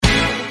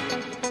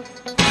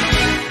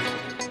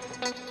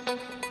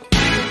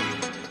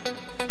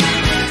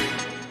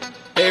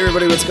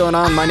everybody, what's going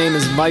on? My name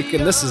is Mike,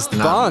 and this is the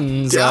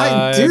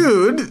Bonsai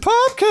Dude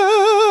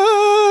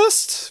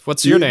Podcast.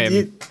 What's your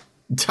name?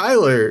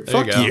 Tyler.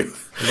 There Fuck you you. go.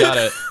 We got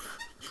it.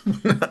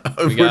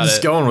 We're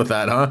just going with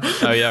that, huh?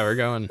 Oh yeah, we're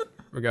going.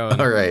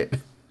 All right.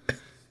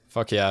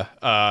 Fuck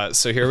yeah.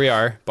 So here we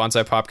are,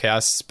 Bonsai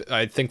Podcast.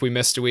 I think we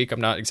missed a week.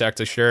 I'm not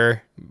exactly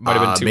sure. Might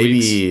have been 2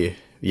 weeks. Maybe,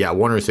 yeah,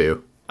 1 or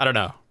 2. I don't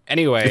know.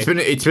 Anyway,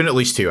 it's been at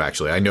least 2,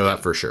 actually. I know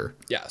that for sure.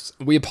 Yes,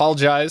 we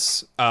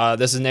apologize.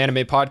 This is an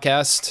anime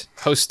podcast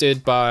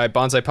hosted by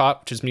Bonsai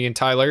Pop, which is me and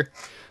Tyler.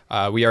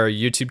 We are a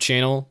YouTube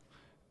channel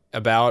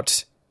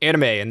about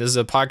anime, and this is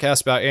a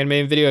podcast about anime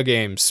and video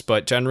games.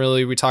 But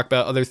generally, we talk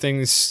about other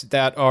things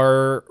that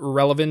are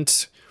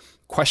relevant.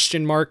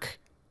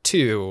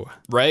 (2),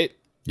 right?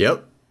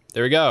 Yep.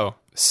 There we go.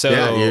 So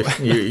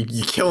yeah,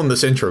 you're killing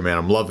this intro, man.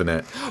 I'm loving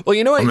it. Well,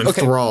 you know what? I'm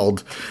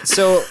enthralled. Okay.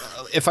 So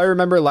if I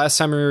remember, last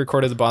time we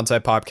recorded the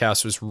Bonsai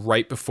Podcast was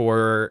right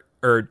before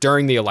or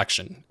during the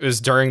election. It was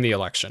during the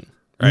election,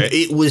 right?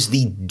 It was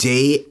the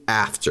day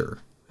after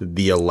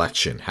the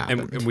election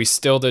happened. And we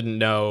still didn't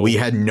know. We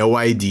had no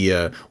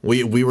idea.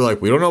 We were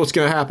like, we don't know what's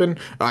going to happen.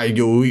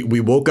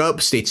 We woke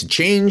up, states had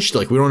changed.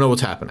 Like, we don't know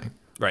what's happening.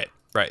 Right.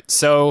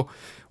 So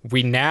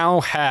we now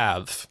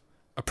have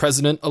a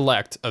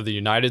president-elect of the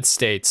United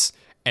States,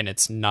 and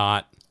it's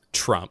not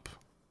Trump.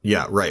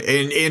 Yeah, right.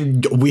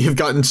 And we have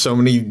gotten so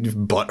many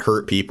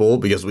butthurt people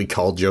because we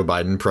called Joe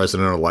Biden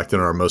president-elect in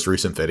our most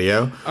recent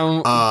video.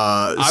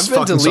 I've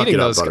been deleting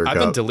those. I've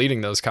been deleting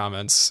those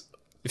comments.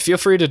 Feel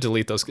free to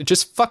delete those.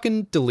 Just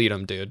fucking delete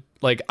them, dude.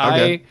 Like,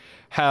 okay. I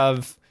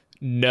have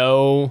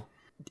no,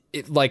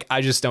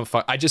 I just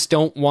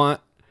don't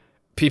want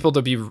people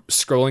to be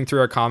scrolling through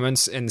our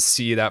comments and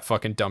see that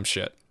fucking dumb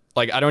shit.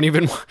 Like, I don't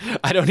even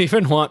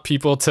want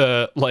people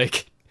to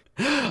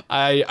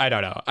I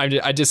don't know.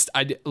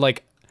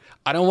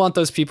 I don't want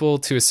those people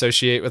to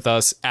associate with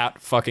us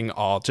at fucking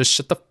all. Just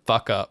shut the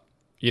fuck up,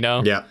 you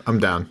know? Yeah, I'm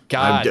down.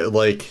 God,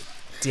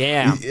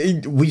 damn.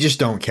 We just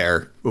don't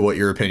care what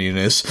your opinion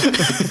is.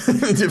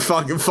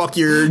 fuck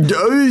your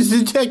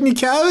the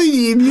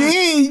technicality,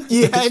 man.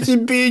 It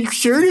hasn't been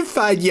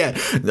certified yet.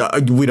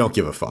 We don't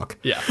give a fuck.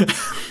 Yeah.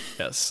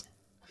 Yes.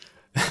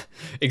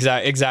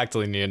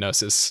 Exactly,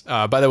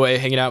 Neonosis. By the way,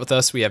 hanging out with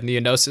us, we have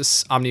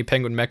Neonosis, Omni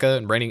Penguin Mecha,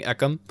 and Raining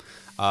Ekam.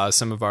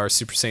 Some of our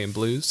Super Saiyan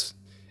Blues,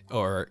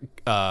 or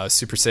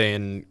Super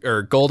Saiyan,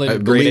 or Golden. I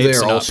believe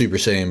they're all Super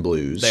Saiyan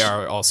Blues. They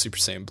are all Super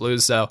Saiyan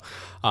Blues. So,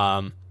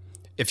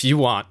 if you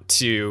want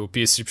to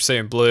be a Super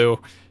Saiyan Blue,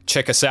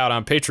 check us out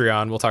on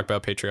Patreon. We'll talk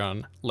about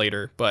Patreon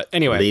later. But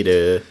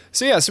anyway,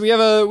 So we have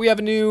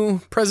a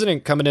new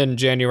president coming in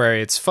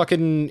January. It's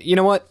fucking. You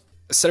know what?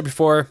 I said it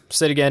before,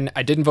 said it again.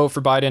 I didn't vote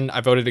for Biden.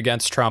 I voted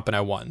against Trump, and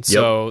I won. Yep.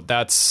 So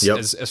that's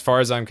as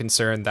far as I'm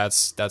concerned.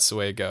 That's the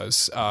way it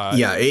goes.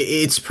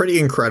 It's pretty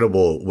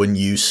incredible when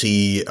you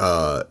see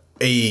a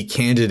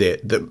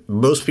candidate that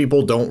most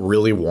people don't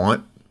really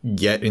want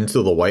get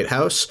into the White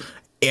House,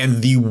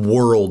 and the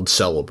world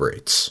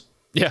celebrates.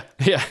 Yeah.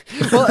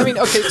 Well, I mean,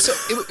 okay, so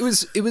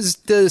it was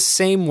the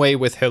same way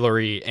with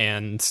Hillary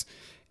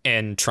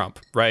and Trump,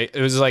 right?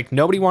 It was like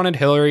nobody wanted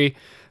Hillary,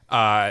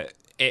 but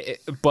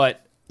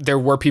there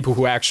were people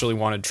who actually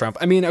wanted Trump.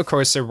 I mean, of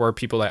course, there were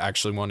people that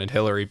actually wanted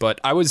Hillary, but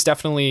I was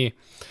definitely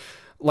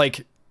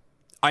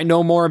I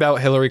know more about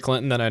Hillary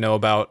Clinton than I know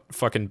about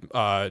fucking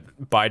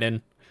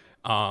Biden.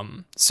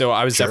 So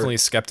I was definitely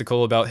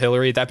skeptical about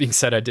Hillary. That being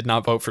said, I did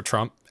not vote for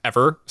Trump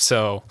ever.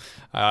 So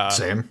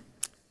same.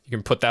 You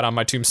can put that on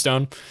my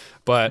tombstone.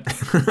 But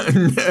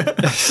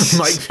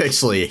Mike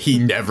Pixley, he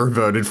never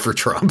voted for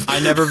Trump. I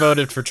never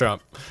voted for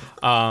Trump.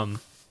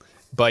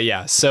 But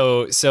yeah,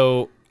 so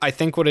I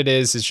think what it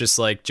is just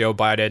like Joe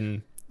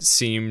Biden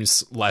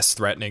seems less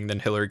threatening than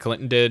Hillary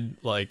Clinton did,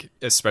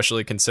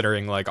 especially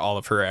considering all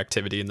of her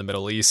activity in the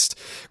Middle East.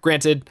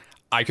 Granted,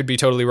 I could be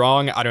totally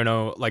wrong. I don't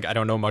know. I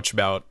don't know much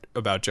about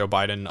Joe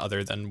Biden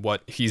other than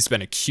what he's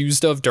been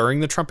accused of during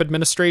the Trump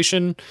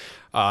administration.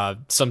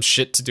 Some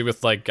shit to do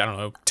with I don't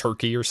know,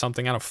 Turkey or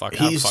something. I don't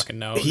fucking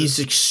know. He's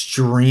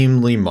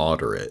extremely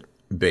moderate,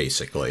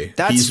 basically.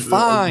 That's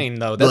fine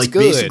though. That's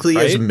good. Basically,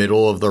 right? As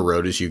middle of the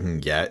road as you can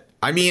get.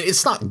 I mean,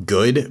 it's not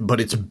good,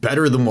 but it's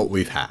better than what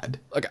we've had.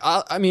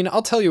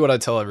 I'll tell you what I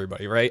tell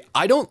everybody, right?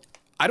 I don't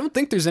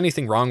think there's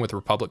anything wrong with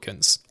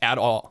Republicans at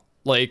all.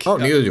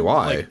 Neither do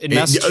I. In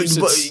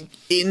Massachusetts,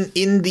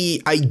 in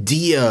the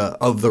idea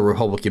of the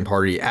Republican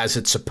Party as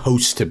it's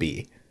supposed to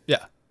be.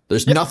 Yeah.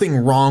 There's nothing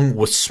wrong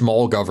with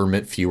small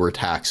government, fewer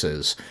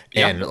taxes,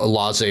 and a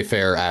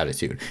laissez-faire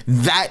attitude.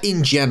 That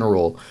in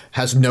general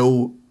has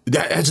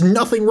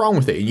nothing wrong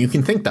with it. And you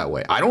can think that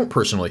way. I don't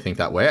personally think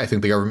that way. I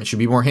think the government should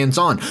be more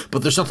hands-on,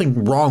 but there's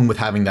nothing wrong with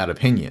having that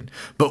opinion.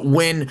 But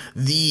when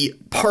the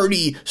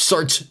party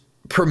starts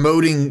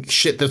promoting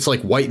shit that's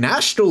white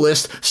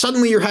nationalist,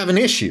 suddenly you're having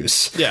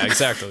issues. Yeah,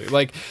 exactly.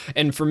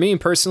 And for me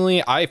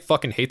personally, I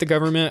fucking hate the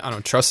government. I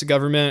don't trust the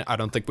government. I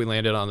don't think we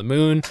landed on the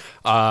moon.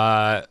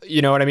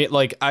 You know what I mean?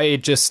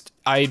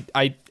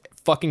 I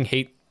fucking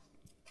hate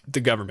the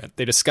government.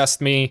 They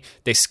disgust me.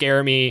 They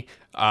scare me.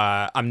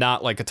 I'm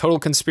not like a total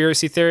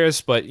conspiracy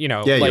theorist, but you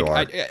know, yeah,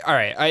 like, you are. all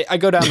right, I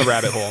go down the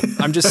rabbit hole.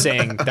 I'm just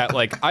saying that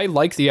like, I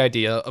like the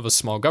idea of a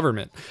small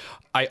government.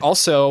 I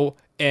also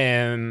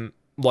am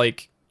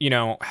like, you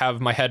know,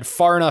 have my head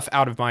far enough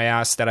out of my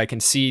ass that I can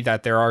see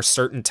that there are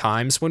certain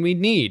times when we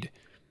need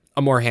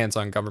a more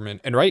hands-on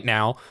government. And right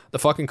now, the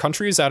fucking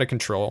country is out of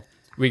control.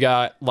 We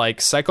got like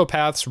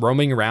psychopaths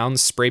roaming around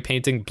spray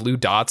painting blue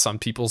dots on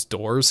people's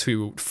doors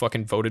who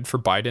fucking voted for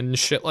Biden and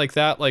shit like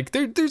that. Like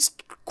there's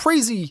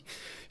crazy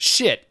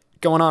shit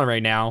going on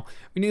right now.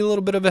 We need a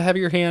little bit of a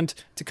heavier hand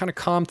to kind of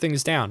calm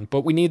things down,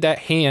 but we need that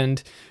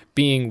hand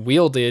being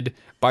wielded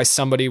by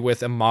somebody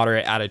with a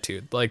moderate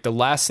attitude. Like the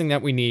last thing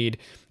that we need,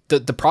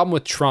 the problem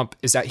with Trump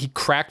is that he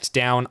cracked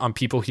down on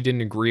people he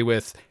didn't agree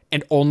with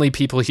and only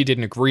people he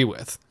didn't agree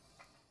with.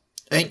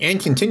 And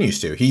continues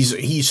to.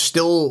 He's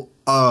still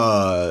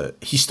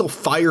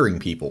firing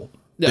people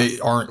that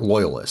aren't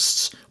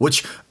loyalists.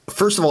 Which,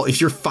 first of all,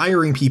 if you're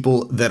firing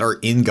people that are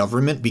in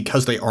government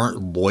because they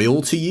aren't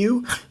loyal to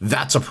you,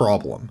 that's a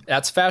problem.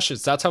 That's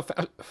fascist. That's how.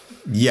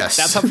 Yes.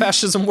 That's how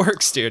fascism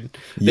works, dude.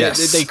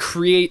 Yes. They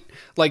create,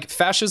 like,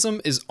 fascism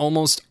is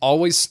almost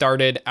always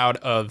started out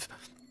of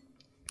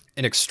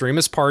an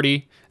extremist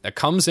party that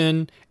comes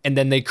in and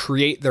then they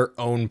create their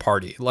own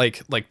party.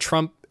 Like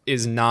Trump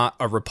is not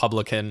a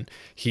Republican.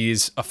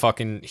 He's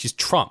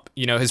Trump.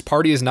 You know, his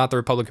party is not the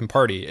Republican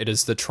Party. It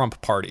is the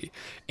Trump Party.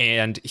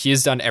 And he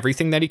has done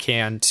everything that he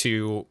can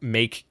to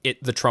make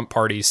it the Trump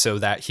Party so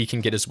that he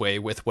can get his way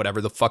with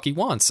whatever the fuck he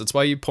wants. That's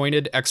why he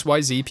appointed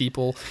XYZ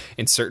people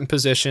in certain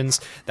positions.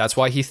 That's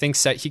why he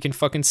thinks that he can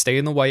fucking stay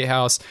in the White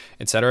House,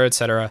 et cetera, et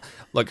cetera.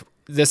 Look,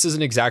 this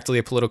isn't exactly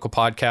a political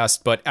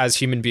podcast, but as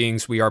human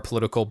beings, we are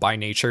political by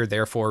nature.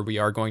 Therefore, we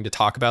are going to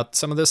talk about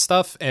some of this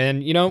stuff.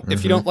 And, you know,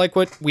 if you don't like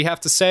what we have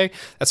to say,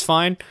 that's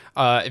fine.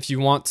 If you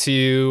want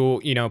to,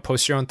 you know,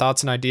 post your own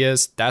thoughts and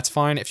ideas, that's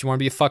fine. If you want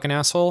to be a fucking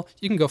asshole,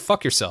 you can go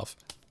fuck yourself.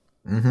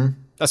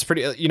 That's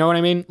pretty, you know what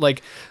I mean?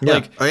 Like,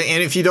 and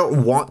if you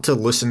don't want to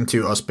listen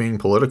to us being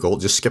political,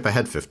 just skip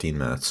ahead 15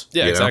 minutes.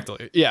 Yeah, exactly.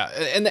 Know? Yeah.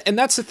 And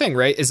that's the thing,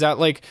 right? Is that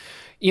like,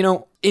 you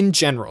know, in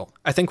general,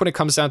 I think when it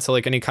comes down to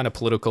like any kind of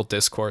political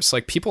discourse,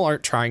 like people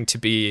aren't trying to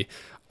be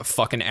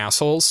fucking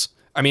assholes.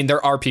 I mean,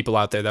 there are people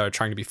out there that are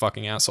trying to be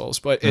fucking assholes,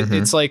 but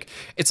it's like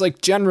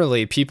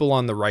generally people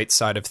on the right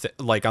side of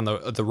like on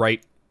the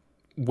right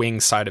wing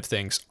side of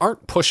things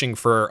aren't pushing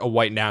for a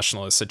white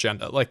nationalist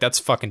agenda. Like that's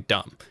fucking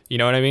dumb. You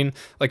know what I mean?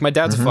 Like my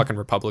dad's a fucking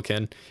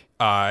Republican.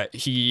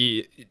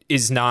 He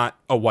is not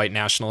a white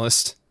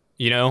nationalist,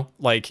 you know,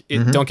 like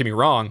don't get me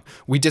wrong.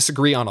 We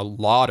disagree on a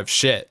lot of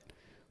shit.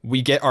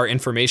 We get our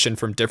information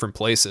from different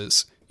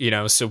places, you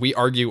know, so we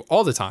argue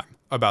all the time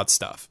about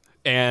stuff.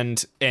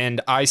 And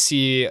I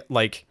see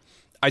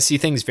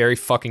things very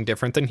fucking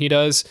different than he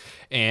does.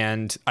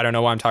 And I don't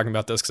know why I'm talking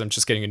about this because I'm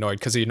just getting annoyed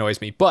because he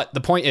annoys me. But the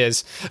point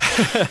is,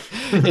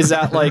 is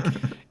that like,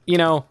 you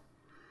know,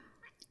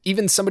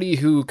 even somebody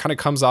who kind of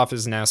comes off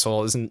as an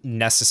asshole isn't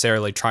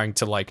necessarily trying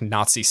to like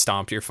Nazi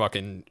stomp your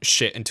fucking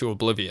shit into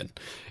oblivion,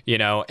 you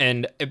know,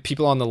 and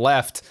people on the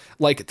left,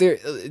 like they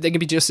can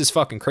be just as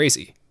fucking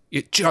crazy.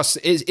 It just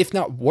is, if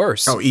not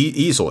worse. Oh,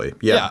 easily.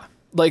 Yeah.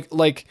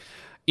 Like,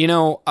 you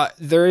know,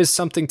 there is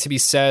something to be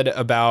said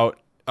about,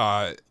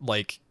 there's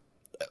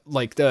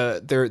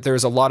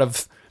a lot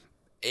of,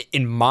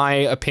 in my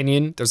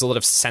opinion, there's a lot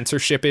of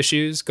censorship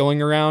issues going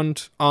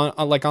around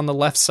on the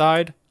left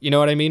side. You know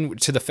what I mean?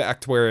 To the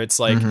fact where it's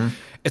like,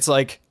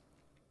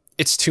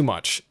 it's too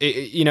much.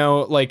 You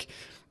know, like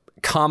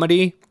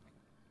comedy,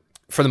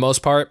 for the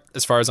most part,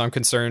 as far as I'm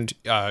concerned,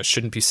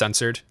 shouldn't be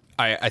censored.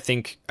 I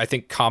think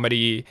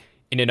comedy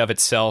in and of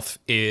itself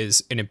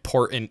is an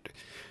important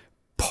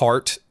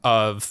part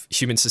of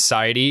human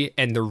society.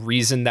 And the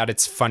reason that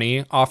it's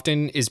funny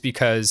often is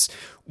because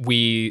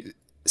we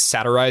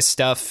satirize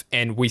stuff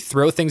and we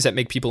throw things that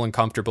make people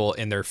uncomfortable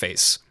in their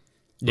face.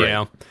 You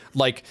know,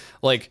 like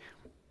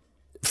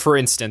for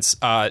instance,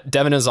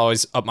 Devin is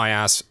always up my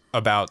ass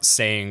about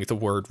saying the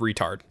word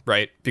retard,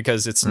 right?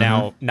 Because it's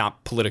now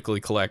not politically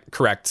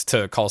correct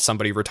to call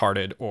somebody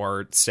retarded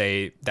or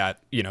say that,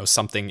 you know,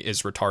 something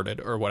is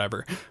retarded or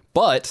whatever.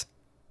 But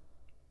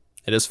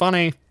it is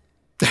funny.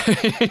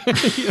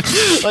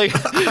 Like,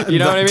 you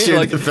know what I mean?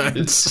 Like,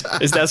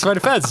 that's my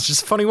defense. It's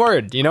just a funny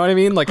word. You know what I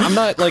mean? Like, I'm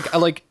not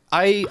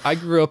I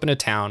grew up in a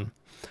town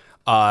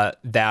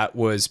that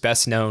was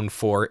best known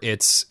for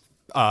its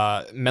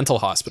mental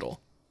hospital,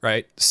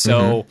 right?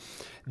 So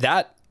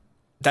that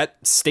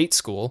state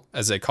school,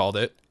 as they called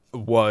it,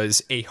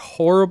 was a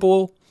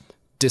horrible,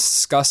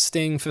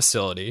 disgusting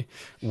facility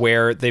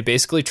where they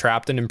basically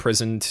trapped and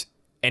imprisoned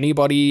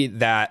anybody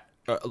that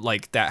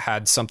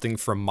had something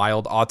from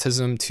mild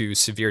autism to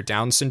severe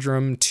Down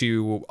syndrome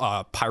to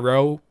there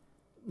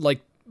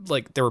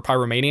were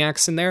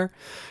pyromaniacs in there,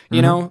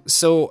 you know?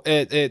 So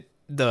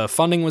the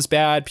funding was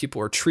bad. People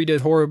were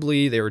treated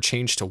horribly. They were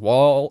chained to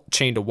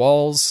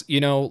walls, you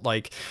know,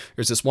 like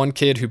there's this one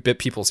kid who bit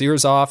people's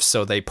ears off.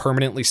 So they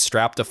permanently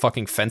strapped a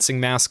fucking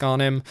fencing mask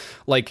on him.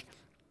 Like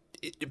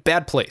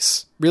bad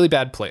place, really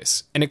bad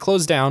place. And it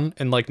closed down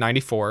in like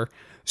 94.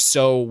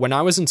 So when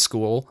I was in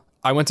school,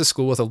 I went to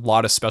school with a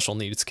lot of special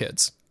needs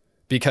kids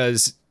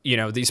because, you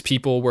know, these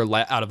people were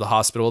let out of the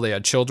hospital. They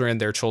had children.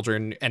 Their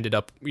children ended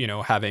up, you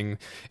know, having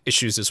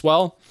issues as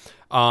well.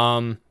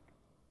 So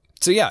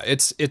yeah,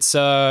 it's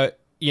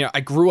you know,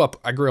 I grew up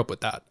with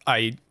that.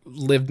 I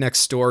lived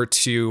next door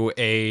to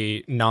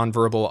a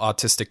nonverbal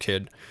autistic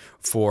kid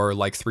for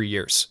like 3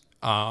 years.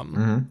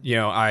 You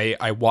know,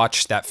 I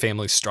watched that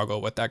family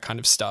struggle with that kind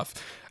of stuff.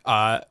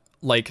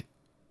 Like,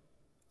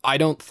 I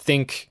don't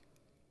think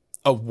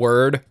a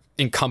word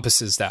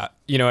encompasses that.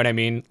 You know what I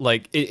mean?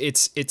 Like,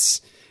 it's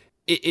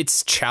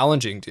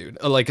challenging, dude.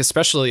 Like,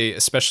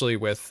 especially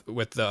with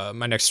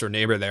my next door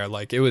neighbor there.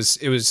 Like, it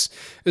was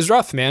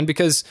rough, man,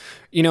 because,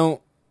 you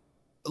know,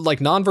 like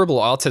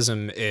nonverbal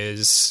autism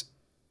is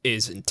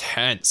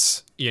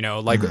intense, you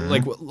know,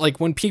 like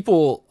when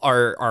people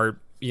are,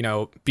 you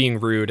know, being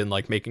rude and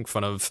like making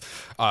fun of,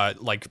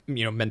 like,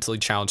 you know, mentally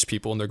challenged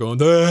people and they're going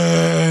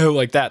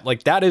like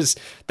that is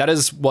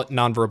what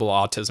nonverbal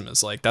autism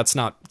is like. That's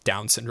not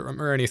Down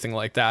syndrome or anything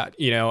like that,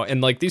 you know,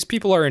 and like these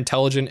people are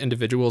intelligent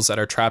individuals that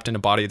are trapped in a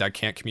body that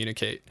can't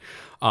communicate.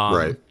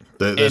 Right.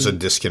 There's a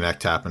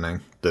disconnect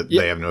happening that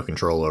they have no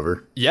control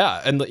over.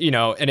 Yeah. And, you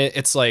know, and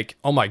it's like,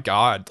 oh my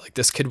God, like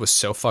this kid was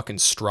so fucking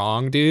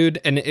strong,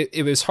 dude. And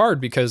it was hard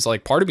because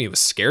like part of me was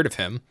scared of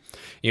him.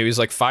 You know, he was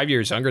like 5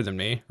 years younger than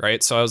me,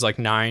 right? So I was like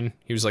 9.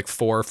 He was like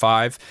 4 or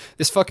 5.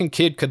 This fucking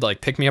kid could like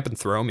pick me up and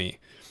throw me.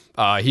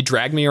 He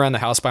dragged me around the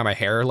house by my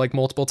hair like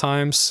multiple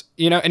times,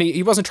 you know, and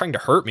he wasn't trying to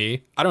hurt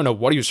me. I don't know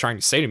what he was trying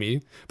to say to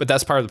me, but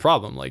that's part of the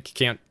problem. Like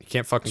you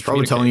can't fucking. He's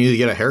probably telling you to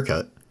get a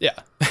haircut. Yeah.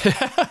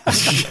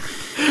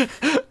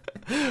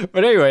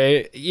 But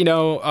anyway, you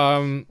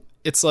know,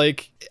 it's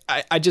like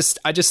I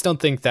just don't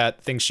think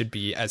that things should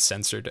be as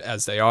censored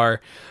as they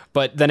are.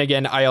 But then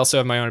again, I also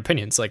have my own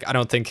opinions. Like I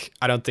don't think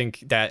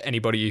that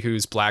anybody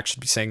who's black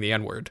should be saying the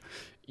N-word.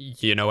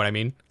 You know what I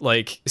mean?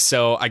 Like,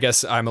 so I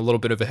guess I'm a little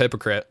bit of a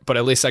hypocrite, but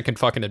at least I can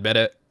fucking admit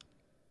it.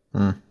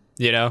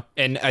 You know?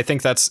 And I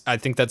think that's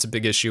a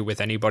big issue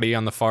with anybody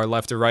on the far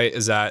left or right,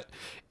 is that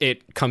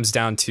it comes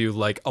down to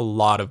like a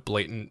lot of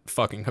blatant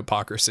fucking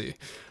hypocrisy.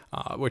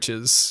 Which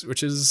is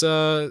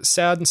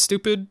sad and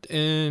stupid,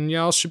 and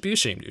y'all should be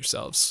ashamed of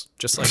yourselves,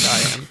 just like I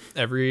am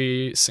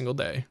every single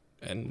day.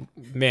 And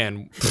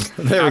man,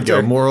 there we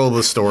go. Moral of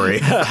the story.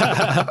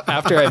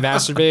 After I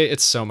masturbate,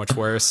 it's so much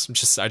worse.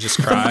 I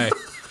just cry.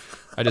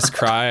 I just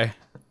cry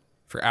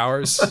for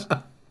hours.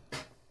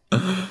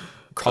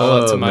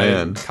 Call out to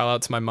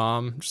my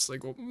mom, just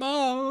like, well,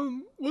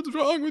 Mom, what's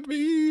wrong with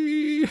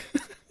me?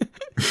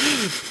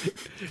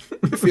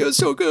 It feels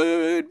so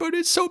good, but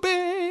it's so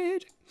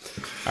bad.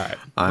 All right.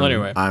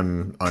 Anyway,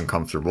 I'm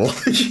uncomfortable.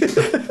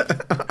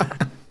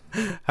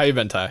 How you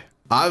been, Ty?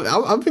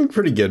 I've been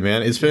pretty good,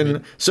 man. It's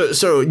been so.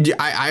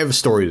 I have a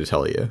story to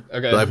tell you.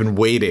 Okay. That I've been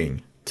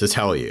waiting to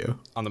tell you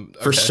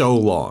for so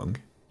long.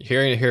 You're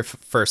hearing it here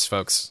first,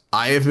 folks.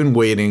 I have been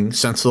waiting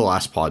since the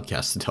last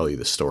podcast to tell you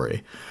this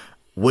story.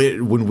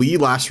 When we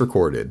last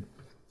recorded,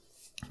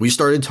 we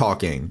started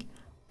talking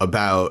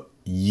about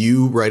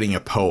you writing a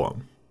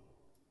poem.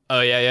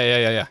 Oh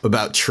yeah.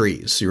 About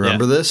trees. You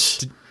remember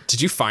this?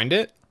 Did you find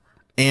it?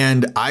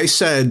 And I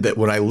said that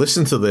when I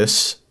listen to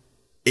this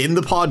in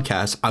the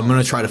podcast, I'm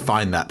going to try to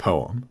find that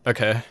poem.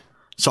 Okay.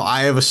 So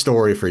I have a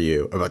story for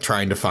you about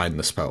trying to find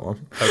this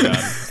poem. Oh, God.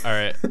 All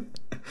right.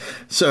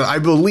 So I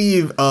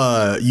believe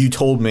you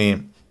told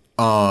me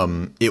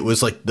it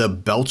was like the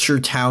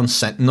Belchertown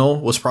Sentinel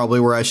was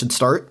probably where I should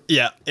start.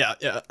 Yeah.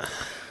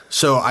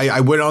 So I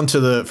went on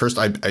to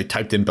I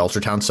typed in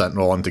Belchertown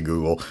Sentinel onto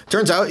Google.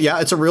 Turns out, yeah,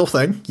 it's a real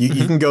thing.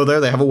 You can go there.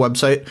 They have a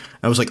website.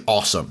 And I was like,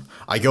 awesome.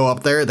 I go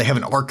up there. They have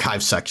an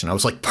archive section. I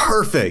was like,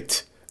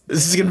 perfect.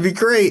 This is going to be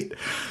great.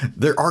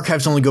 Their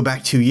archives only go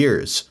back 2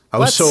 years. I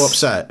was so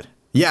upset.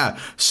 Yeah.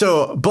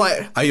 So,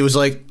 but I was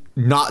like,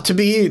 not to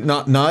be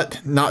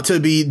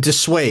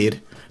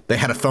dissuade. They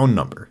had a phone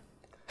number.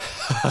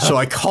 So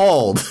I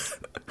called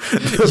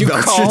the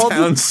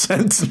Belchertown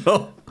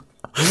Sentinel.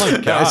 Oh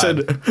my God. I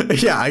said,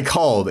 yeah, I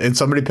called and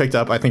somebody picked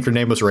up. I think her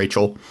name was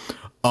Rachel.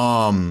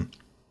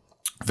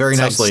 Very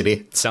nice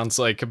lady. Sounds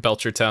like a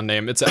Belchertown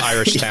name. It's an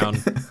Irish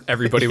town.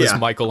 Everybody was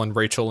Michael and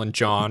Rachel and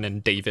John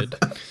and David.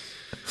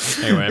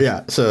 Anyway.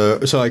 Yeah. So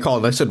I called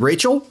and I said,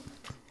 Rachel,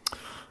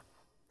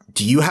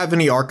 do you have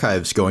any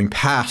archives going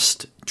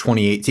past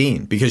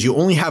 2018? Because you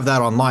only have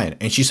that online.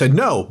 And she said,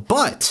 no,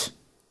 but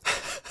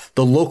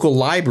the local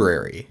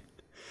library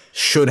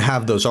should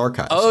have those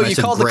archives. Oh, you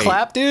called the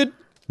clap, dude?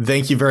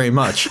 Thank you very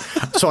much.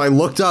 So I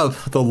looked up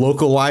the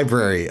local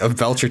library of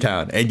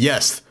Belchertown, and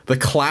yes, the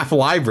Clapp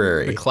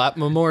Library. The Clapp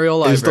Memorial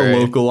Library. Is the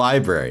local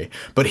library.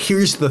 But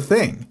here's the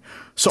thing.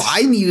 So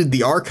I needed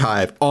the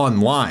archive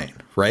online,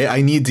 right?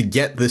 I need to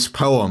get this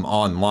poem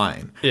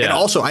online. Yeah. And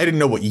also, I didn't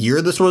know what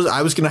year this was.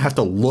 I was going to have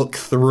to look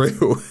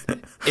through.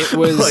 It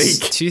was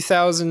like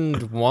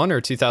 2001 or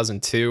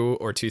 2002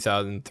 or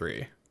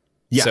 2003.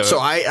 Yeah, so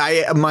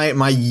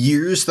my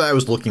years that I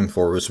was looking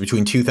for was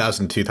between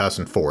 2000 and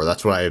 2004.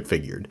 That's what I had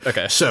figured.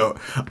 Okay. So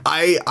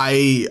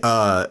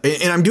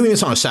and I'm doing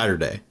this on a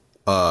Saturday.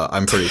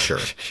 I'm pretty sure.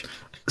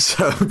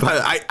 So,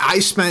 but I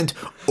spent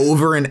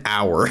over an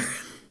hour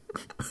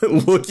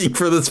looking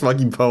for this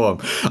fucking poem.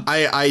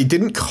 I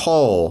didn't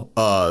call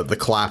the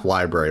Clap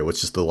Library,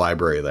 which is the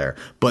library there,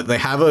 but they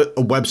have a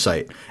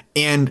website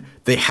and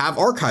they have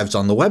archives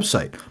on the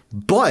website.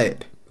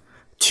 But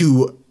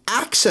to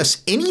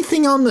access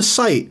anything on the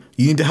site,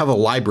 you need to have a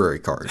library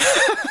card.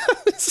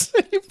 So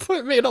you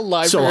made a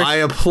library. So I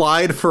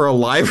applied for a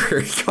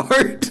library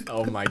card.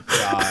 Oh my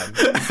God.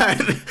 At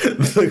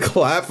the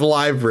Clap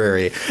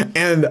Library.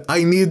 And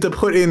I needed to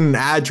put in an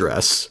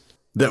address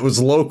that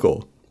was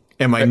local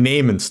and my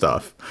name and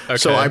stuff. Okay.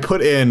 So I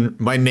put in,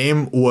 my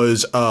name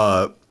was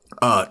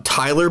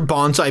Tyler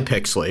Bonsai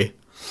Pixley.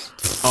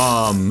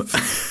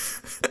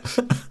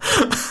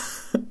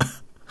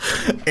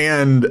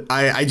 And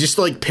I just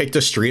like picked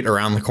a street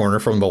around the corner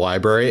from the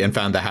library and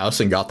found the house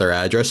and got their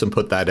address and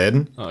put that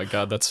in. Oh my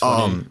God, that's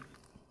funny.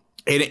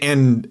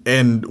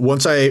 And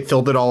once I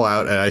filled it all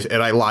out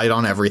and I lied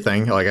on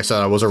everything, like I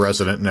said, I was a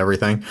resident and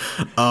everything.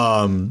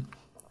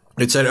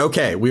 It said,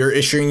 okay, we are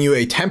issuing you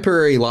a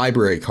temporary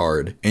library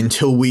card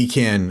until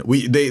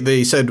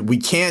they said we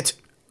can't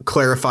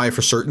clarify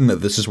for certain that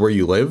this is where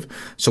you live,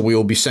 so we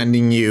will be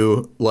sending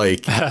you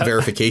like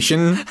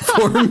verification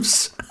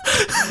forms.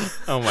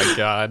 Oh my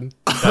God,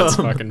 that's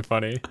fucking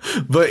funny.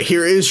 But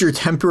here is your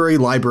temporary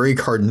library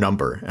card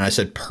number. And I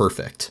said,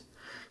 perfect.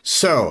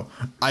 So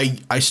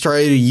I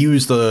started to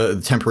use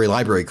the temporary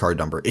library card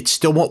number. It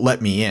still won't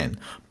let me in,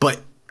 but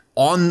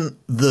on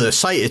the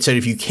site it said,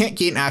 if you can't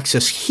gain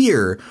access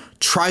here,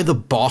 try the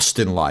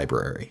Boston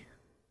Library.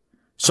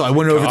 So I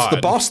went over to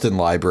the Boston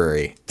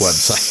Library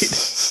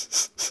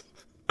website.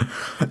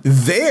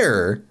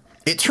 There,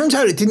 it turns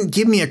out it didn't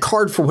give me a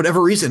card for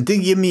whatever reason. It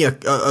didn't give me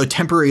a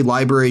temporary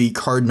library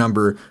card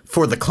number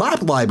for the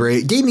Clap Library.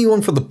 It gave me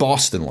one for the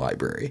Boston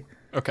Library.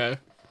 Okay.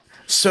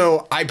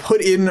 So I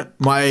put in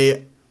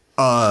my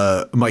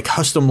my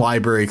custom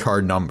library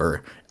card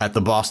number at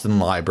the Boston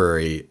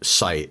Library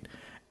site,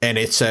 and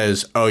it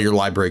says, oh, your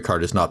library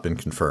card has not been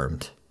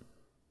confirmed,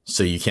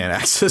 so you can't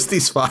access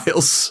these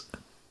files.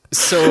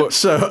 So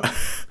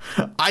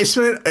I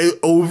spent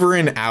over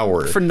an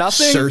hour for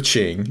nothing,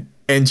 searching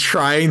and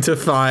trying to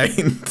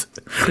find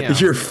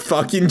your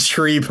fucking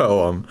tree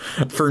poem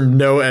for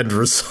no end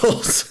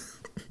result.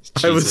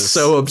 Jesus. I was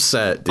so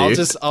upset, dude.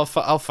 I'll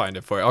find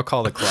it for you. I'll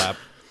call the Clap.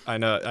 I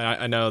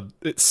know.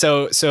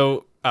 So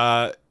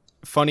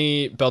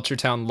funny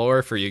Belchertown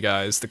lore for you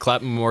guys. The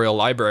Clap Memorial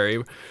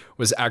Library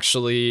was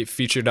actually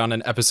featured on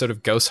an episode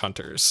of Ghost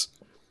Hunters.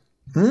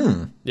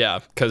 Yeah,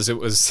 because it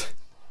was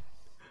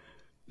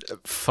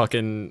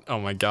fucking, oh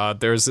my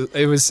God, it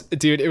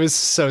was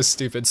so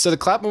stupid. So the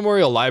Clap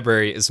Memorial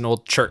Library is an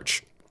old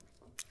church.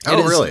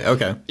 Really?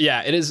 Okay.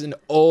 Yeah, it is an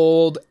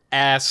old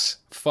ass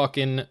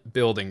fucking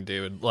building,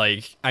 dude.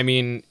 Like, I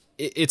mean,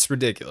 it's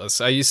ridiculous.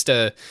 I used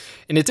to,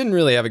 and it didn't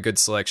really have a good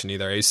selection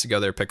either. I used to go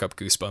there, pick up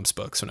Goosebumps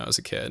books when I was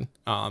a kid,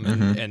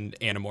 and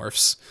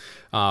Animorphs.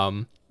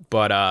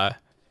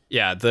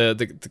 Yeah,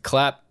 the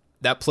Clap,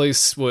 that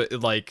place was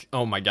like,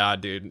 oh my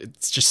God, dude,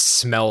 it just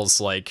smells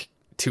like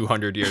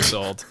 200 years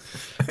old.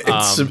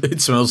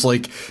 It smells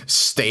like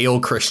stale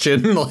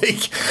Christian.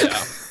 Like, yeah.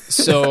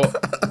 So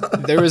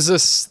there was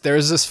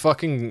this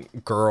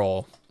fucking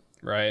girl,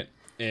 right?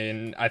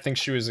 And I think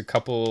she was a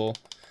couple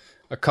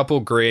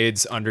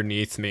grades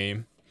underneath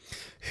me.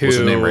 Was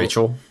her name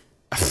Rachel?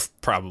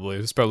 Probably.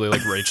 It was probably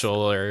like Rachel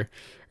or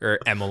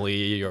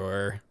Emily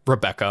or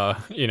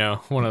Rebecca,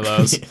 one of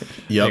those.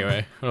 Yep.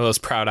 Anyway, one of those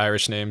proud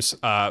Irish names.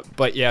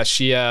 But yeah,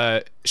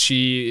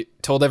 she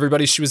told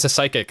everybody she was a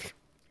psychic.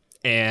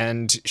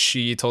 And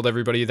she told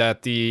everybody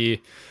that the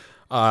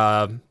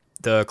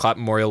Clap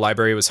Memorial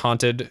Library was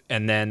haunted,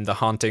 and then the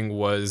haunting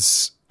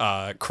was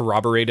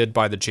corroborated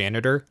by the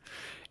janitor,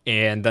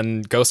 and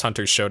then ghost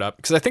hunters showed up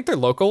because I think they're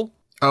local.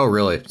 Oh,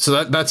 really?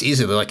 So that's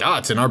easy. They're like,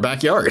 it's in our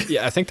backyard.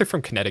 Yeah, I think they're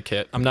from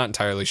Connecticut. I'm not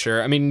entirely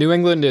sure. I mean, New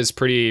England is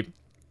pretty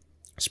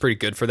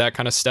good for that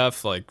kind of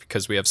stuff, like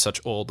because we have such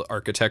old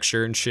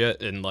architecture and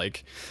shit, and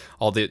like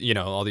all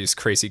these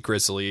crazy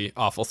grisly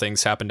awful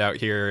things happened out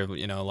here,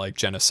 like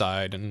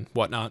genocide and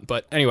whatnot.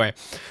 But anyway,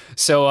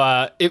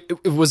 so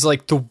it was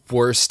like the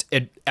worst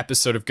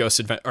episode of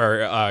Ghost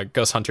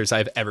Hunters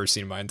I've ever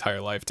seen in my entire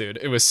life, dude.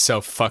 It was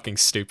so fucking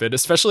stupid,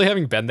 especially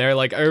having been there.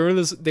 Like, I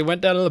remember this, they went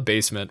down to the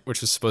basement,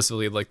 which was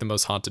supposedly like the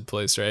most haunted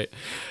place, right?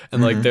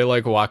 And like they're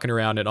like walking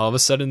around, and all of a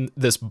sudden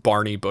this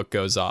Barney book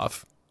goes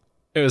off.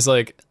 It was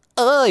like,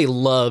 I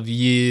love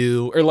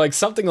you, or like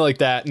something like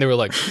that. And they were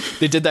like,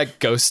 they did that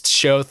ghost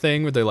show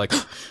thing where they're like,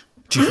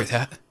 did you hear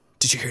that?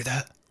 Did you hear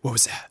that? What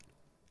was that?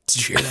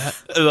 Did you hear that?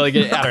 Like,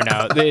 I don't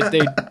know.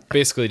 They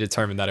basically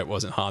determined that it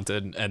wasn't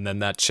haunted. And then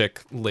that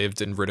chick lived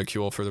in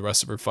ridicule for the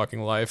rest of her fucking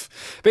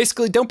life.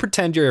 Basically, don't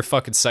pretend you're a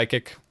fucking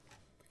psychic.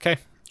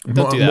 Okay.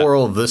 Don't do that.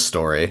 Moral of this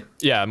story.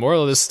 Yeah.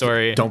 Moral of this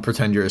story. Don't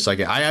pretend you're a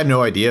psychic. I had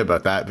no idea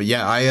about that, but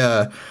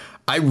yeah,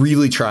 I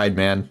really tried,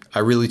 man. I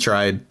really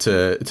tried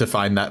to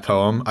find that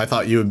poem. I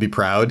thought you would be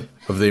proud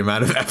of the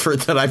amount of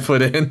effort that I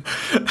put in.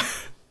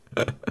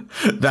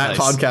 That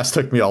podcast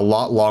took me a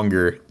lot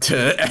longer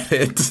to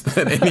edit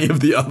than any of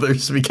the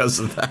others because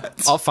of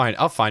that. I'll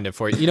find it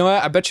for you. You know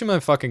what? I bet you my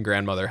fucking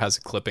grandmother has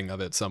a clipping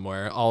of it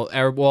somewhere.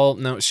 Well,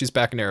 no, she's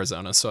back in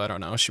Arizona, so I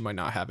don't know. She might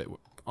not have it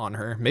on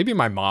her. Maybe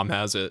my mom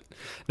has it.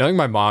 Knowing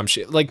my mom,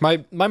 she like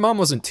my mom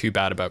wasn't too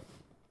bad about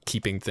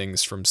keeping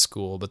things from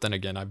school, but then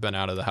again, I've been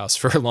out of the house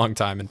for a long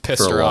time and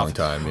pissed her off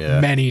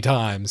many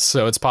times.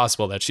 So it's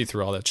possible that she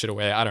threw all that shit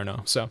away. I don't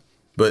know. So,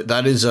 but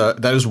that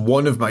is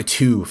one of my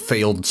 2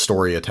 failed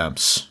story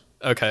attempts.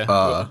 Okay.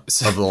 Of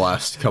the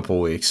last couple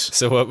weeks.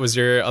 So what was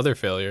your other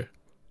failure?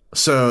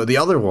 So the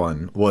other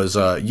one was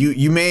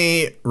you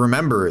may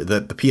remember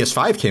that the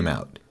PS5 came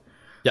out.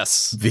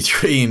 Yes.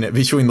 Between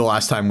the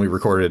last time we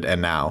recorded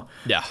and now.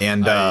 Yeah.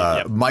 And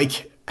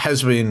Mike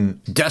has been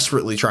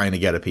desperately trying to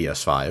get a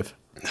PS5.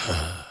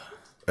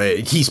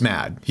 He's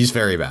mad. He's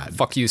very mad.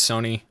 Fuck you,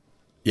 Sony.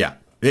 Yeah.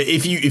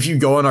 If you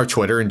go on our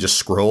Twitter and just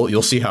scroll,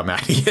 you'll see how mad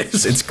he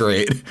is. It's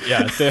great.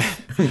 Yeah.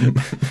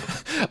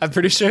 I'm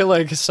pretty sure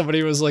like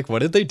somebody was like, "What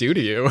did they do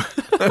to you?"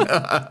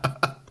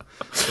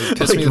 It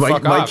pissed me the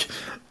fuck off.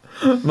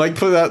 Mike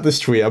put out this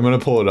tweet. I'm gonna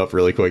pull it up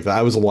really quick that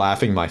I was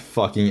laughing my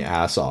fucking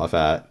ass off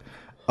at.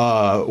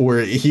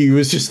 Where he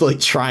was just like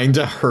trying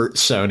to hurt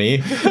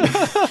Sony.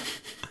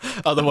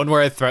 Oh, the one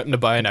where I threatened to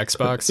buy an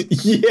Xbox?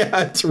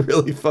 Yeah, it's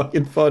really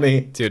fucking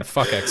funny. Dude,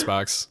 fuck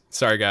Xbox.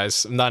 Sorry,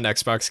 guys. I'm not an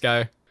Xbox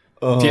guy.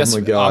 Oh my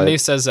god. Omni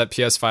says that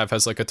PS5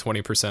 has like a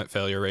 20%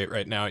 failure rate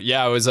right now.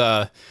 Yeah, it was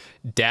Daz.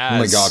 Oh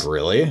my god,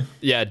 really?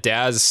 Yeah,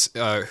 Daz,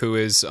 who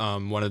is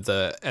one of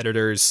the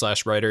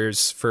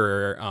editors/writers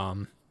for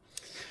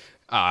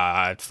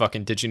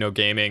fucking Did You Know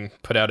Gaming,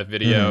 put out a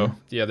video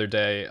the other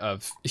day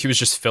of he was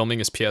just filming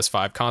his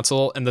PS5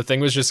 console and the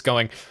thing was just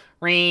going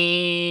like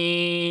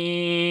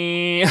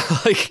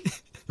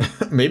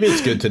maybe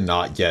it's good to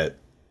not get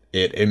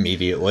it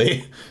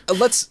immediately.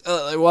 Let's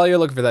while you're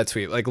looking for that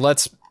tweet, like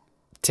let's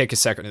take a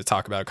second to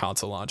talk about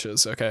console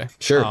launches, okay?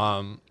 Sure.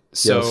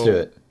 So let's do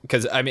it.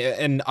 Because I mean,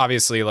 and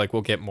obviously, like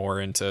we'll get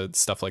more into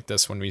stuff like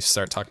this when we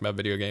start talking about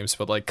video games.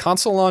 But like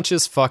console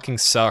launches fucking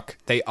suck.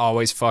 They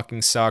always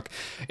fucking suck.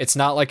 It's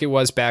not like it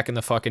was back in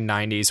the fucking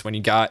 90s when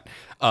you got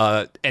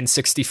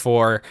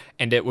N64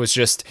 and it was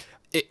just.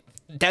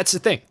 That's the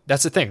thing.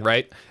 That's the thing,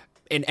 right?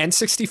 In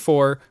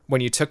N64, when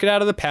you took it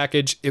out of the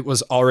package, it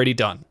was already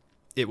done.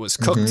 It was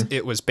cooked.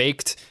 It was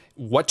baked.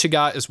 What you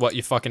got is what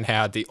you fucking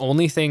had. The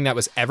only thing that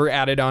was ever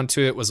added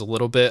onto it was a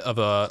little bit of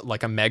a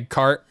meg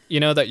cart,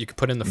 that you could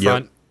put in the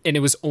front. Yep. And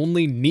it was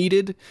only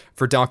needed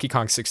for Donkey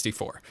Kong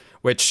 64,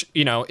 which,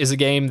 is a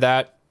game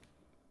that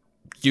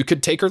you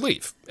could take or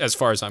leave as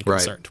far as I'm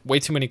concerned. Way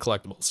too many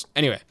collectibles.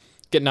 Anyway,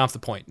 getting off the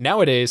point.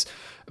 Nowadays,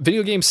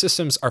 video game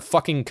systems are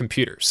fucking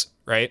computers,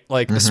 right?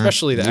 Like,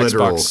 especially the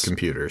literal Xbox.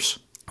 computers.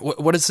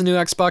 What is the new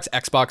Xbox?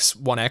 Xbox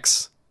One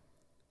X?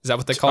 Is that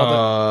what they called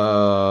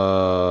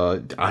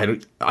it?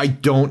 I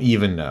don't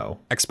even know.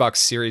 Xbox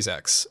Series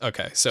X.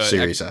 Okay, so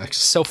Series X.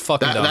 So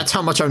fucking dumb. That's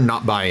how much I'm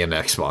not buying an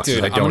Xbox.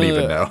 Dude, I don't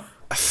even know.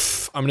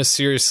 I'm gonna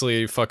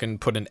seriously fucking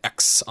put an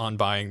X on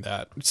buying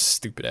that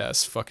stupid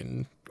ass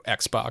fucking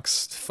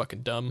Xbox.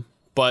 Fucking dumb.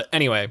 But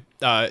anyway,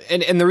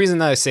 and the reason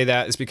that I say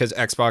that is because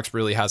Xbox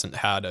really hasn't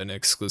had an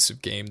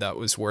exclusive game that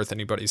was worth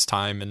anybody's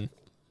time in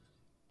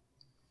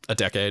a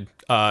decade.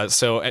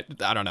 So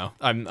I don't know.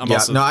 I'm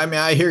also. No, I mean,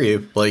 I hear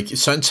you. Like,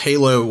 since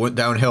Halo went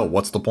downhill,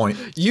 what's the point?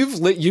 You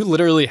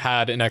literally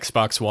had an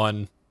Xbox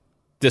One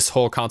this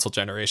whole console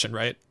generation,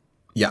 right?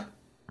 Yeah.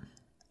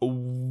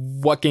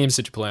 What games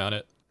did you play on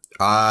it?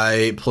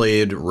 I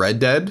played Red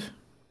Dead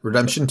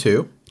Redemption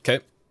 2. Okay.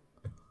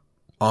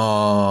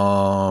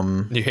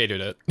 You hated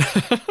it.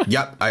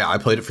 Yep. I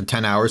played it for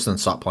 10 hours and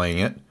stopped playing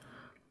it.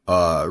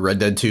 Red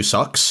Dead 2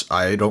 sucks.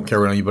 I don't care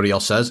what anybody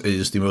else says. It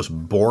is the most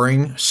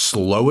boring,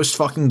 slowest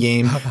fucking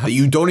game that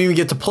you don't even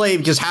get to play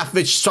because half of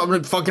it's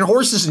some fucking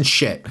horses and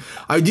shit.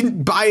 I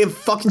didn't buy a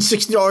fucking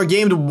 $60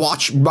 game to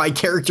watch my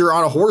character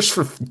on a horse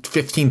for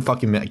 15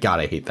 fucking minutes. God,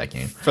 I hate that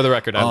game. For the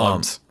record, I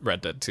loved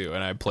Red Dead 2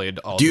 and I played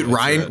all. Dude,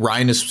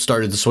 Ryan has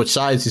started to switch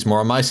sides. He's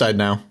more on my side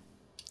now.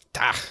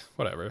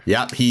 Whatever.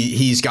 Yeah,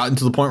 he's gotten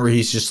to the point where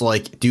he's just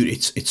like, dude,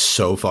 it's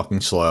so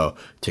fucking slow.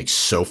 It takes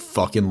so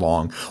fucking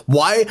long.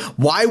 Why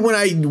when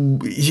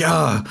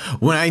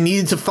I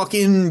needed to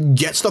fucking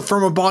get stuff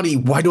from a body,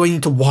 why do I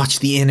need to watch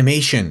the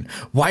animation?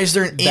 Why is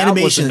there an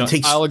animation that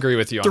takes I'll agree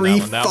with you on 3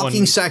 that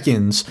fucking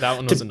seconds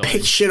to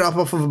pick shit up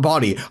off of a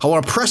body? I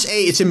want to press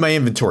A, it's in my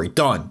inventory.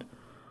 Done.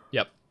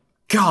 Yep.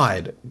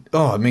 God,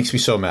 it makes me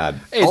so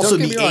mad. Hey, also,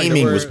 the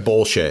aiming was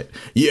bullshit.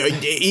 Yeah,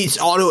 it's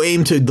auto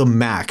aim to the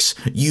max.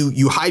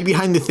 You hide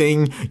behind the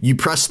thing, you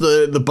press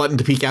the button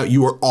to peek out,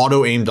 you are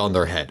auto aimed on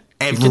their head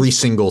every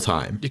single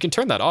time. You can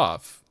turn that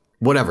off.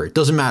 Whatever. It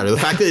doesn't matter. The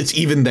fact that it's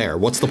even there.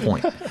 What's the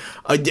point?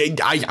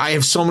 I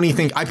have so many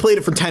things. I played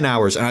it for 10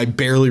 hours and I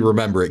barely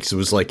remember it because it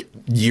was like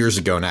years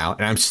ago now.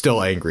 And I'm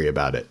still angry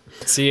about it.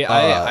 See,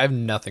 I have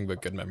nothing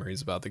but good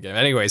memories about the game.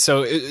 Anyway,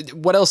 so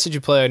what else did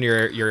you play on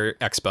your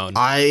Xbone?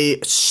 I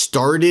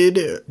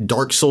started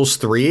Dark Souls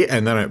 3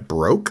 and then it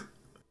broke.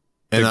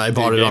 And then I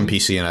bought it on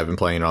PC and I've been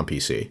playing it on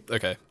PC.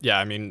 Okay. Yeah,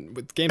 I mean,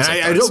 with games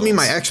like I don't mean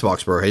my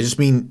Xbox broke. I just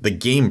mean the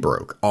game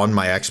broke on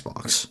my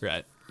Xbox.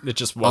 Right. It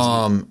just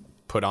wasn't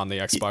put on the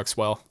Xbox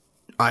well.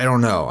 I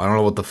don't know. I don't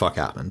know what the fuck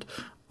happened.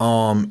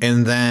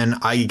 And then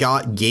I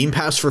got Game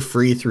Pass for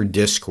free through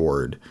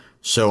Discord.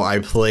 So I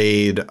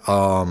played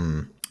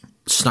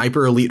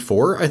Sniper Elite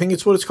 4, I think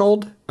it's what it's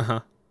called.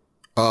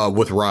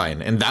 With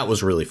Ryan. And that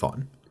was really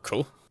fun.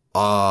 Cool.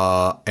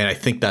 And I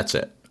think that's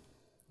it.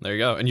 There you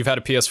go. And you've had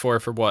a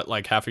PS4 for what,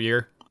 like half a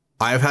year?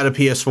 I've had a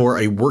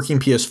PS4, a working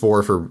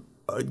PS4 for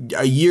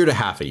a year to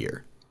half a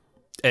year.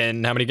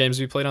 And how many games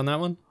have you played on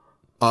that one?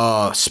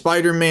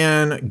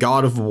 Spider-Man,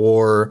 God of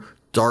War,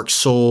 Dark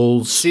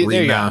Souls,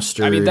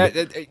 Remastered. I mean,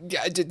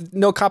 that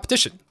no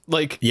competition.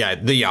 Like, yeah,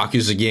 the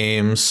Yakuza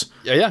games.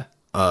 Yeah.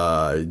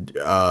 Other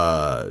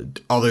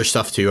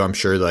stuff too, I'm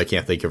sure, that I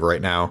can't think of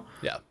right now.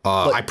 Yeah.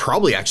 I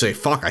probably actually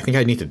I think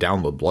I need to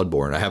download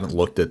Bloodborne. I haven't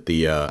looked at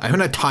the I haven't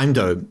had time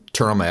to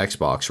turn on my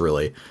Xbox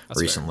really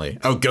recently.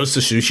 Fair. Oh, Ghost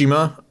of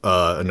Tsushima,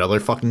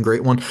 another fucking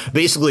great one.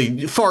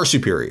 Basically far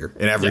superior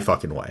in every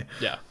fucking way.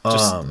 Yeah.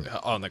 Just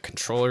on the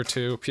controller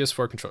too.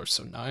 PS4 controller's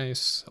so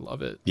nice. I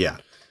love it. Yeah.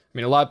 I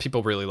mean, a lot of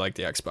people really like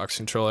the Xbox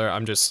controller.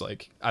 I'm just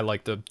like, I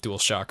like the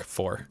DualShock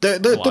 4.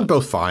 They're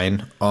both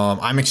fine.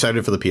 I'm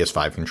excited for the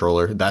PS5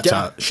 controller.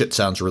 That shit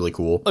sounds really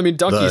cool. I mean,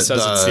 Donkey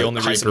says it's the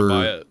only reason to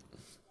buy it.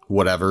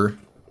 Whatever.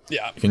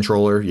 Yeah.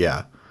 Controller.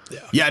 Yeah.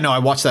 Yeah. No, I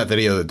watched that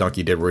video that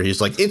Donkey did where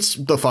he's like, it's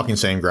the fucking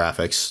same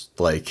graphics.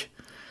 Like,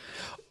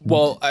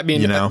 well, I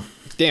mean, you know,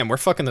 damn, we're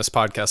fucking this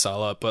podcast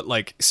all up. But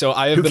like, so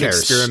I have been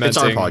experimenting. It's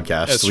our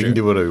podcast. So we can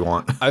do what we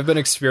want. I've been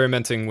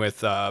experimenting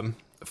with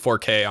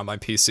 4K on my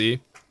PC.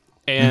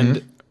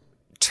 And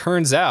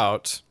turns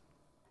out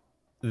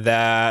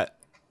that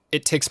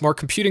it takes more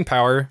computing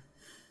power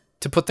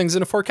to put things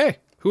into 4K.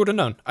 Who would have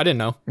known? I didn't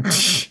know.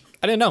 I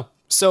didn't know.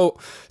 So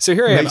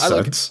here I am.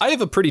 I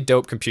have a pretty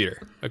dope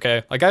computer.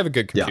 Okay, like I have a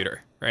good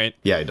computer, right?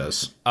 Yeah, it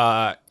does.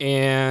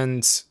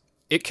 And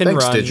it can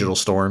run Digital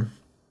Storm.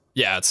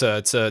 Yeah, it's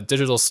a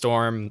Digital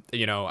Storm.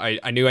 You know,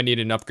 I knew I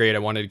needed an upgrade. I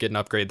wanted to get an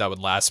upgrade that would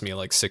last me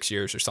like 6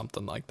 years or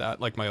something like that,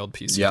 like my old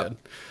PC did.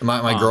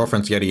 My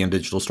girlfriend's getting a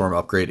Digital Storm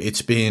upgrade.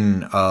 It's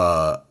been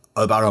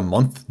about a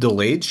month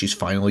delayed. She's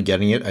finally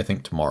getting it, I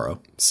think, tomorrow.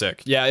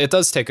 Sick. Yeah, it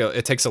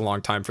takes a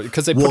long time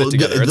because they put it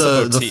together.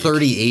 The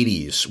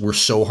 3080s were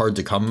so hard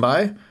to come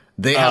by.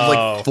 They have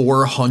like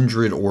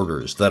 400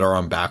 orders that are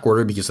on back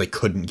order because they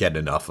couldn't get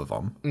enough of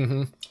them.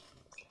 Mm-hmm.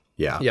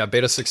 Yeah,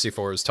 Beta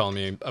 64 is telling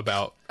me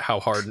about how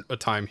hard a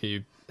time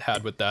he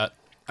had with that.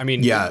 I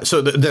mean, yeah,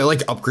 so they're like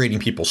upgrading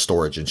people's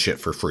storage and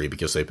shit for free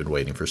because they've been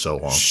waiting for so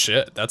long.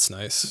 Shit, that's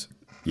nice.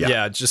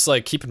 Yeah, just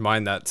like keep in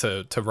mind that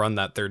to run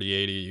that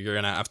 3080, you're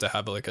gonna have to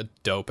have like a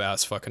dope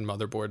ass fucking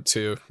motherboard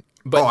too.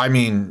 But I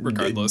mean,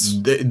 regardless,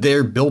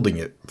 they're building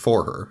it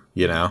for her,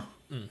 you know.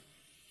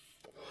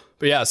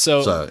 But yeah,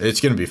 so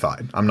it's gonna be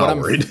fine. I'm not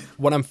worried.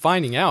 What I'm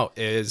finding out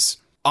is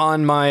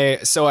on my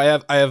I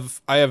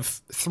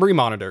have 3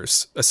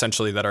 monitors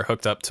essentially that are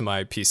hooked up to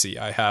my PC.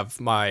 I have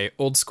my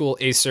old school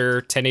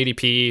Acer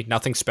 1080p,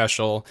 nothing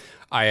special.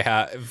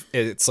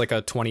 It's like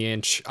a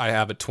 20-inch. I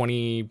have a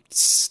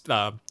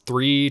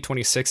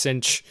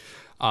 26-inch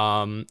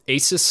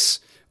Asus,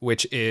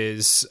 which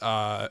is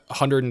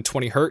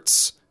 120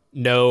 hertz,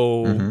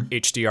 no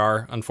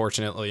HDR,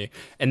 unfortunately.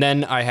 And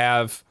then I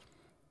have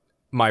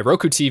my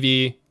Roku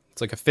TV. It's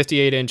like a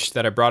 58-inch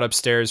that I brought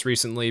upstairs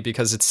recently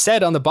because it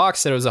said on the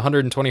box that it was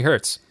 120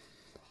 hertz,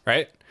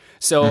 right?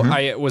 So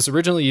I was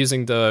originally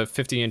using the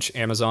 50-inch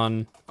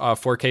Amazon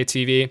 4K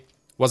TV.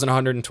 Wasn't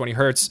 120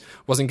 hertz.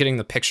 Wasn't getting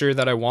the picture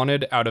that I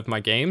wanted out of my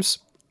games.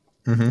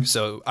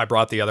 So I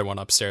brought the other one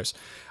upstairs.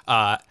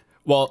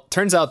 Well,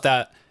 turns out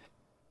that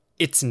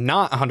it's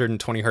not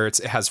 120 hertz.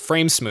 It has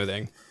frame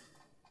smoothing.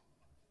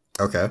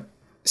 Okay.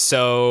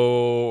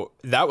 So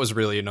that was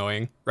really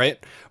annoying,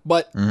 right?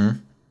 But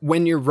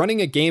when you're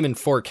running a game in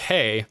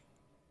 4K,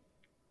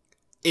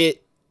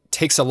 it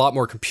takes a lot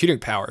more computing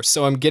power.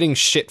 So I'm getting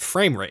shit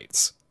frame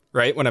rates,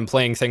 right? When I'm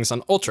playing things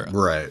on Ultra.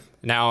 Right.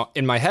 Now,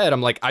 in my head,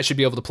 I'm like, I should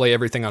be able to play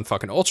everything on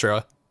fucking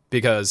Ultra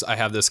because I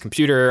have this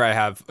computer. I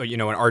have, an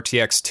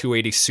RTX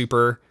 280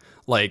 Super.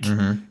 Like,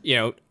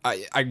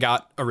 I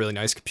got a really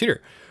nice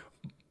computer.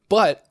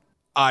 But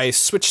I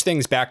switched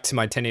things back to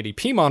my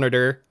 1080p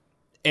monitor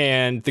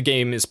and the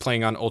game is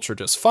playing on Ultra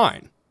just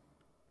fine.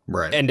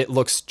 Right. And it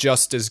looks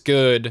just as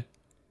good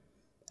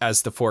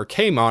as the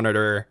 4K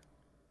monitor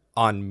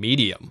on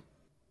medium.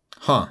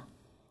 Huh.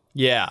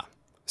 Yeah.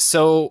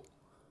 So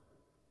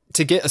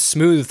to get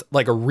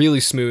a really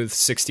smooth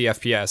 60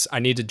 FPS, I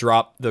need to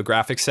drop the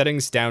graphics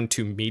settings down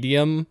to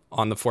medium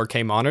on the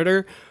 4K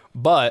monitor.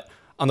 But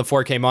on the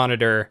 4K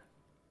monitor,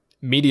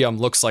 medium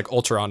looks like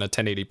Ultra on a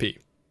 1080p.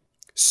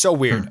 So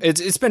weird.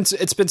 It's been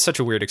such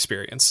a weird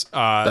experience.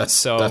 That's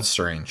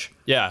strange.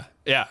 Yeah.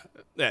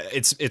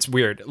 It's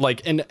weird.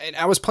 Like, and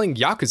I was playing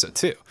Yakuza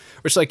too,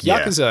 which like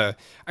Yakuza,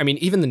 I mean,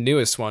 even the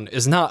newest one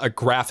is not a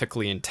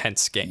graphically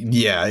intense game.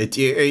 Yeah,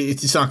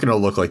 it's not going to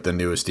look like the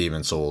newest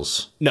Demon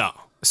Souls. No.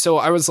 So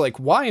I was like,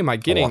 why am I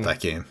getting that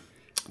game?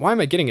 Why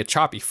am I getting a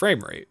choppy frame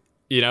rate?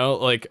 You know,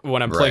 like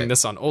when I'm playing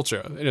this on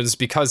Ultra, and it's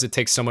because it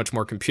takes so much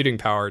more computing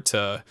power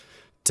to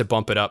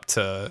bump it up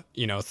to,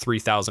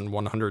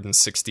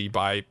 3160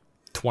 by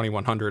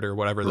 2100 or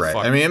whatever the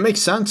fuck. I mean, it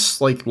makes sense.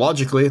 Like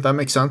logically, that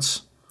makes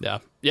sense. Yeah.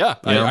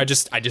 I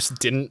just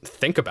didn't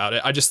think about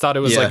it. I just thought it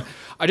was like,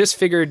 I just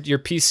figured your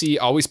PC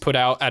always put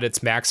out at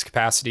its max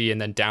capacity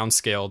and then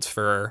downscaled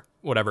for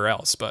whatever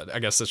else. But I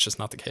guess that's just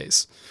not the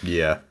case.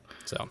 Yeah.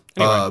 So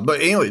anyway.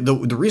 But anyway,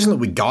 the reason that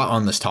we got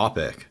on this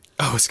topic.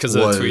 Oh, it's because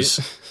of the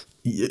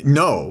tweet.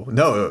 No.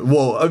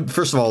 Well,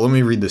 first of all, let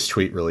me read this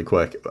tweet really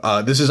quick.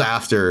 This is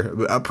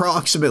after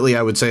approximately,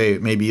 I would say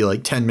maybe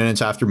like 10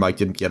 minutes after Mike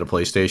didn't get a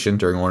PlayStation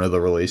during one of the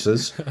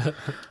releases.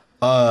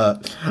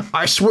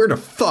 I swear to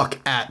fuck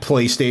at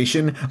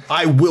PlayStation,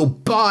 I will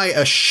buy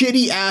a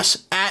shitty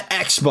ass at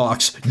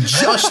Xbox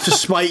just to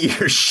spite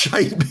your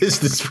shite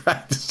business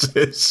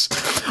practices.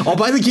 I'll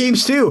buy the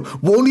games too.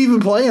 Won't even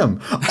play them.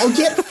 I'll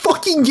get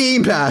fucking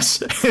Game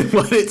Pass and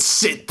let it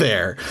sit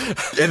there.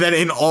 And then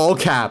in all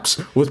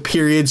caps with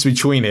periods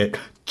between it,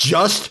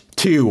 just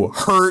to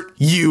hurt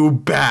you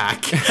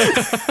back.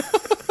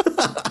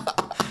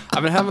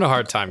 I've been having a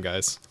hard time,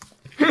 guys.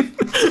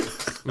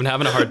 I've been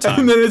having a hard time.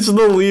 And then it's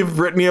the Leave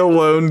Britney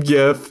Alone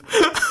gif.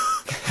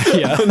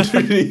 Yeah.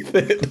 Underneath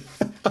it.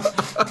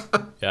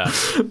 Yeah.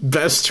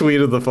 Best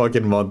tweet of the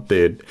fucking month,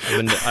 dude.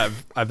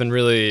 I've been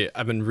really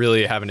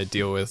having to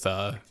deal with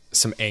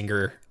some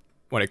anger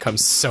when it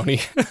comes to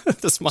Sony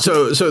this month.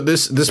 So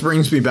this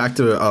brings me back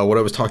to what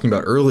I was talking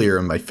about earlier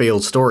in my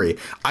failed story.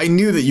 I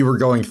knew that you were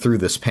going through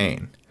this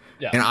pain.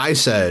 Yeah. And I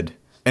said,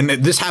 and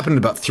this happened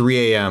about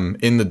 3 a.m.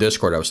 in the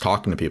Discord. I was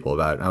talking to people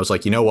about it. And I was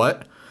like, you know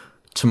what?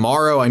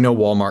 Tomorrow, I know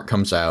Walmart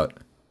comes out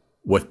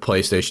with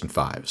PlayStation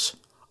 5s.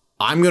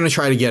 I'm going to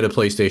try to get a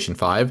PlayStation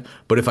 5,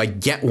 but if I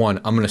get one,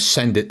 I'm going to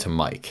send it to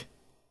Mike.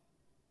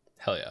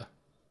 Hell yeah.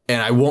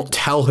 And I won't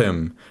tell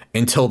him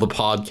until the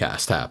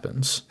podcast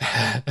happens.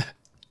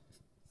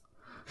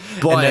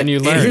 But and then you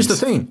learned. Here's the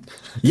thing.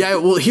 Yeah,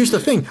 well, here's the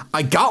thing.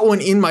 I got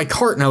one in my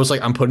cart, and I was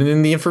like, I'm putting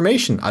in the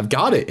information. I've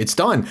got it. It's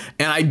done.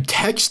 And I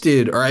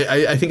texted, or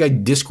I think I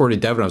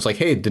Discorded Devin. I was like,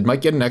 hey, did Mike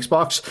get an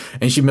Xbox?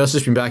 And she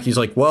messaged me back. She's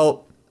like,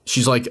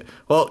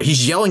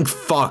 he's yelling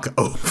fuck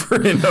over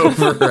and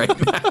over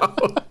right now.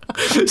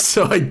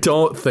 So I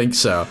don't think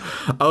so.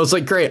 I was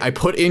like, great. I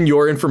put in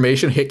your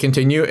information, hit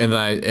continue, and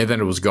then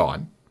it was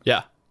gone.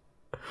 Yeah.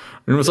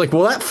 And it was like,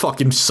 well, that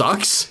fucking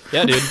sucks.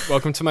 Yeah, dude.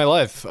 Welcome to my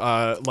life.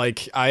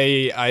 Like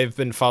I've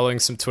been following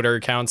some Twitter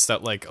accounts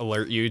that like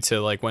alert you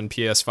to like when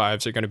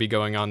PS5s are going to be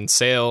going on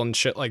sale and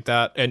shit like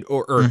that. And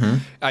or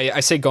I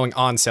say going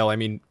on sale. I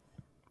mean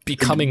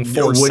becoming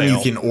for sale. When you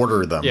can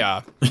order them.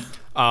 Yeah.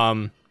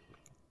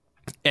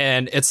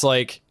 And it's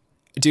like,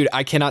 dude,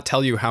 I cannot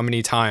tell you how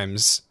many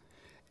times.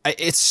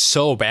 It's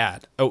so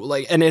bad.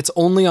 Like, and it's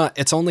only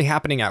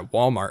happening at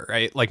Walmart,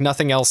 right? Like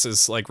nothing else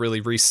is like really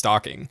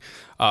restocking.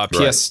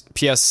 PS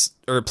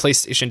or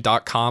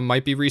PlayStation.com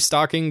might be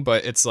restocking,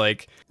 but it's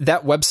like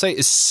that website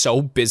is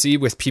so busy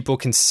with people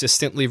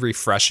consistently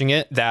refreshing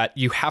it that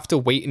you have to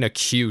wait in a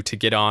queue to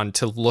get on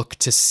to look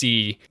to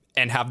see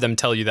and have them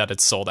tell you that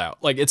it's sold out.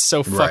 Like it's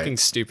so fucking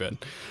stupid.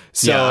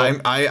 So yeah,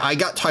 I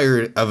got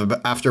tired of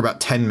after about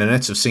 10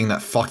 minutes of seeing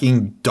that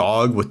fucking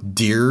dog with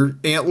deer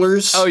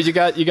antlers. Oh, you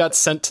got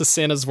sent to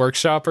Santa's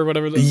workshop or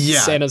whatever.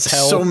 Santa's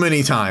hell. So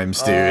many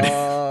times, dude.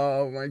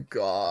 Oh my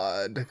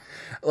God.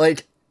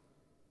 Like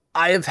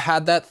I have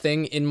had that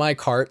thing in my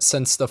cart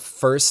since the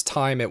first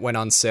time it went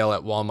on sale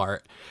at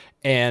Walmart.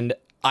 And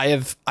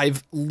I've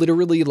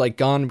literally like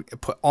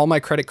put all my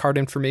credit card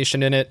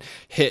information in it,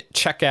 hit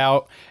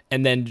checkout,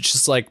 and then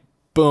just like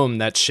boom,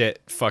 that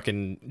shit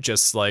fucking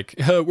just like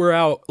we're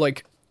out.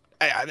 Like,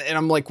 and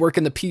I'm like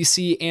working the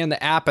PC and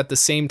the app at the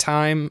same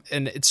time,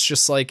 and it's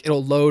just like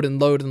it'll load and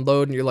load and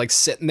load, and you're like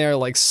sitting there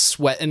like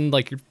sweating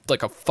like you're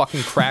like a fucking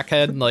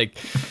crackhead, and like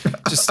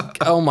just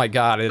oh my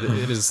God, it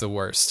is the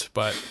worst.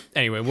 But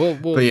anyway, we'll.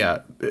 But yeah,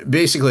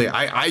 basically,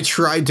 I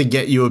tried to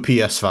get you a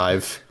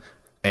PS5,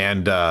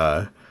 and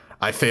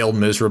I failed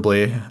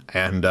miserably,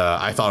 and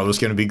I thought it was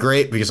going to be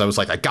great because I was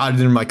like, I got it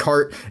in my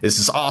cart. This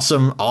is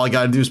awesome. All I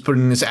got to do is put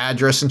in this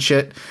address and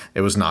shit.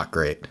 It was not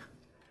great.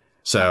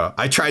 So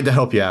I tried to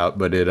help you out,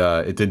 but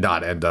it did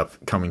not end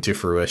up coming to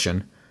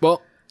fruition.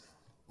 Well,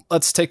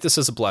 let's take this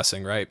as a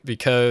blessing, right?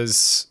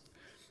 Because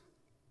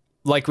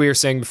like we were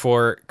saying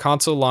before,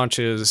 console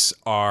launches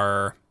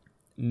are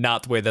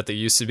not the way that they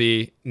used to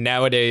be.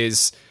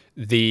 Nowadays,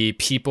 the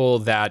people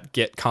that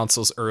get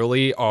consoles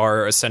early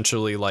are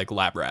essentially like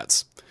lab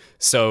rats.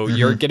 So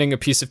you're getting a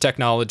piece of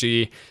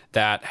technology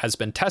that has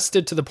been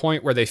tested to the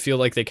point where they feel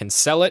like they can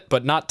sell it,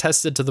 but not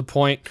tested to the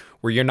point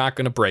where you're not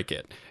going to break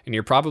it. And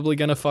you're probably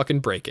going to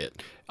fucking break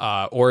it.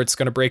 Or it's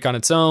going to break on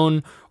its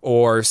own,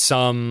 or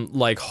some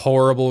like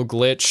horrible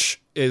glitch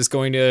is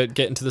going to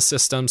get into the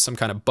system, some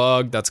kind of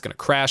bug that's going to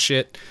crash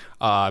it.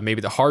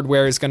 Maybe the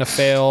hardware is going to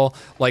fail.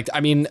 Like,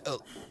 I mean,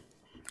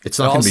 it's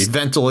not going to be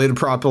ventilated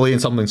properly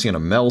and something's going to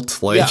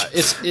melt. Like, yeah,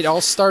 it all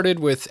started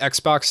with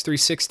Xbox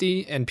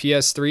 360 and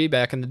PS3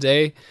 back in the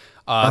day.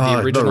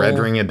 The original, the Red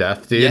Ring of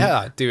Death, dude.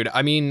 Yeah, dude.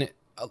 I mean,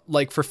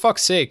 like, for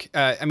fuck's sake.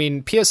 I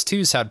mean,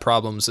 PS2's had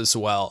problems as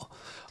well.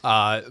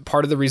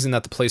 Part of the reason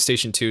that the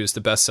PlayStation 2 is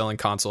the best-selling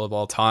console of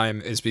all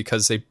time is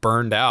because they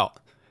burned out.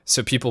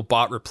 So people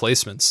bought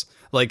replacements.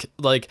 Like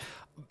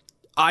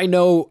I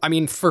know, I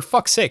mean, for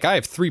fuck's sake, I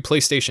have 3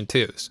 PlayStation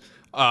 2s.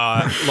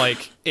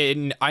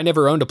 I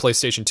never owned a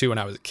PlayStation 2 when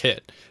I was a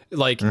kid.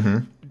 Like,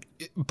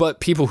 but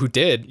people who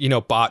did, you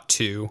know, bought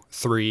 2,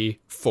 3,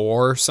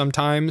 4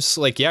 sometimes.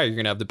 Like, yeah, you're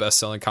going to have the best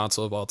selling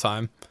console of all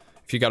time.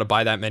 If you got to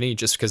buy that many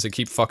just because they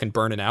keep fucking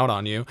burning out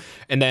on you.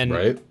 And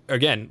then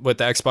again, with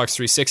the Xbox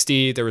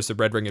 360, there was the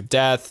Red Ring of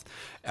Death,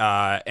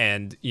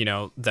 and, you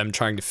know, them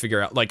trying to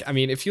figure out, like, I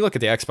mean, if you look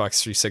at the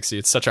Xbox 360,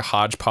 it's such a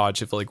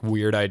hodgepodge of like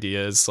weird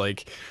ideas.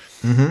 Like,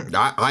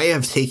 I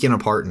have taken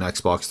apart an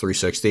Xbox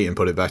 360 and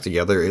put it back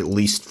together at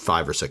least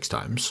 5 or 6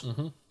 times.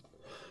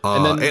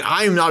 And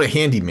I am not a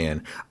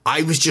handyman.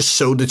 I was just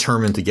so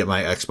determined to get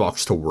my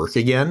Xbox to work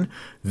again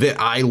that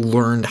I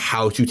learned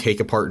how to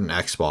take apart an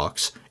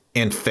Xbox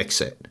and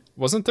fix it.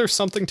 Wasn't there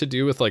something to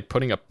do with like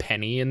putting a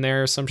penny in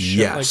there or some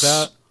shit like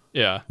that?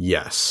 Yeah.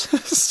 Yes.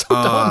 So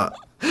dumb.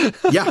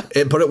 Yeah,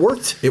 but it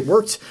worked. It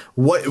worked.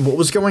 What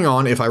was going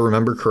on, if I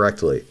remember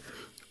correctly,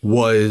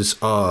 was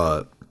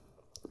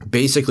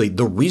basically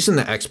the reason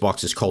the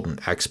Xbox is called an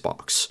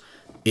Xbox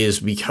is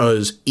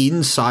because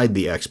inside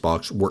the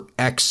Xbox were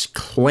X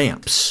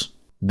clamps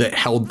that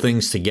held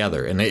things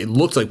together. And it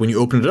looked like when you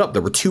opened it up,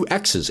 there were 2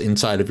 X's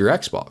inside of your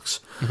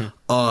Xbox.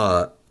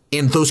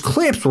 And those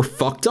clamps were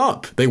fucked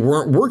up. They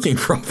weren't working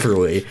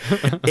properly.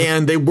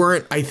 And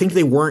I think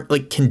they weren't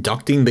like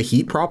conducting the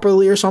heat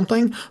properly or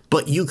something,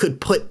 but you could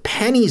put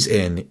pennies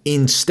in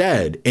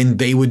instead and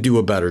they would do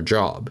a better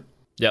job.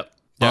 Yep.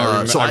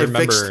 Yeah, I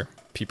remember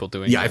people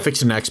doing that. I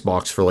fixed an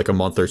Xbox for like a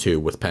month or 2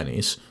 with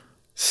pennies.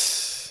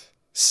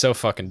 So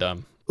fucking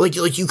dumb. Like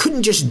you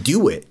couldn't just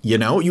do it, you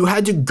know? You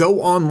had to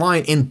go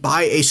online and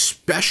buy a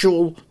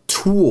special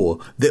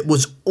tool that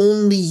was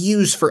only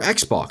used for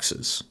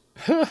Xboxes.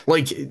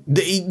 Like,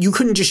 you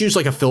couldn't just use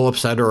like a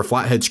Phillips head or a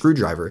flathead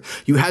screwdriver.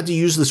 You had to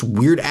use this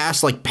weird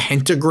ass like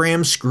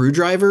pentagram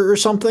screwdriver or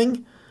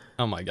something.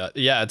 Oh my god.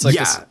 Yeah, it's like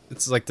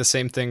it's like the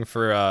same thing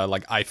for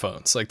like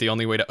iPhones. Like the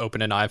only way to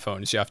open an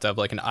iPhone is you have to have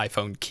like an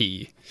iPhone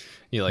key.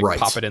 You like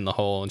pop it in the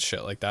hole and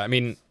shit like that. I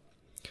mean,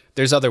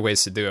 there's other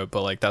ways to do it,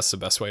 but like that's the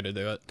best way to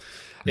do it.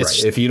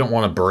 It's if you don't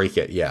want to break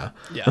it, yeah.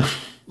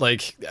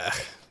 Like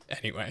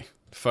anyway,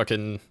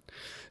 fucking.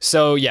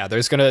 So yeah,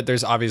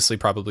 there's obviously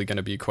probably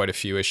gonna be quite a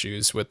few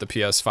issues with the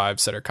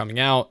PS5s that are coming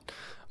out.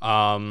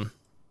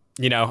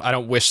 You know, I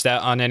don't wish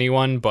that on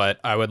anyone, but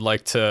I would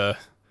like to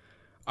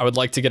get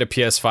a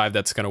PS5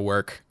 that's gonna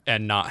work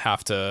and not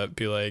have to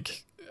be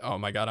like, oh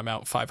my god, I'm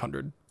out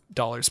 $500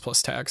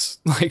 plus tax.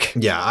 Like,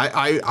 yeah,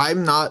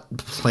 I'm not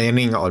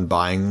planning on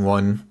buying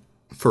one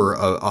for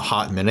a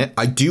hot minute.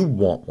 I do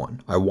want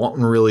one. I want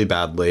one really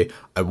badly.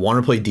 I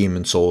want to play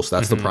Demon Souls.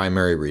 That's the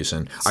primary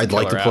reason. I'd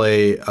like to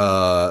play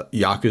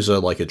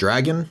Yakuza Like a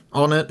Dragon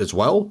on it as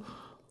well.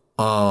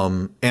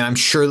 And I'm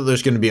sure that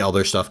there's going to be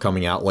other stuff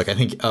coming out. Like I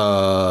think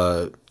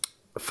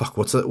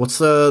what's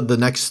the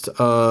next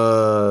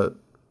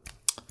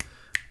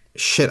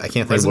shit, I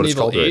can't think of what it's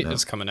called right now.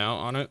 Is coming out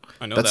on it.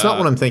 I know that's not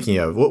what I'm thinking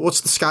of.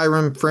 What's the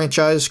Skyrim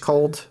franchise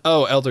called?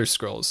 Oh, Elder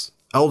Scrolls.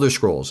 Elder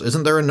Scrolls.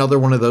 Isn't there another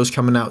one of those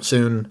coming out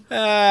soon?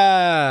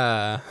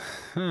 I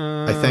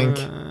think.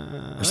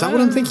 Is that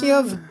what I'm thinking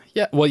of?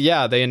 Yeah. Well,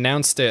 yeah, they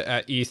announced it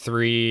at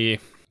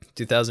E3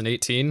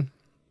 2018,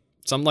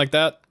 something like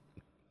that.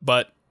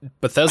 But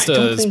Bethesda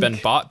has been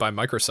bought by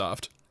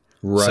Microsoft.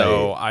 Right.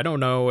 So I don't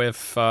know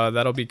if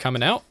that'll be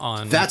coming out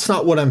on. That's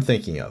not what I'm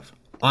thinking of.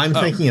 I'm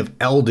thinking of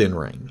Elden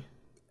Ring.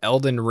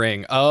 Elden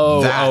Ring.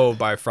 Oh,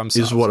 by FromSoft.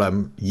 Is what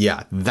I'm.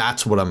 Yeah,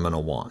 that's what I'm gonna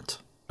want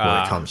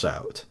when it comes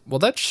out. Well,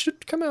 that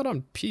should come out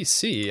on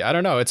PC. I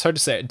don't know. It's hard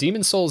to say.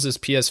 Demon Souls is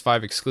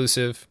PS5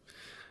 exclusive.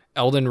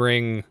 Elden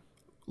Ring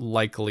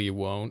likely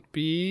won't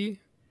be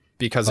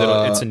because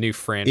it's a new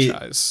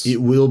franchise. It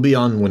will be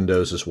on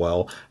Windows as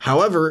well.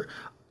 However,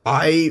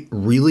 I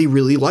really,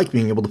 really like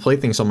being able to play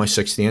things on my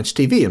 60-inch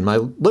TV in my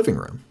living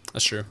room.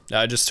 That's true.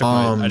 I just took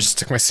my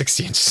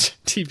 60-inch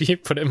TV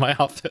and put it in my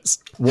office.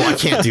 Well, I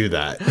can't do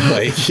that.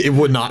 Like, it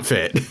would not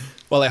fit.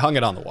 Well, I hung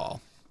it on the wall.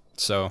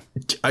 So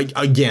I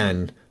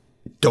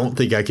don't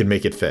think I can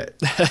make it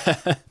fit.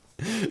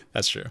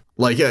 That's true.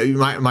 Like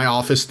my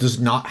office does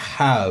not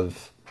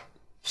have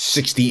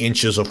 60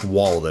 inches of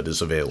wall that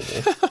is available.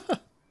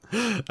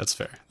 That's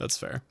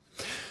fair.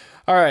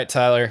 All right,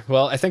 Tyler.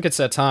 Well, I think it's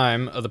that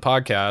time of the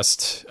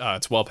podcast.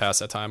 It's well past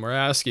that time where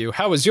I ask you,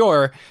 how was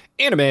your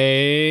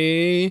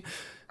anime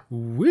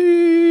week?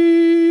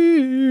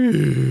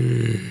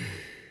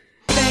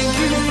 Thank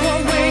you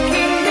for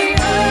waking me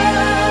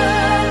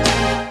up.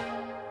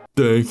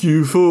 Thank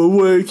you for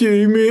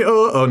waking me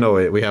up. Oh no,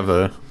 wait, we have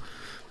a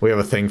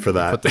thing for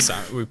that.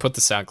 We put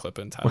the sound clip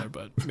in, Tyler,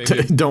 but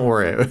maybe don't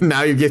worry.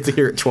 Now you get to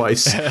hear it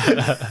twice.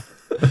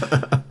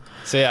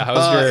 So yeah,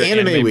 how's your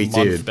anime week,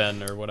 month dude?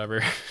 been or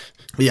whatever?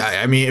 Yeah,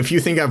 I mean, if you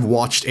think I've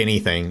watched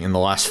anything in the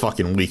last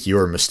fucking week, you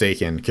are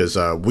mistaken, because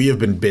we have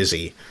been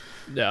busy.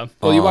 Yeah.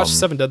 Well, you watched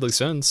Seven Deadly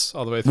Sins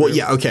all the way through. Well,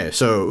 yeah, okay.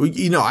 So,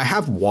 I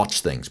have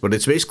watched things, but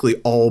it's basically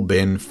all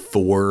been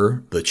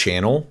for the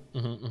channel,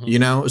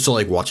 So,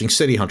 like, watching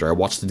City Hunter. I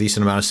watched a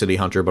decent amount of City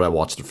Hunter, but I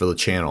watched it for the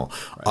channel.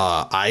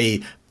 Right.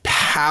 I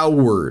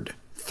powered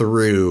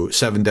through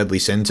Seven Deadly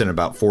Sins in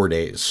about 4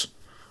 days.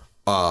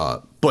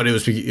 But it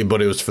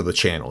was for the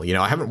channel.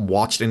 I haven't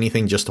watched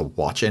anything just to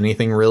watch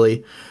anything,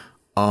 really.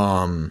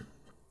 I'm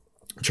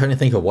trying to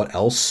think of what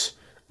else.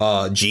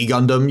 G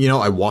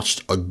Gundam, I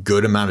watched a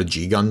good amount of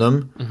G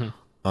Gundam.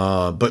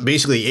 But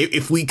basically,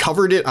 if we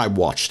covered it, I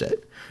watched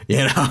it.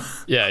 Yeah.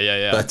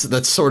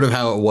 That's sort of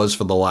how it was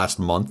for the last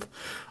month.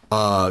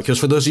 Because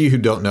for those of you who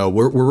don't know,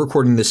 we're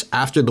recording this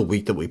after the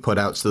week that we put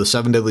out, so the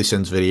Seven Deadly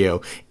Sins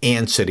video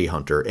and City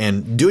Hunter,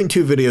 and doing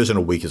 2 videos in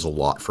a week is a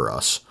lot for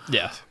us.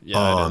 Yeah,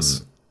 it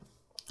is.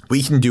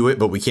 We can do it,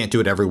 but we can't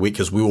do it every week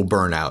because we will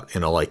burn out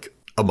in a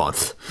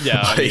month. Yeah,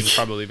 I mean,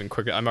 probably even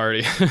quicker. I'm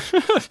already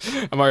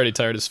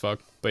tired as fuck.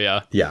 But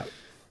yeah.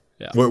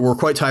 We're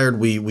quite tired.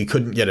 We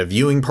couldn't get a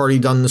viewing party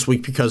done this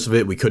week because of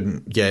it. We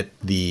couldn't get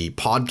the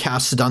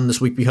podcast done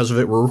this week because of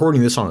it. We're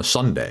recording this on a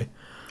Sunday,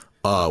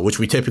 which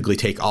we typically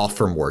take off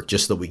from work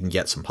just so that we can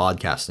get some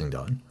podcasting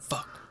done.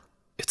 Fuck,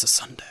 it's a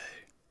Sunday.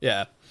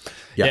 Yeah.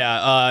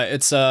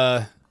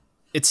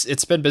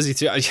 It's been busy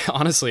too.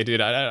 Honestly, dude,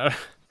 I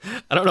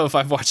don't know if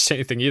I've watched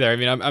anything either. I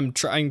mean, I'm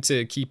trying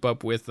to keep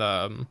up with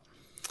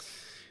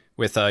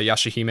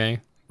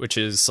Yashahime, which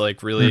is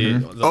like really.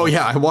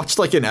 Yeah, I watched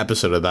like an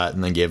episode of that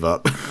and then gave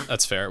up.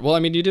 That's fair. Well, I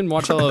mean, you didn't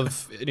watch all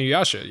of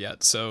Inuyasha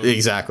yet, so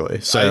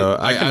exactly. So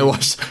I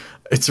watched.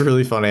 It's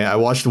really funny. I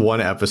watched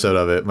one episode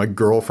of it. My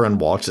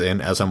girlfriend walks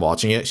in as I'm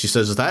watching it. She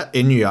says, "Is that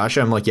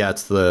Inuyasha?" I'm like, "Yeah,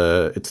 it's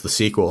the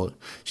sequel."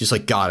 She's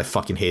like, "God, I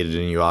fucking hated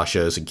Inuyasha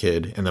as a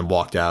kid," and then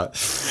walked out.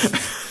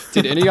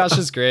 Dude,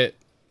 Inuyasha's great.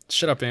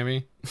 Shut up,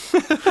 Amy.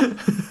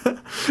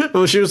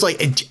 Well, she was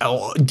like,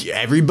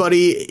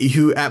 everybody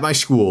who at my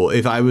school,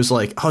 if I was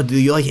like, "Oh, do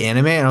you like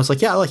anime?" and I was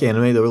like, "Yeah, I like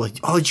anime," they were like,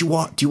 "Oh, do you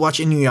watch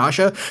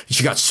Inuyasha?" And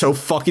she got so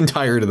fucking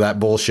tired of that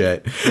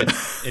bullshit.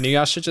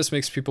 Inuyasha just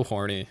makes people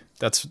horny.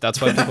 That's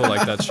why people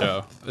like that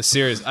show.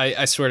 Serious,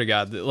 I swear to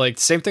God. Like,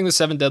 same thing with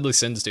Seven Deadly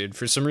Sins, dude.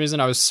 For some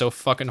reason, I was so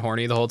fucking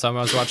horny the whole time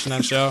I was watching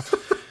that show.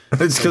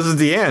 It's because of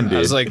the end, dude. I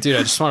was like, dude,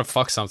 I just want to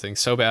fuck something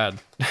so bad.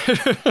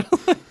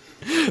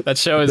 That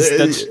show is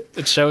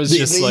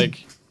just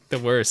like the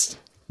worst.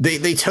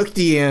 They took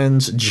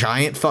Deanne's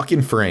giant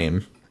fucking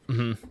frame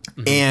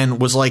and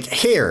was like,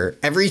 here,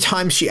 every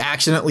time she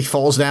accidentally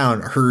falls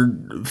down, her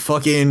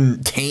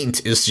fucking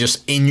taint is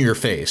just in your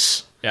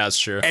face. Yeah, that's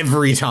true.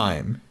 Every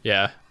time.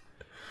 Yeah.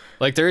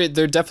 Like there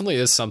definitely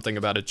is something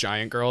about a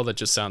giant girl that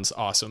just sounds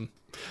awesome.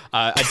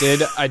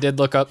 I did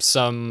look up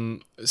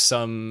some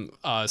Seven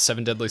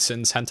Deadly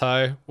Sins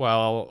hentai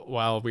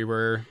while we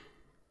were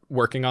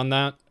working on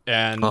that,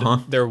 and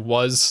there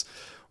was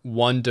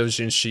one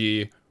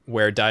doujinshi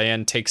where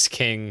Diane takes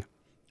King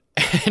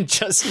and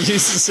just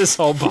uses his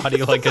whole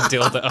body like a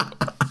dildo.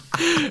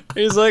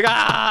 He's like,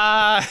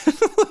 ah.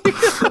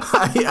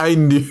 I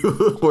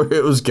knew where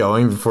it was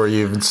going before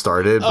you even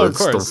started, but it's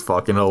still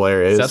fucking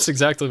hilarious. That's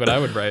exactly what I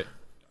would write.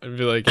 I'd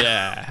be like,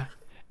 yeah.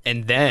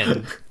 And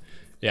then,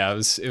 yeah, it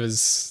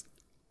was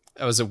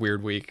a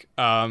weird week.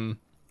 Yeah,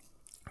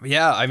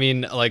 I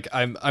mean, like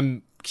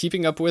I'm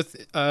keeping up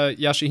with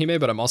Yashahime,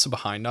 but I'm also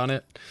behind on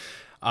it.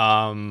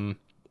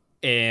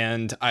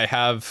 And I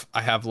have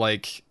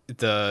like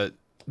the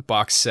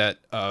box set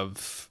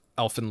of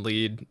Elfen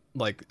Lied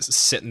like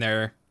sitting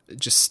there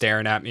just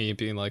staring at me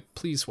being like,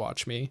 please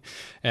watch me.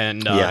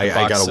 And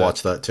I gotta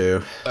watch that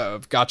too.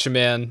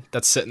 Gatchaman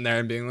that's sitting there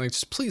and being like,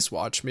 just please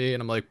watch me.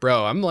 And I'm like,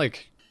 bro, I'm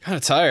like kind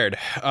of tired.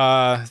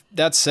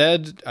 That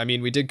said, I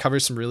mean, we did cover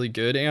some really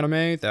good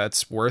anime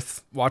that's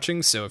worth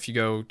watching, so if you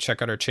go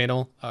check out our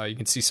channel, you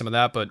can see some of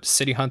that. But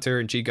City Hunter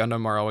and G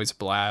Gundam are always a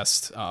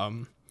blast.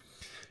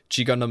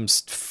 G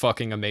Gundam's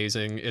fucking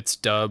amazing. Its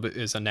dub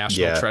is a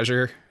national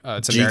treasure.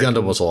 It's G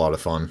Gundam was a lot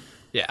of fun.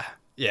 Yeah.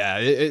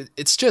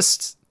 It's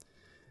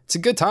a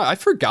good time. I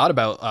forgot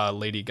about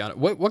Lady Gundam.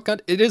 What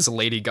Gundam? It is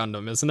Lady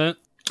Gundam, isn't it?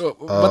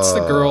 What's the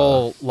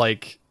girl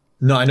like?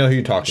 No, I know who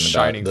you're talking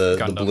about.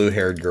 The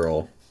blue-haired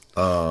girl.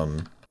 I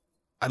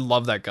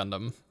love that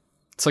Gundam.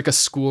 It's like a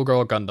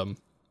schoolgirl Gundam.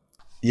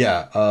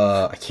 Yeah.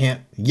 I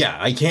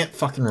can't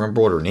fucking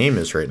remember what her name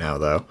is right now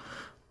though.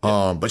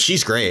 But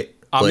she's great.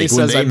 Omni like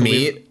says when they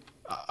meet.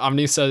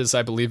 Omni says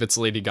I believe it's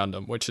Lady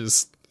Gundam, which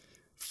is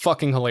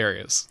fucking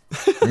hilarious.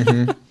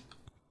 Mm-hmm.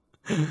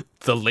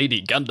 The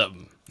Lady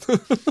Gundam.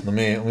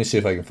 Let me see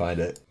if I can find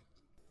it.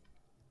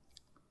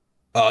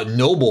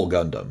 Noble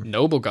Gundam.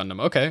 Noble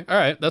Gundam. Okay, all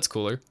right, that's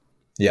cooler.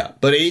 Yeah,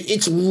 but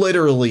it's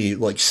literally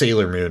like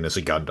Sailor Moon as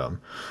a Gundam.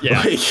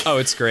 Yeah. Like, Oh,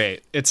 it's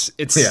great. It's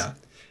yeah.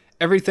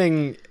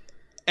 everything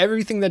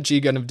that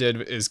G Gundam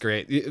did is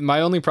great.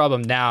 My only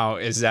problem now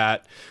is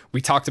that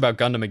we talked about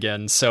Gundam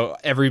again, so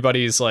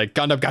everybody's like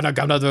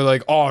Gundam. They're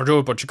like, oh,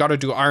 dude, but you got to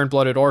do Iron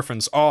Blooded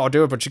Orphans. Oh,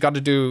 dude, but you got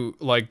to do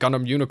like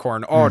Gundam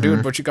Unicorn. Oh,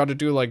 dude, but you got to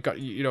do like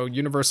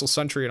Universal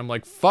Century. And I'm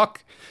like,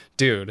 fuck,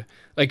 dude.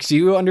 Like, do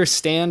you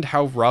understand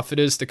how rough it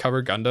is to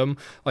cover Gundam?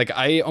 Like,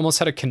 I almost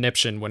had a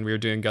conniption when we were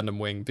doing Gundam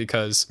Wing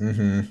because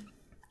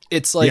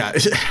it's like. Yeah.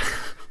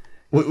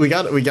 We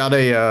got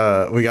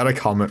a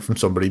comment from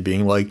somebody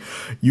being like,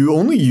 you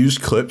only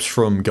used clips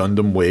from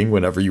Gundam Wing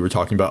whenever you were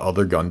talking about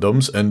other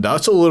Gundams, and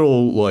that's a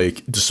little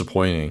like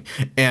disappointing.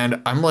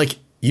 And I'm like,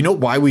 you know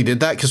why we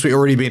did that? Because we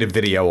already made a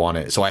video on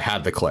it, so I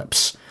had the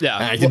clips. Yeah,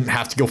 and I didn't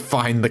have to go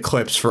find the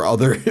clips for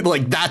other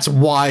like that's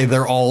why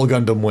they're all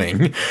Gundam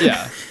Wing.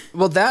 Yeah,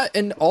 well, that,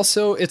 and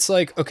also it's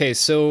like, okay,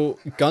 so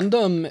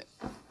Gundam.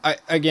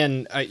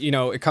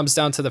 It comes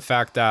down to the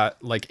fact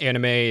that like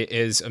anime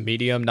is a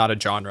medium, not a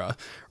genre,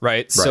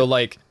 right? So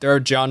like there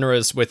are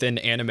genres within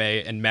anime,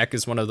 and mech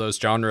is one of those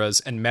genres,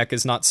 and mech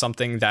is not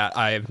something that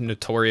I've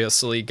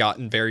notoriously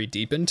gotten very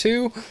deep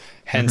into.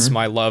 Hence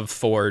my love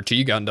for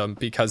G Gundam,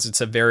 because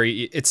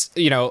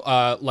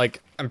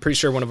like I'm pretty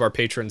sure one of our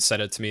patrons said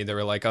it to me. They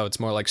were like, oh, it's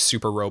more like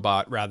Super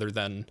Robot rather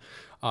than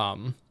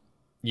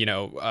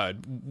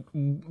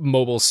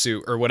Mobile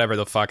Suit or whatever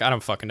the fuck. I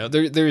don't fucking know.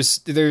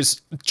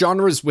 There's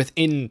genres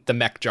within the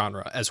mech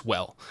genre as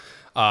well.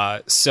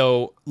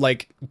 So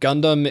like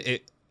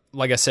Gundam,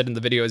 like I said in the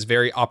video, is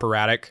very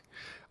operatic,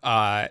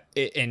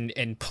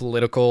 and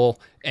political,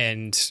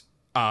 and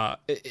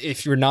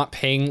if you're not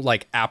paying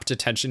like apt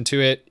attention to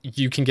it,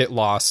 you can get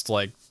lost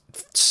like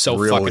so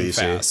real fucking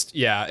easy. fast.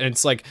 Yeah, and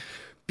it's like,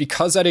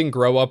 because I didn't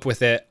grow up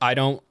with it, I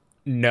don't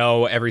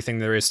know everything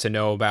there is to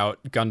know about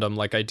Gundam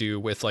like I do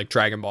with like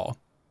Dragon Ball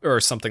or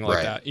something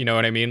like that. You know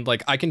what I mean?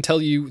 Like, I can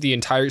tell you the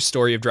entire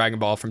story of Dragon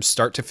Ball from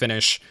start to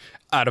finish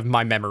out of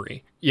my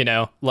memory,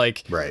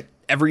 like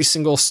every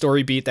single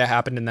story beat that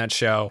happened in that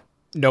show,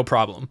 no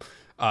problem.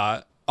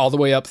 All the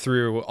way up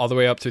through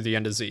the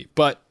end of Z.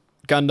 But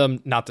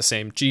Gundam, not the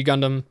same. G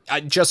Gundam,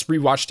 I just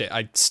rewatched it.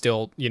 I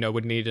still,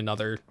 would need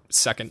another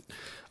second.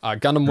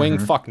 Gundam Wing,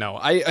 fuck no.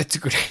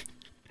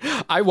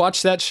 I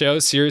watched that show,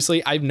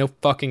 seriously. I have no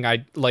fucking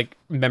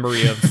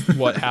memory of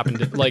what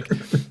happened. Like,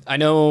 I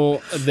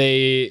know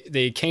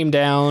they came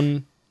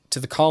down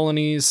to the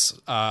colonies.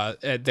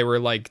 They were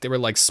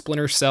like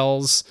splinter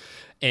cells,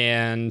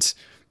 and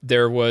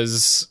there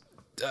was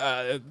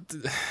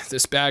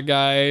this bad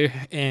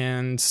guy,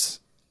 and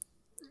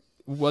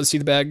was he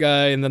the bad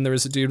guy? And then there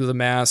was a dude with a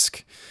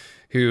mask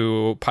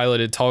who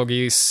piloted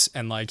Tallgeese,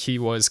 and like he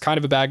was kind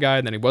of a bad guy,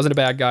 and then he wasn't a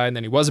bad guy, and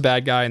then he was a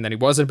bad guy, and then he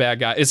wasn't a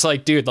bad guy. It's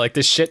like, dude, like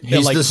this shit.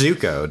 He's like, the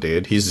Zuko,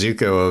 dude. He's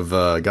Zuko of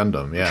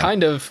Gundam. Yeah,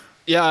 kind of.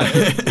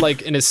 Yeah,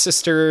 like, and his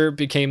sister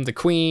became the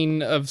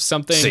queen of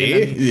something. See,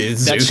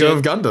 it's Zuko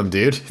of Gundam,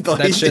 dude.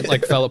 That shit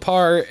like fell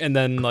apart, and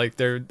then like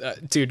dude,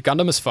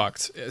 Gundam is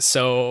fucked.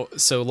 So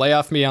lay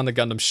off me on the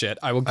Gundam shit.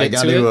 I will get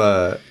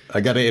to it.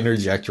 I got to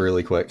interject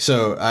really quick.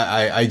 So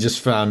I just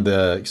found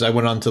because I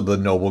went onto the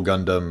Noble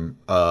Gundam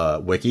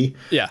wiki.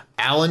 Yeah,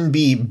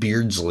 Allenby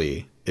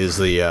Beardsley is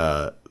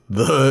the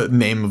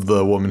name of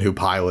the woman who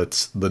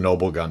pilots the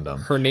Noble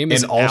Gundam. Her name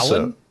is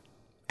Alan?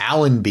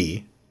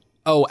 Allenby.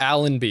 Oh,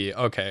 Allenby.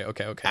 Okay.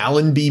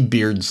 Allenby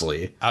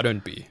Beardsley.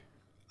 Allenby.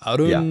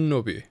 Yeah.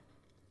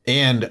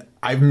 And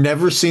I've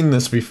never seen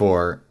this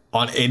before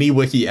on any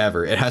wiki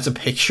ever. It has a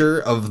picture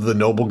of the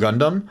Noble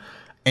Gundam,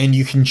 and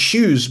you can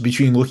choose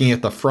between looking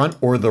at the front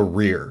or the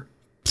rear.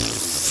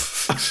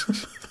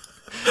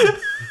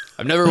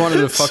 I've never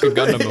wanted a fucking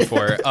Gundam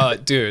before.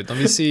 Dude, let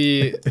me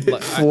see.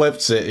 It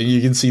flips it, and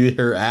you can see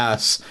her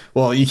ass.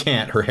 Well, you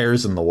can't. Her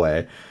hair's in the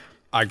way.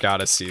 I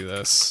gotta see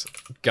this.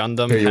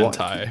 Gundam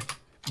hentai.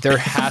 There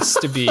has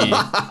to be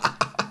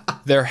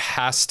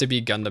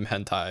Gundam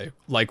hentai,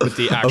 like with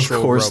the actual robots.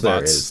 Of course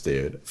there is,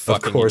 dude.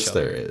 Of course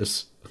there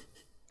is.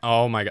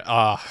 Oh my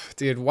god.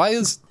 Dude, why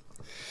is...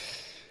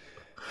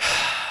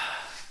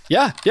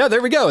 Yeah, there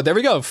we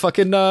go.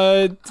 Fucking,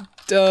 there's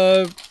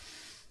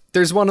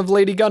one of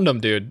Lady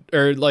Gundam, dude.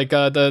 Or like,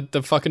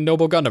 the fucking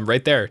Noble Gundam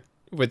right there.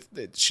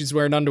 She's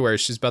wearing underwear.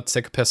 She's about to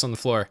take a piss on the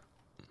floor.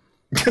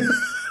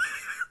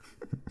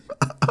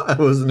 I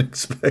wasn't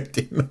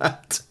expecting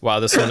that. Wow,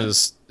 this one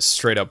is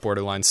straight up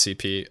borderline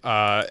CP.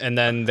 And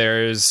then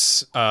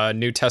there's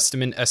New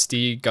Testament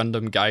SD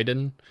Gundam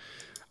Gaiden.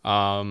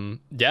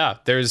 Yeah,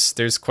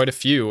 there's quite a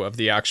few of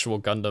the actual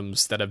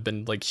Gundams that have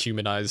been like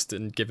humanized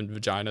and given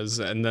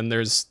vaginas. And then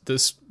there's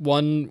this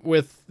one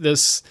with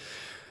this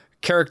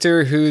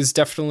character who's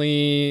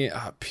definitely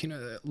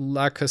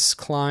Lacus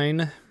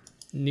Klein,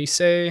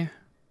 Nisei,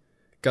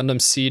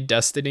 Gundam Seed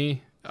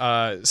Destiny.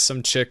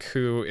 some chick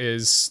who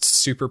is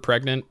super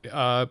pregnant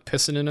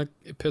pissing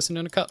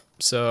in a cup.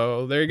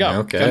 So there you go.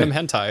 Okay. Gundam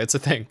hentai, it's a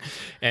thing.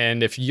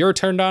 And if you're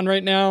turned on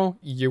right now,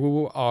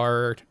 you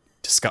are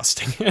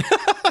disgusting.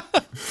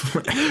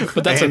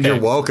 But that's and okay. you're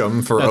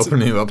welcome for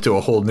opening you up to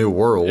a whole new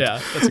world.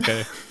 Yeah, that's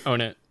okay.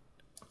 Own it.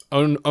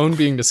 Own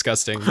being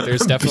disgusting.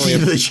 There's definitely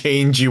be the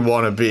change you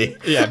want to be.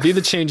 Yeah, be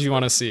the change you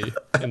want to see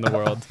in the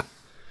world.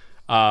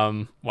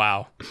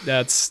 Wow.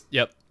 That's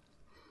yep.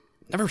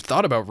 Never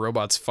thought about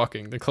robots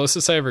fucking. The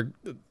closest I ever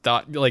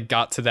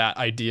got to that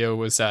idea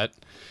was that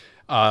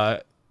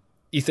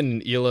Ethan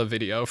and Hila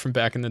video from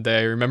back in the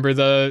day. Remember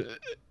the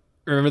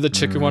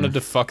chick who wanted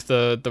to fuck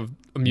the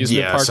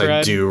amusement park ride? Yes,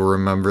 I do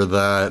remember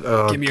that.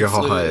 Oh, Give me your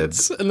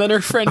fluids. And then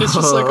her friend is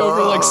just like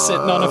over like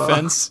sitting on a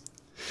fence.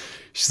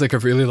 She's like, I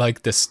really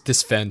like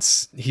this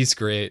fence. He's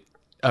great.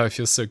 Oh, it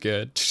feels so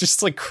good. She's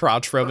just like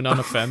crotch rubbing on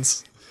a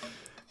fence.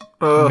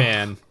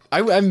 Man,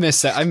 I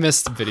miss that. I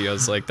missed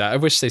videos like that. I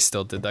wish they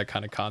still did that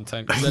kind of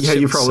content. Yeah,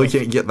 you probably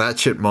can't get that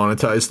shit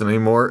monetized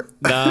anymore.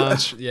 Nah,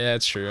 yeah,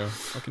 it's true.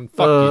 Fucking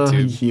fuck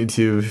YouTube.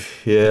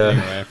 YouTube, yeah.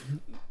 Anyway,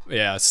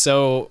 yeah.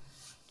 So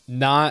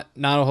not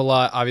a whole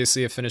lot.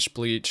 Obviously, I finished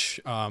Bleach.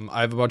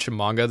 I have a bunch of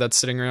manga that's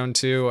sitting around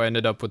too. I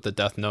ended up with the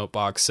Death Note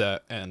box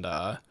set, and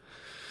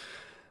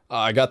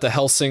I got the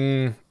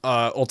Hellsing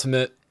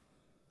Ultimate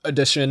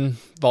Edition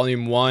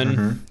Volume 1.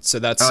 Mm-hmm. So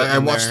that's I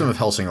watched them with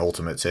Hellsing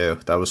Ultimate too.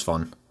 That was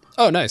fun.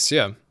 Oh, nice.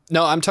 Yeah.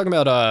 No, I'm talking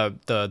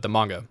about the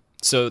manga.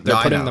 So they're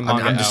putting the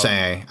manga I'm just out.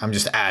 saying. I'm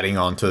just adding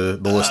on to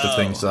the list of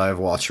things that I've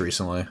watched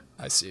recently.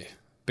 I see.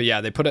 But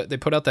yeah, they put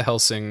out the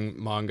Hellsing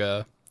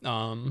manga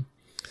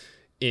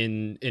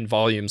in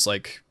volumes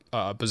like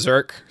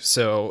Berserk,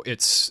 so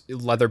it's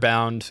leather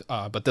bound,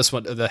 but this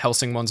one, the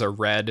Hellsing ones are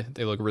red.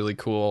 They look really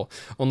cool.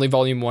 Only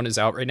volume 1 is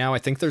out right now. I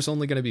think there's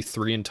only going to be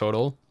 3 in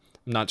total.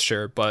 I'm not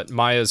sure, but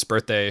Maya's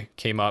birthday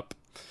came up,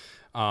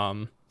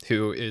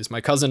 who is my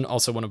cousin,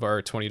 also one of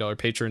our $20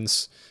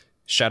 patrons.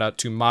 Shout out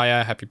to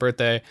Maya, happy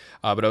birthday.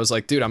 But I was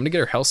like, dude, I'm gonna get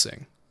her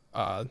Hellsing,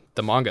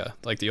 the manga,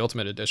 like the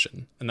Ultimate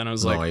Edition. And then I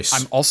was like,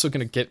 I'm also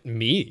gonna get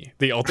me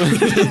the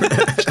Ultimate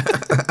Edition.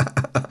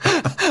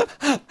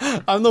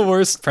 I'm the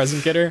worst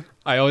present getter.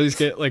 I always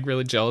get like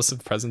really jealous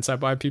of presents I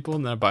buy people,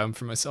 and then I buy them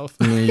for myself.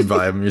 You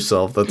buy them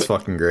yourself. That's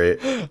fucking great.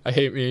 I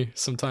hate me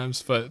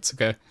sometimes, but it's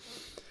okay.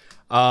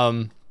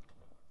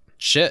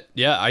 Shit.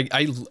 Yeah,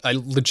 I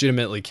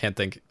legitimately can't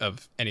think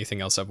of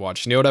anything else I've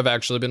watched. You know what I've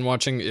actually been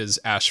watching is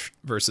Ash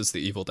versus the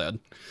Evil Dead.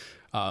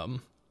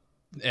 And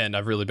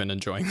I've really been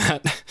enjoying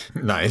that.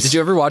 Nice. Did you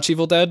ever watch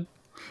Evil Dead?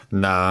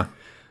 Nah.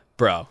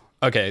 Bro.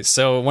 Okay,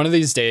 so one of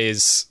these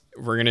days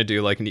we're going to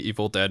do like an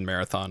Evil Dead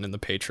marathon in the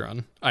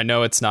Patreon. I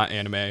know it's not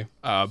anime,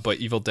 but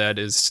Evil Dead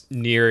is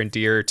near and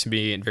dear to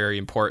me and very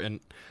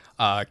important.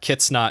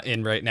 Kit's not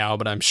in right now,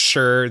 but I'm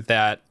sure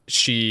that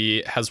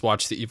she has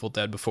watched the Evil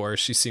Dead before.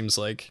 She seems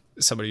like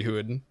somebody who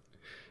would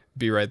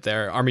be right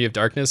there. Army of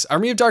Darkness.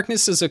 Army of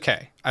Darkness is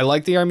okay. I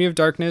like the Army of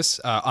Darkness.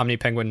 Omni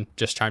Penguin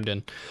just chimed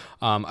in.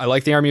 I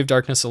like the Army of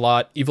Darkness a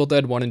lot. Evil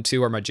Dead 1 and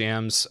 2 are my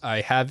jams.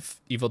 I have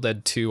Evil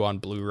Dead 2 on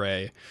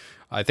Blu-ray.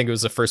 I think it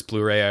was the first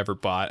Blu-ray I ever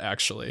bought,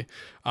 actually.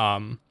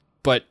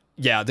 But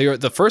yeah,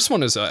 the first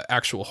one is an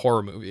actual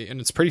horror movie,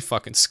 and it's pretty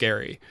fucking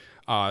scary.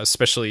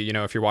 Especially, you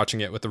know, if you're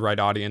watching it with the right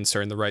audience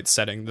or in the right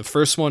setting. The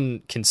first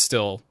one can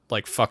still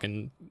like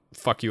fucking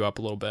fuck you up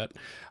a little bit.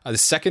 The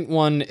second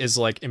one is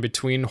like in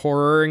between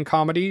horror and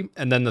comedy,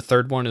 and then the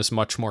third one is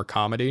much more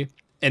comedy.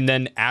 And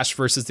then Ash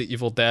versus the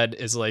Evil Dead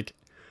is like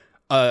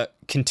a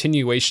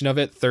continuation of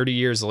it 30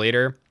 years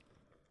later.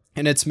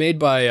 And it's made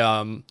by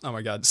oh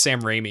my god,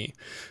 Sam Raimi,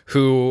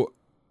 who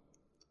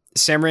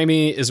Sam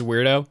Raimi is a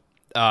weirdo.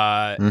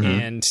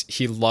 And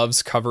he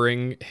loves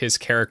covering his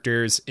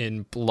characters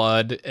in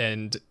blood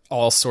and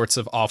all sorts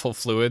of awful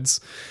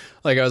fluids.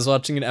 Like I was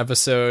watching an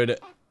episode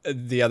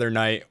the other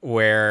night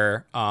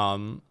where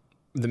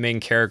the main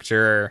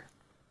character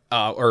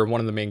or one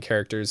of the main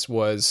characters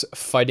was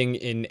fighting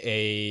in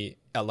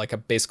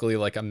basically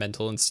like a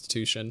mental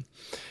institution.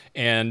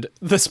 And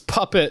this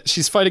puppet,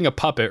 she's fighting a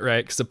puppet,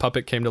 right? Because the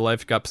puppet came to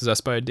life, got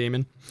possessed by a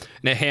demon,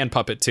 and a hand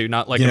puppet too,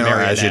 not like a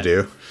marionette. As you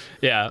do.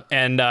 Yeah,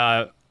 and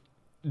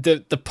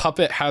the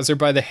puppet has her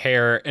by the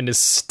hair and is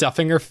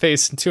stuffing her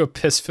face into a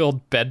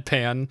piss-filled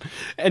bedpan,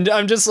 and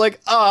I'm just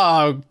like,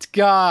 oh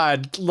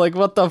god, like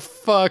what the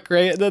fuck,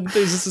 right? And then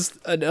there's this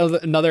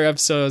another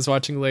episode I was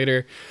watching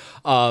later,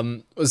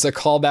 was a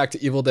callback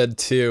to Evil Dead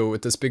 2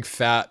 with this big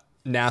fat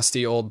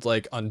nasty old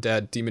like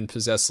undead demon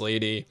possessed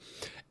lady.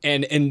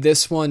 And in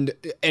this one,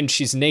 and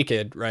she's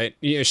naked, right?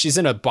 You know, she's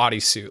in a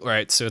bodysuit,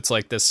 right? So it's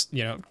like this,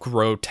 you know,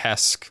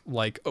 grotesque,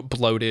 like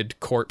bloated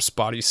corpse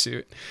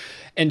bodysuit.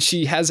 And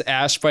she has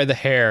Ash by the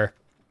hair,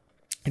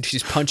 and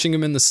she's punching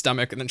him in the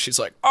stomach. And then she's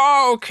like,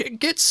 "Oh,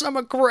 get some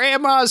of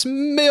Grandma's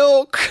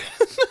milk."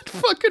 And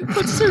then fucking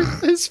puts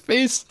his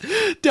face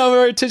down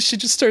her tit. She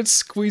just starts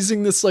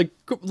squeezing this like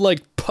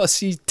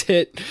pussy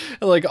tit,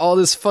 and like all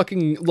this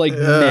fucking like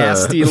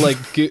nasty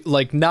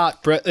like not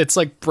it's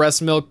like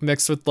breast milk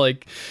mixed with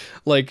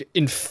like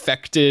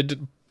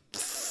infected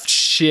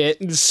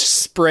shit and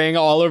spraying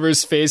all over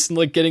his face and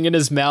like getting in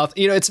his mouth.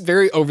 You know, it's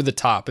very over the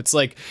top. It's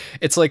like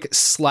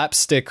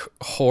slapstick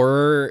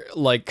horror,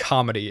 like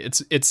comedy.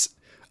 It's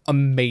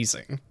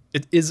amazing.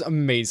 It is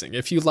amazing.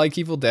 If you like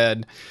Evil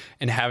Dead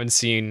and haven't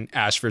seen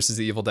Ash versus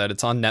the Evil Dead,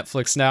 it's on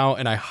Netflix now,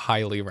 and I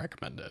highly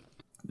recommend it.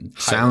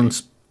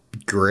 Sounds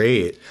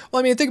great.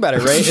 Well, I mean, think about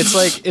it, right?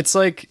 It's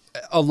like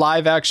a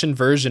live action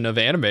version of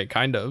anime,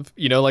 kind of.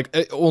 You know, like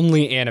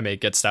only anime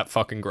gets that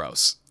fucking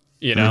gross.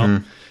 You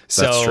know,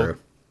 That's true.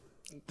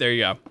 There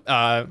you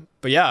go.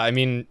 But yeah, I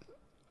mean,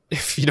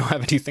 if you don't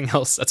have anything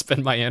else, that's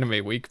been my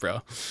anime week,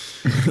 bro.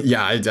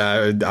 Yeah,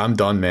 I'm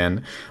done,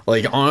 man.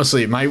 Like,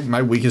 honestly,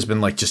 my week has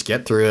been like, just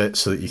get through it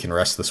so that you can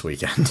rest this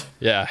weekend.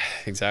 Yeah,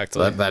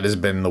 exactly. That has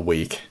been the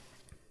week.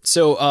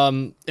 So,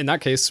 in that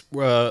case,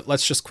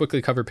 let's just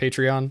quickly cover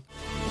Patreon.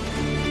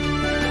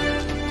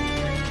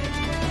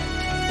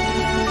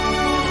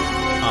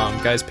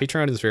 Guys,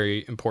 Patreon is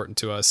very important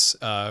to us.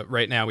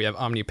 Right now, we have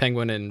Omni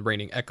Penguin and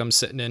Raining Ekum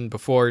sitting in.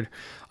 Before,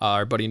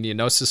 our buddy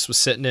Neonosis was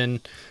sitting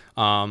in.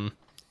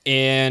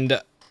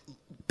 And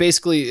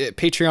basically,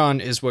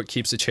 Patreon is what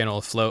keeps the channel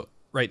afloat.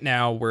 Right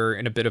now, we're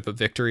in a bit of a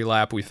victory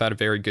lap. We've had a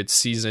very good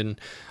season.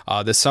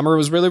 This summer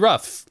was really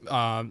rough.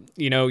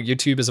 You know,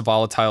 YouTube is a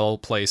volatile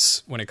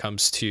place when it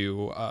comes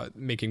to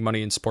making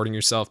money and supporting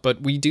yourself.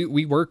 But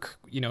we work,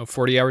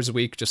 40 hours a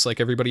week, just like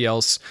everybody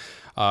else.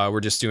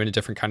 We're just doing a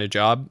different kind of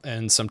job.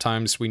 And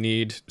sometimes we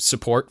need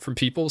support from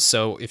people.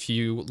 So if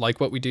you like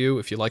what we do,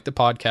 if you like the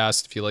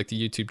podcast, if you like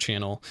the YouTube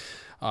channel,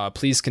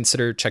 please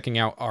consider checking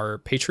out our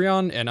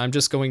Patreon. And I'm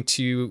just going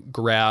to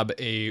grab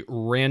a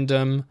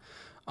random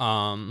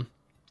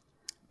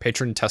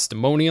patron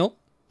testimonial.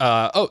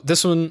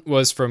 This one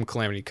was from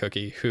Calamity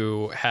Cookie,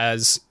 who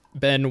has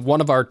been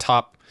one of our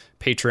top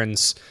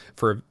patrons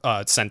for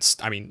since,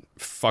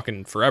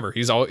 fucking forever.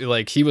 He's all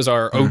like, he was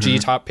our OG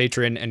top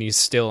patron, and he's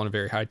still on a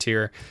very high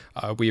tier.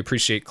 We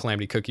appreciate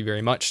Calamity Cookie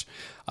very much.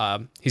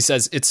 He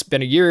says, it's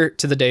been a year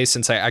to the day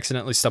since I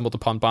accidentally stumbled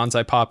upon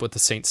Bonsai Pop with the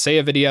Saint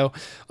Seiya video.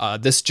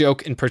 This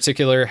joke in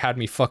particular had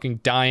me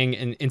fucking dying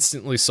and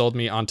instantly sold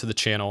me onto the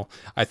channel.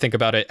 I think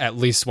about it at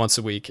least once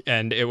a week.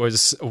 And it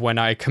was when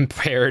I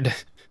compared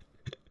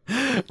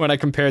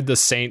the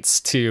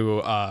Saints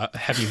to a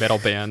heavy metal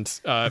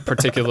band,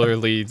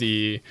 particularly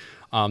the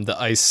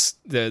Ice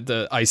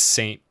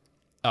Saint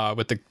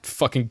with the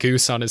fucking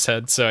goose on his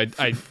head. So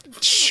I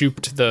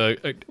shooped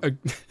the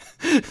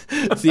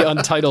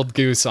untitled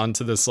goose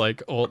onto this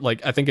like old,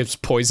 like, I think it's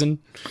poison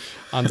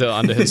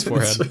onto his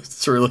forehead.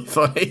 It's really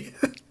funny.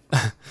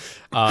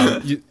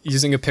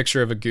 Using a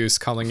picture of a goose,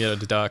 calling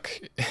it a duck,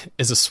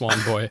 is a swan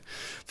boy.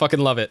 Fucking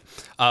love it.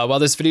 While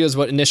this video is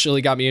what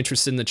initially got me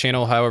interested in the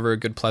channel, however, a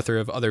good plethora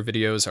of other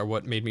videos are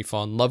what made me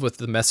fall in love with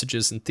the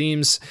messages and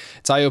themes.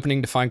 It's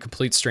eye-opening to find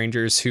complete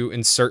strangers who,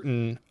 in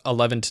certain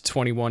 11 to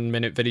 21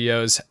 minute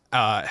videos,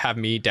 have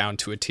me down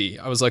to a T.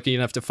 I was lucky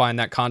enough to find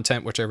that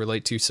content, which I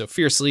relate to so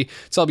fiercely.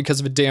 It's all because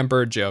of a damn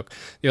bird joke.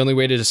 The only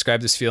way to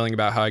describe this feeling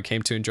about how I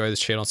came to enjoy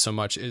this channel so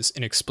much is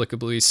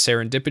inexplicably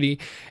serendipity.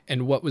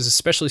 And what was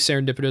especially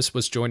serendipitous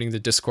was joining the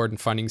Discord and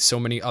finding so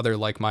many other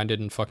like-minded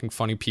and fucking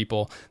funny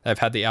people that I've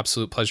had the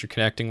absolute pleasure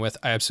connecting with.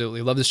 I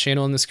absolutely love this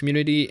channel and this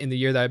community. In the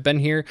year that I've been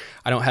here,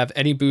 I don't have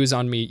any booze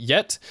on me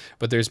yet,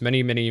 but there's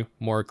many, many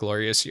more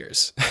glorious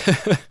years.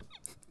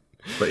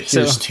 But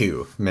here's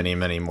to many,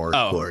 many more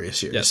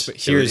glorious years. Yes, but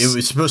here's, it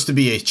was supposed to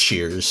be a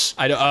cheers.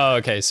 I don't. Oh,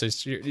 okay. So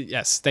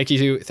yes, thank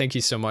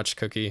you so much,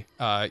 Cookie.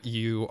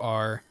 You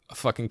are a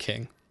fucking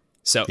king.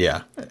 So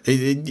yeah,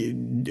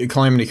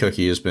 Calamity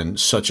Cookie has been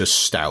such a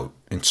stout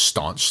and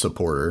staunch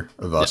supporter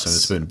of us, and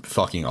it's been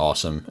fucking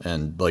awesome.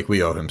 And like,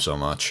 we owe him so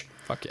much.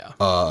 Fuck yeah.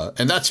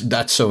 And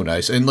that's so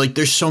nice. And like,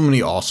 there's so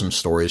many awesome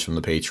stories from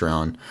the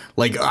Patreon.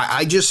 Like,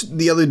 I just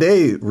the other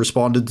day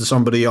responded to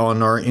somebody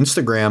on our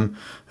Instagram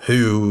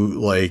who,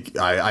 like,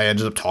 I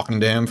ended up talking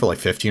to him for like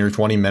 15 or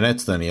 20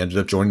 minutes. Then he ended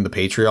up joining the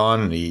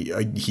Patreon, and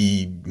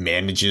he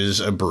manages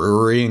a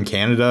brewery in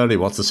Canada, and he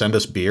wants to send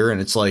us beer. And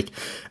it's like,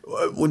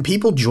 when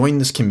people join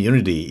this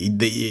community,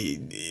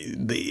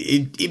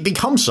 it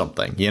becomes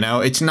something, you know?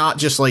 It's not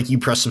just like you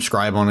press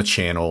subscribe on a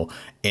channel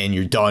and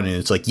you're done, and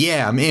it's like,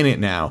 yeah, I'm in it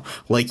now.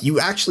 Like, you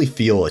actually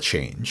feel a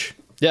change.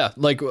 Yeah,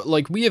 like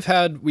we have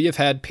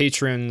had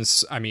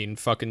patrons,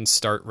 fucking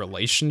start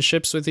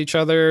relationships with each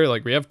other.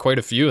 Like, we have quite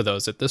a few of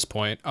those at this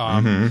point.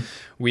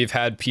 We've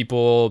had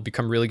people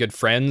become really good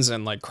friends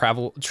and like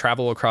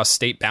travel across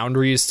state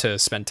boundaries to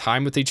spend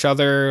time with each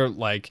other.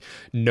 Like,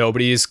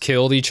 nobody's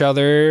killed each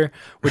other,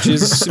 which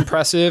is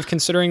impressive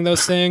considering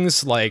those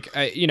things. Like,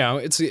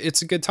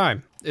 it's a good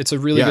time. It's a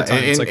really good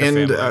time. It's like a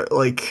family.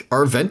 Like,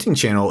 our venting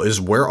channel is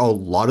where a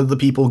lot of the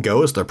people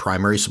go as their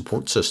primary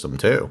support system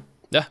too.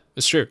 Yeah,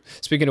 it's true.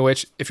 Speaking of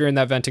which, if you're in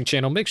that venting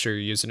channel, make sure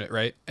you're using it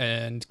right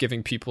and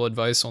giving people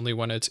advice only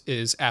when it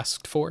is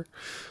asked for.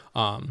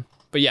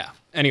 But yeah,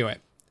 anyway,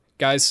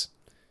 guys,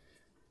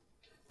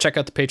 check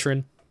out the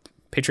Patreon,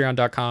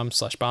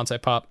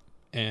 patreon.com/bonsaipop.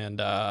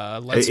 And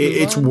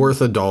it's worth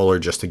 $1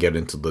 just to get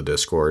into the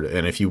Discord.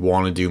 And if you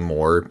want to do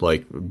more,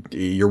 like,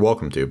 you're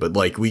welcome to. But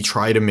like, we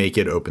try to make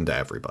it open to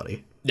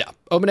everybody. Yeah,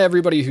 open to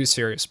everybody who's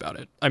serious about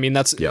it. I mean,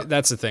 that's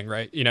the thing,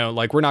 right? You know,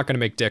 like we're not going to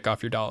make dick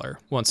off your dollar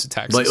once the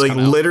taxes like come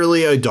out.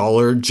 literally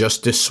 $1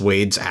 just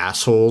dissuades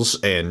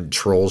assholes and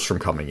trolls from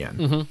coming in.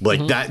 Mm-hmm,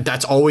 like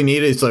that's all we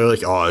need. It's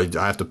like, oh,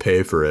 I have to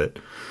pay for it.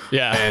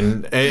 Yeah,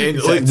 and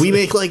exactly. Like we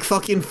make like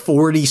fucking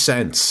 40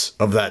 cents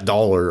of that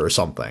dollar or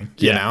something,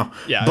 you know?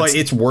 Yeah, but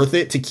it's worth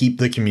it to keep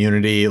the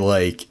community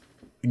like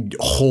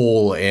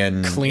whole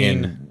and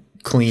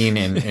clean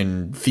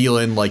and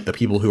feeling like the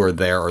people who are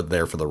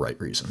there for the right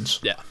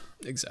reasons. Yeah,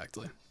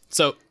 exactly.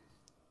 So,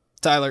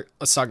 Tyler,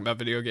 let's talk about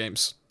video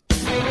games.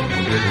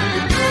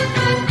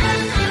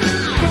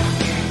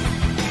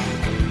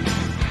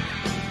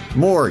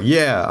 More,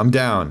 yeah, I'm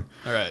down.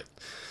 All right.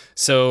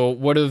 So,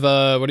 what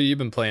have you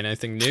been playing?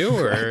 Anything new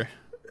or?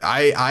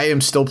 I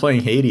am still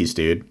playing Hades,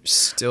 dude.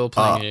 Still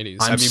playing Hades.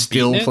 I'm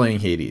still playing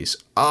Hades.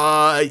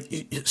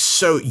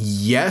 So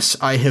yes,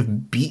 I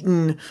have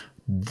beaten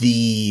I've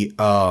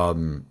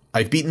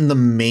beaten the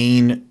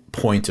main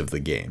point of the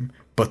game,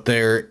 but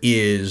there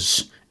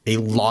is a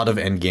lot of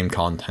end game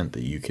content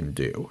that you can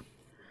do.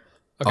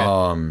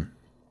 Okay.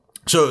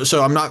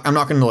 So I'm not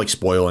going to like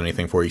spoil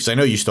anything for you because I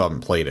know you still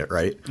haven't played it,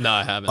 right? No,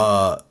 I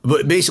haven't.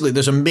 But basically,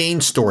 there's a main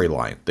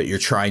storyline that you're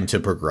trying to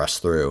progress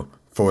through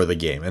for the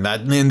game, and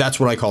that's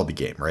what I call the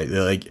game, right?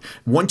 Like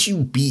once you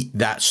beat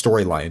that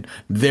storyline,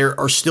 there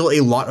are still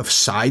a lot of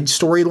side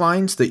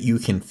storylines that you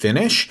can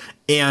finish,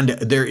 and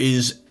there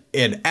is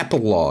an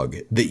epilogue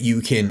that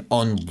you can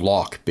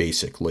unlock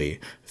basically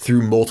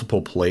through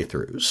multiple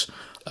playthroughs.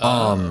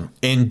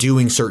 And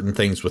doing certain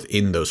things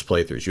within those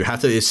playthroughs. You have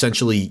to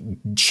essentially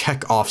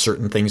check off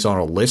certain things on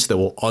a list that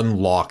will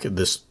unlock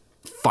this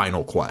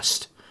final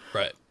quest.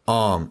 Right.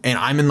 And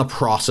I'm in the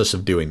process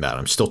of doing that.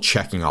 I'm still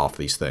checking off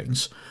these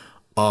things.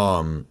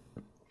 And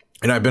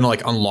I've been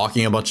like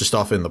unlocking a bunch of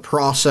stuff in the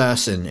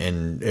process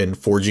and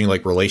forging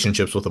like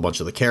relationships with a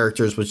bunch of the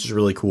characters, which is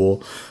really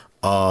cool.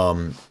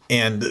 And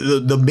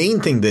the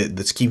main thing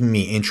that's keeping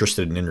me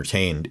interested and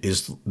entertained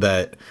is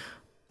that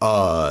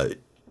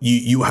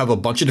you have a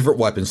bunch of different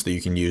weapons that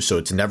you can use, so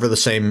it's never the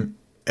same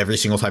every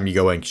single time you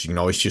go in because you can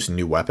always choose a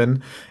new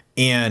weapon.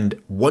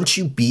 And once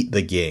you beat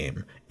the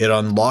game, it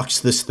unlocks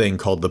this thing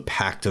called the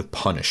Pact of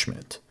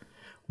Punishment,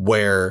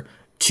 where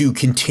to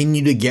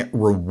continue to get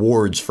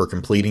rewards for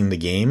completing the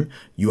game,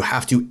 you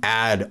have to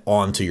add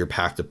on to your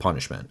Pact of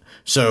Punishment.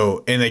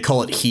 So, and they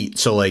call it heat.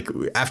 So like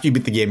after you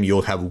beat the game,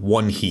 you'll have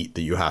one heat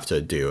that you have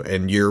to do.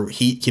 And your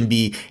heat can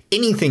be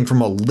anything from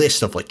a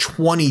list of like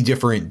 20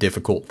 different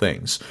difficult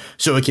things.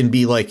 So it can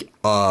be like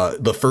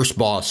the first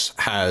boss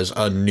has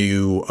a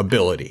new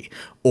ability,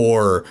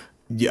 or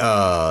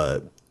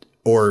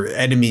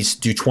enemies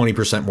do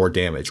 20% more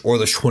damage, or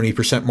there's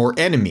 20% more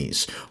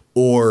enemies,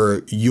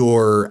 or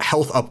your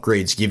health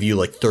upgrades give you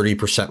like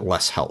 30%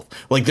 less health.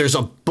 Like there's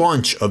a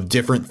bunch of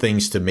different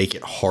things to make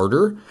it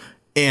harder,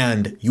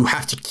 and you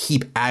have to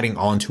keep adding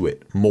onto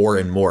it more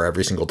and more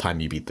every single time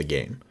you beat the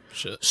game.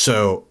 Shit.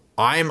 So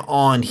I'm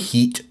on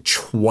heat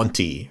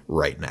 20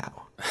 right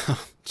now.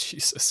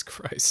 Jesus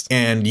Christ.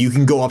 And you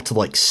can go up to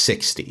like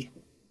 60.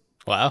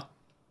 Wow.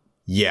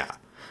 Yeah.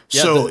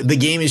 So the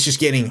game is just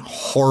getting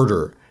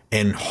harder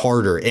and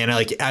harder, and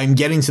like I'm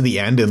getting to the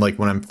end, and like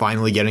when I'm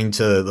finally getting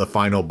to the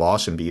final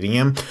boss and beating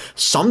him,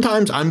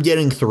 sometimes I'm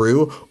getting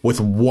through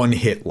with one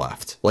hit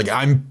left. Like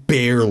I'm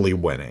barely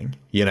winning,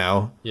 you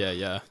know?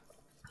 Yeah.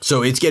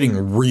 So it's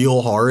getting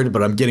real hard,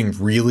 but I'm getting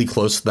really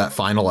close to that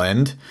final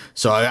end.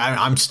 So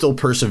I'm still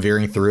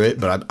persevering through it,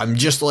 but I'm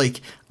just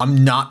like,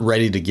 I'm not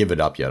ready to give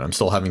it up yet. I'm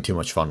still having too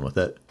much fun with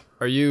it.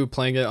 Are you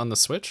playing it on the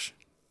Switch?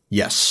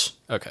 Yes.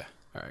 Okay.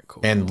 All right,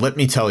 cool. And let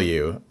me tell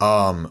you,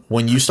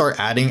 when you start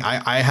adding,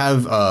 I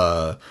have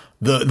the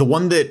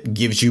one that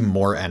gives you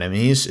more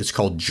enemies. It's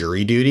called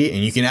Jury Duty,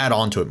 and you can add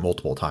on to it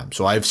multiple times.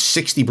 So I have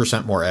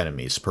 60% more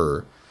enemies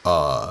per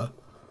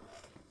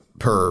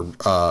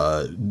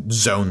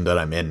zone that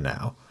I'm in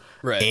now.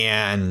 Right.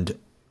 And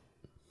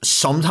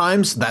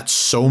sometimes that's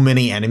so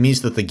many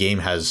enemies that the game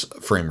has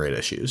frame rate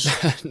issues.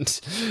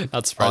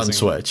 Not surprising. On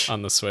Switch.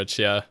 On the Switch,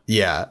 yeah.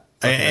 Yeah.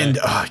 Okay. And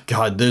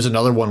God, there's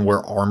another one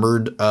where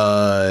armored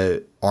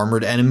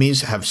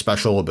enemies have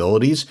special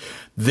abilities.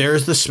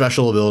 There's the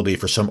special ability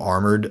for some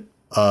armored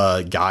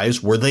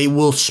guys where they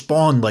will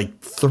spawn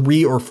like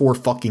 3 or 4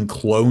 fucking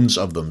clones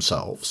of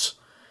themselves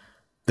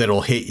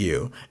that'll hit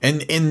you.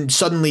 And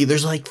suddenly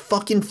there's like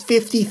fucking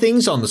 50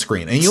 things on the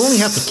screen, and you only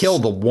have to kill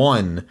the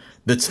one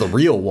that's the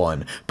real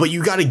one, but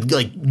you got to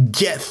like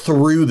get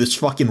through this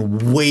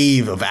fucking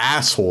wave of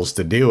assholes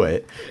to do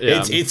it.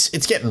 Yeah.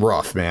 It's getting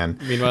rough, man.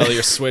 Meanwhile,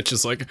 your Switch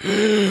is like,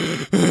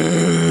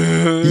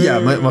 yeah,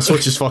 my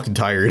Switch is fucking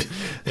tired.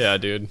 Yeah,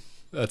 dude,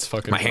 that's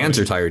fucking. My hands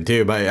are tired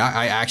too, but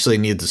I actually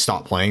needed to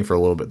stop playing for a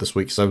little bit this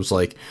week because I was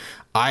like,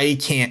 I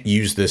can't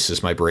use this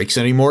as my breaks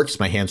anymore because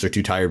my hands are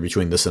too tired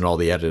between this and all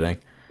the editing.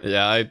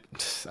 Yeah, I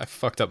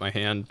fucked up my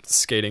hand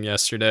skating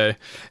yesterday.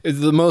 It's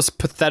the most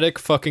pathetic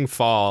fucking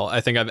fall I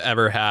think I've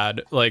ever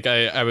had. Like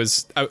I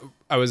was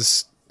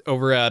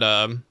over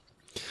at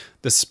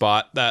this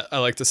spot that I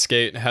like to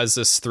skate. It has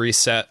this 3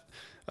 set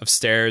of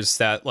stairs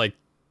that like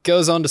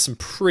goes onto some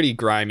pretty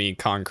grimy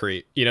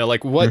concrete. You know,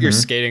 like what you're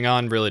skating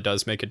on really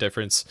does make a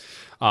difference.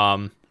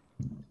 But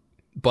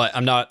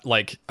I'm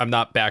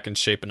not back in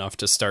shape enough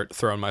to start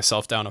throwing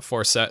myself down a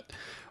 4-set.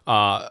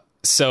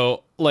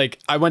 So like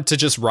I went to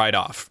just ride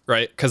off,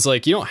 right? Because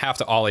like you don't have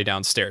to ollie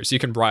downstairs. You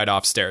can ride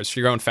off stairs. If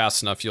you're going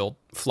fast enough, you'll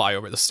fly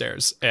over the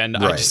stairs. And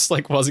I just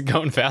like wasn't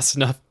going fast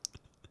enough.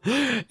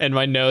 And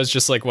my nose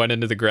just like went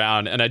into the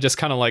ground. And I just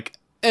kind of like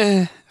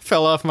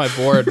fell off my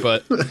board.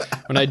 But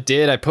when I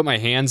did, I put my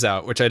hands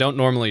out, which I don't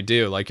normally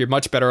do. Like you're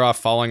much better off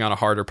falling on a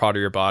harder part of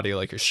your body,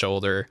 like your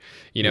shoulder,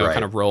 you know,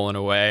 kind of rolling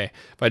away.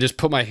 But I just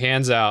put my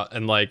hands out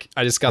and like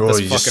I just got this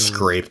you fucking just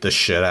scraped the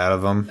shit out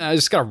of them. I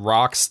just got a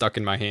rock stuck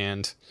in my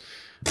hand.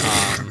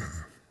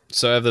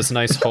 So I have this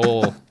nice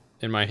hole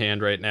in my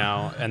hand right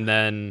now. And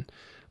then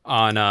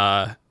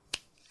I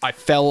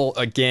fell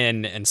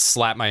again and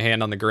slapped my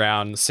hand on the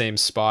ground, the same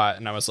spot.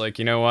 And I was like,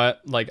 you know what?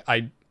 Like,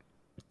 I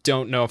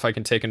don't know if I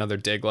can take another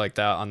dig like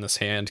that on this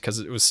hand because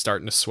it was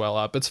starting to swell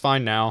up. It's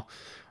fine now.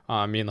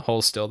 I mean, the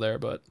hole's still there,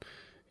 but,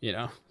 you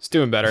know, it's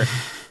doing better.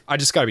 I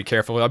just got to be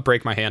careful. If I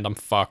break my hand, I'm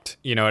fucked.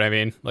 You know what I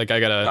mean? Like,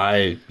 I got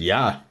to...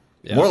 Yeah.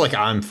 More like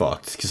I'm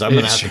fucked because I'm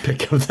going to have to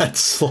pick up that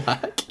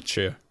slack.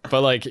 True.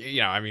 But like, you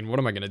know, I mean, what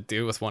am I going to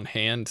do with one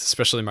hand,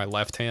 especially my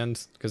left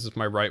hand because it's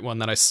my right one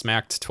that I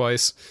smacked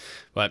twice.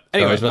 But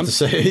anyway, I was about to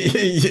say,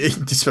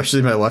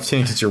 especially my left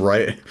hand because your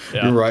right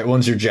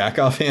one's your jack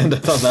off hand. I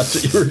thought that's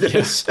what you were going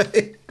to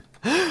say.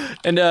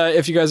 And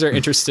if you guys are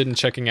interested in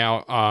checking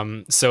out,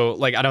 so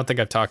like, I don't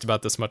think I've talked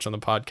about this much on the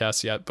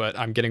podcast yet, but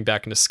I'm getting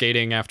back into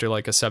skating after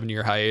like a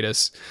 7-year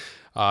hiatus.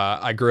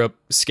 I grew up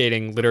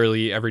skating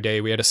literally every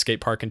day. We had a skate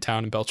park in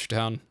town in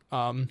Belchertown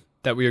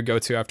that we would go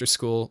to after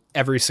school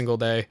every single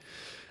day.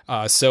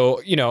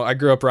 So, you know, I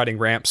grew up riding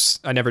ramps.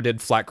 I never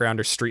did flat ground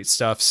or street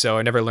stuff, so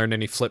I never learned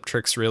any flip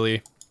tricks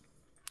really.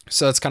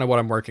 So that's kind of what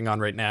I'm working on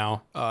right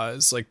now,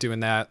 is like doing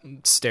that,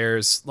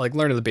 stairs, like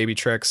learning the baby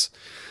tricks.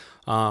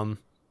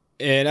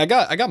 And I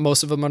got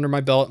most of them under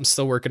my belt. I'm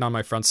still working on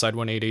my frontside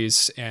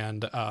 180s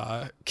and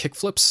kick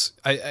flips.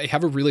 I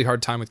have a really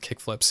hard time with kick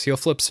flips. Heel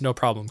flips, no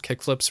problem.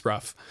 Kick flips,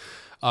 rough.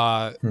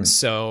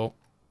 So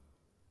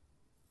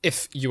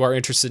if you are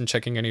interested in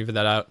checking any of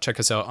that out, check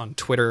us out on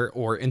Twitter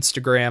or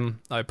Instagram.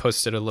 I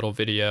posted a little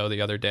video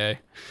the other day,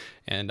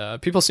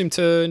 and people seem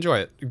to enjoy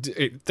it.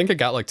 I think it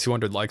got like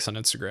 200 likes on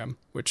Instagram,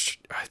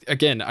 which,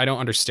 again, I don't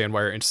understand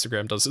why our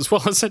Instagram does as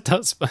well as it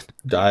does. But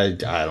I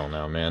don't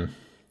know, man.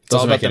 It's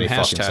all about them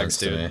hashtags,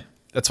 dude.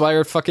 That's why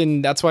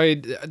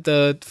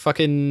the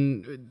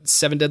fucking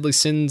 7 Deadly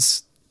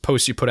Sins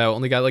post you put out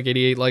only got like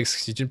 88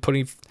 likes. You didn't put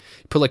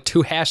like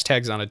 2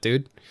 hashtags on it,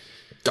 dude.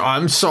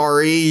 I'm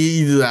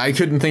sorry, I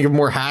couldn't think of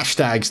more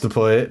hashtags to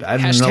put. I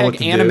didn't know what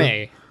to anime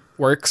do.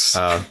 Works.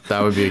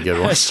 That would be a good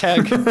one.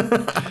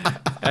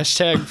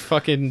 Hashtag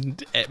fucking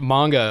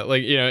manga.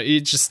 Like, you know, you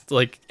just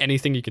like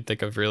anything you could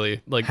think of,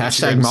 really. Like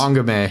hashtag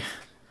manga me.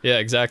 Yeah,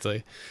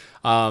 exactly.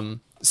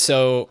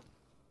 So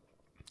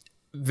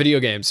video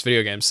games.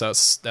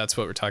 That's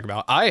what we're talking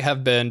about. I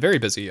have been very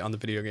busy on the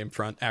video game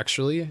front,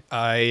 actually.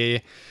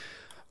 I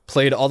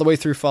played all the way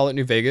through Fallout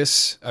New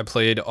Vegas. I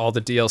played all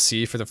the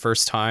DLC for the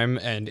first time,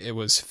 and it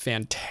was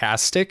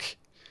fantastic.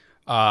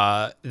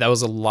 That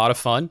was a lot of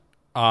fun.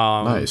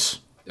 Nice.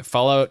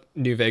 Fallout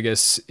New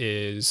Vegas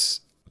is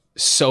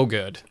so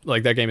good.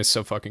 Like, that game is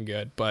so fucking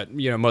good. But,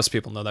 you know, most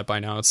people know that by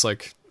now. It's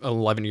like an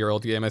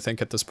 11-year-old game, I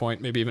think, at this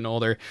point, maybe even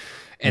older.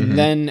 And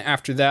then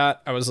after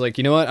that, I was like,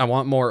 you know what? I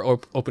want more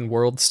open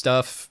world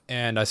stuff.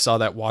 And I saw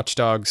that Watch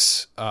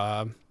Dogs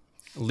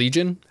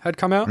Legion had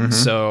come out.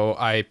 So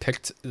I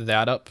picked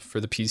that up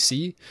for the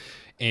PC,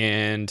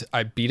 and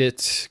I beat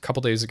it a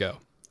couple days ago.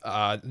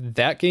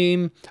 That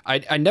game,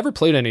 I never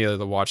played any of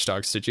the Watch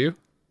Dogs. Did you?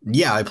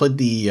 Yeah, I played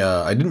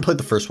I didn't play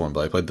the first one,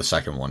 but I played the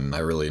second one, and I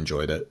really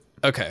enjoyed it.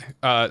 Okay.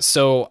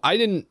 So I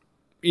didn't,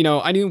 you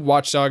know, I knew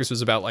Watch Dogs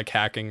was about like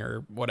hacking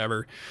or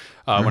whatever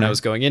when I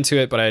was going into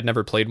it, but I had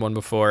never played one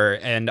before,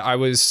 and I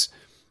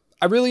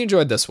really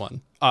enjoyed this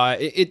one.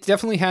 It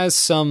definitely has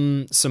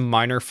some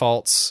minor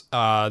faults.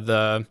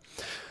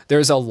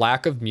 There's a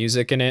lack of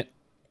music in it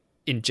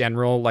in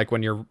general, like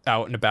when you're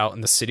out and about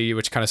in the city,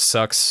 which kind of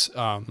sucks.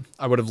 I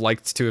would have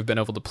liked to have been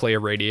able to play a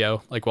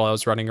radio like while I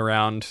was running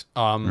around.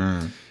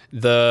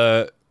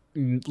 The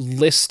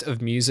list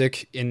of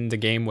music in the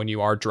game when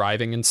you are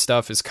driving and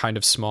stuff is kind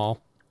of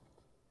small.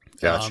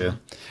 Gotcha.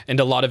 And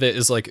a lot of it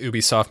is like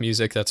Ubisoft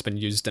music that's been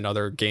used in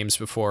other games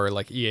before,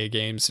 like EA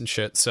games and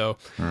shit. So,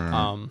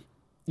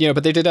 you know,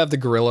 but they did have the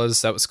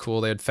Gorillaz. That was cool.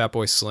 They had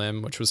Fatboy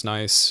Slim, which was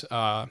nice.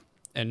 And,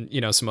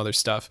 you know, some other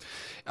stuff.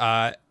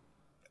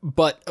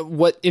 But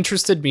what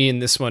interested me in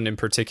this one in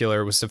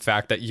particular was the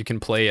fact that you can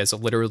play as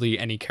literally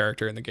any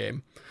character in the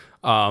game.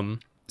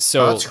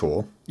 So that's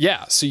cool.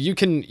 Yeah. So you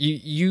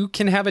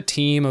can have a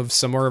team of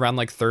somewhere around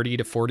like 30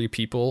 to 40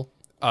 people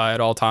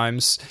at all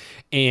times.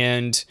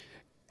 And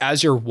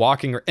as you're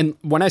walking, and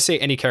when I say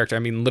any character, I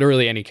mean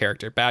literally any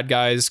character, bad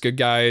guys, good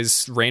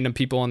guys, random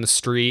people on the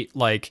street,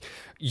 like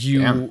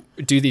you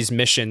do these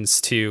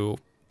missions to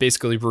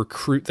basically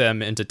recruit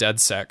them into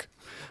DedSec.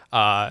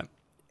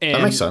 And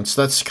that makes sense.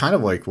 That's kind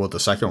of like what the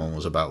second one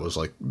was about, was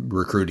like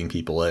recruiting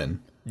people in.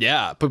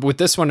 Yeah, but with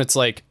this one, it's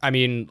like, I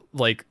mean,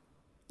 like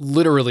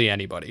literally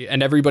anybody,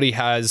 and everybody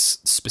has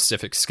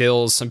specific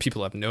skills. Some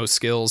people have no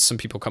skills. Some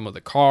people come with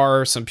a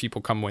car. Some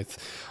people come with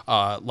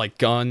like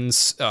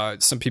guns.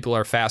 Some people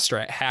are faster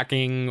at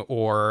hacking,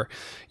 or,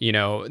 you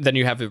know, then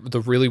you have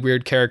the really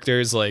weird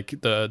characters like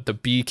the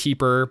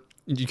beekeeper.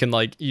 You can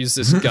like use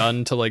this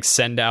gun to like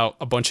send out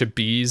a bunch of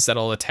bees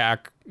that'll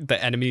attack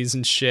the enemies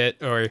and shit.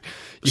 Or you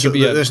So could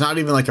be there's not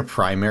even like a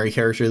primary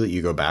character that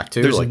you go back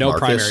to? there's like no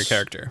Marcus? primary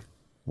character.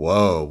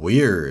 Whoa,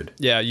 weird.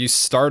 Yeah, you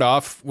start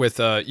off with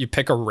you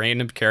pick a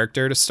random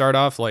character to start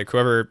off, like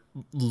whoever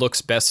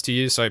looks best to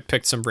you. So I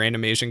picked some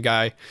random Asian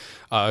guy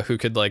who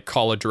could like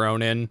call a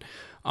drone in.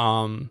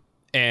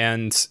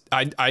 And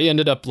I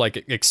ended up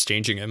like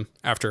exchanging him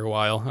after a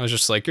while. I was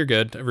just like, you're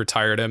good. I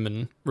retired him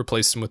and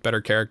replaced him with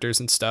better characters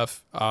and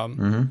stuff.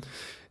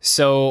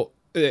 So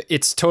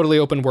it's totally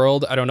open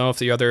world. I don't know if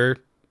the other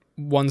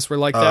ones were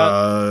like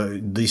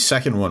that. The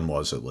second one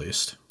was, at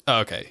least.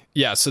 Okay.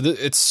 Yeah. So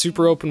it's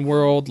super open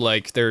world.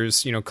 Like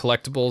there's, you know,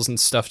 collectibles and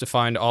stuff to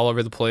find all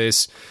over the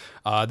place.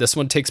 This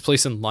one takes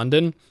place in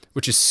London,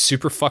 which is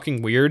super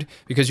fucking weird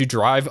because you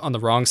drive on the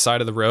wrong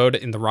side of the road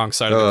in the wrong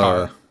side of the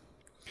car.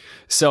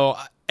 So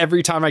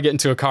every time I get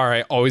into a car,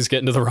 I always get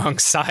into the wrong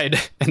side,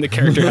 and the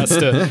character has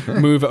to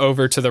move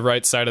over to the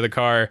right side of the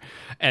car.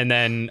 And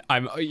then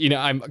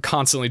I'm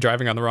constantly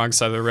driving on the wrong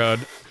side of the road.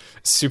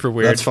 Super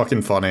weird. That's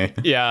fucking funny.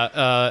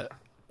 Yeah.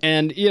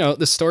 And, you know,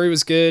 the story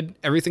was good.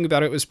 Everything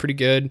about it was pretty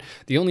good.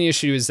 The only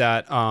issue is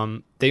that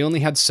they only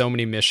had so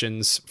many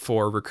missions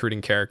for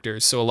recruiting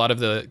characters. So a lot of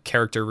the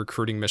character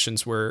recruiting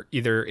missions were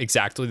either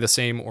exactly the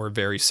same or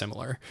very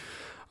similar.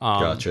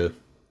 Gotcha.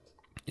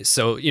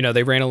 So, you know,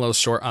 they ran a little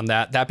short on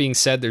that. That being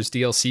said, there's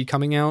DLC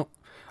coming out,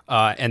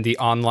 and the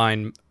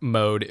online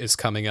mode is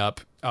coming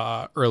up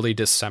early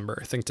December.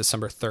 I think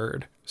December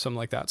 3rd, something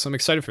like that. So I'm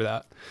excited for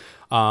that.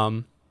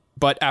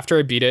 But after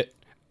I beat it,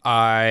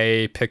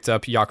 I picked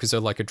up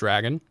Yakuza Like a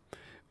Dragon.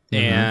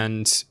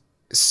 And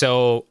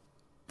so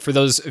for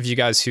those of you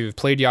guys who've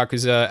played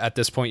Yakuza at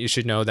this point, you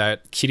should know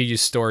that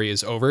Kiryu's story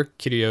is over.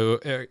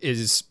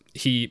 Kiryu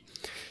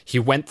he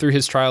went through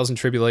his trials and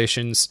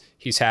tribulations.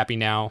 He's happy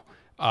now,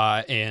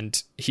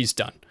 and he's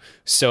done.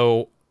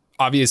 So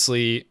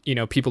obviously, you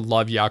know, people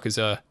love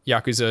Yakuza.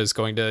 Yakuza is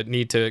going to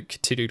need to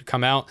continue to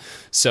come out.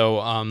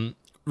 So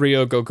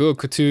Ryo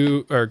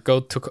Gogokutu or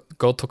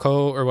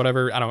Gotoko or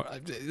whatever, I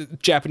don't know,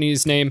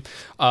 Japanese name,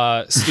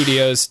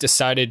 studios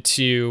decided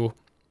to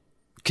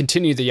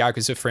continue the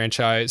Yakuza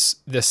franchise,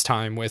 this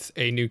time with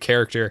a new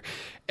character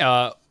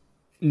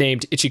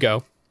named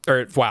Ichiban,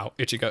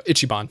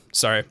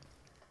 sorry,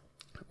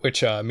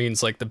 which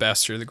means like the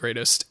best or the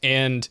greatest.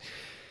 And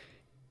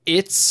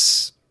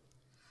it's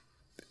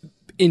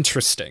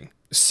interesting.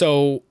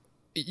 So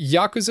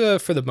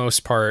Yakuza, for the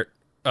most part,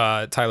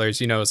 Tyler,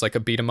 as you know, is like a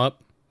beat 'em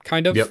up.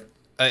 Kind of. Yep.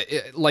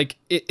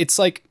 It's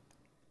like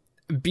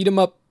beat 'em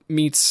up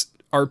meets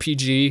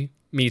RPG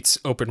meets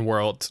open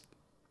world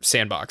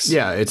sandbox.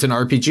 Yeah, it's an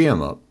RPG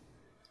 'em up.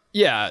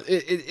 Yeah,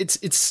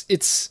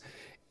 it's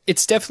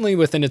definitely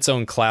within its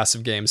own class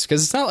of games,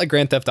 because it's not like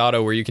Grand Theft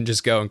Auto where you can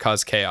just go and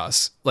cause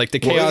chaos. Like the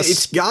chaos. Well,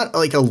 it's got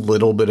like a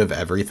little bit of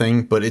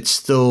everything, but it's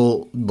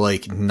still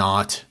like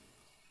not.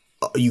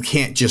 You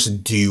can't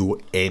just do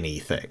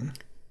anything.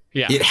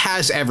 Yeah. It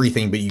has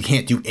everything, but you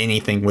can't do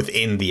anything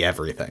within the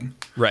everything.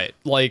 Right.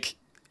 Like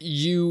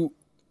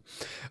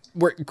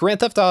where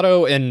Grand Theft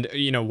Auto and,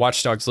 you know,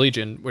 Watch Dogs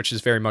Legion, which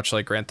is very much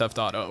like Grand Theft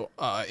Auto,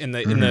 in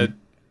the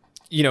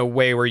you know,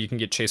 way where you can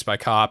get chased by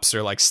cops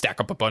or like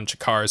stack up a bunch of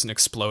cars and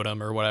explode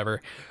them or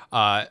whatever.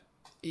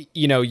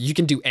 You know, you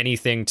can do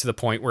anything to the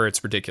point where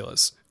it's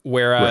ridiculous.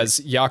 Whereas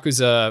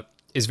Yakuza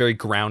is very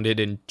grounded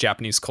in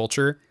Japanese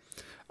culture.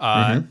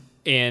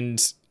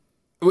 And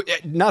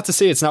not to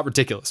say it's not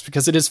ridiculous,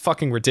 because it is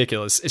fucking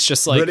ridiculous. It's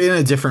just like, but in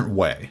a different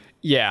way.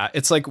 Yeah,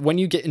 it's like when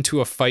you get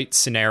into a fight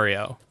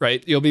scenario,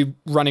 right? You'll be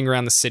running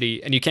around the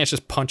city and you can't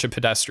just punch a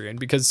pedestrian,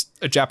 because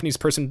a Japanese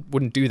person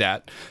wouldn't do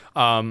that.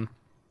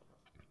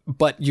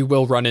 But you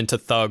will run into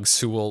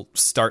thugs who will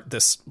start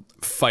this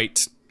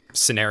fight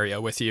scenario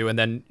with you. And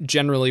then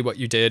generally what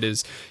you did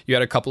is you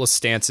had a couple of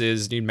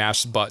stances, and you'd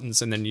mash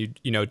buttons, and then you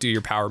know, do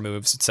your power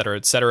moves,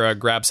 et cetera,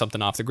 grab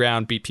something off the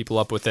ground, beat people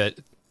up with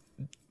it.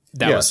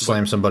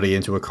 Slam somebody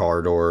into a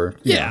car door,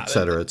 et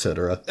cetera, et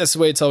cetera. That's the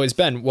way it's always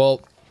been.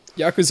 Well,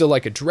 Yakuza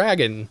Like a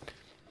Dragon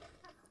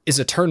is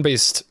a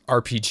turn-based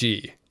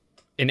RPG,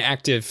 an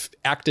active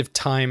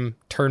time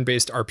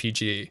turn-based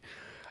RPG,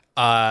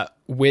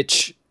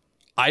 which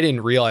I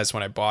didn't realize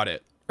when I bought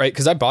it, right?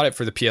 Because I bought it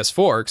for the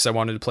PS4 because I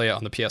wanted to play it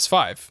on the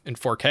PS5 in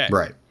 4K.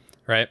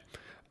 Right.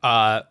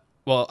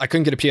 Well, I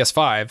couldn't get a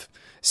PS5,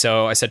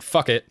 so I said,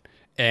 fuck it,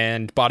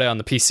 and bought it on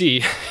the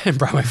PC and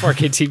brought my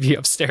 4K TV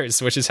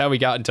upstairs, which is how we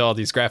got into all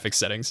these graphics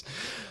settings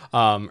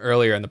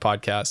earlier in the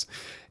podcast.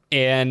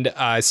 And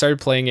I started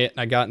playing it, and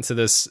I got into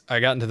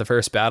the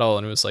first battle,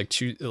 and it was like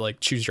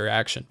choose your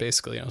action,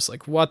 basically. And I was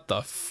like, what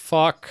the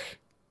fuck?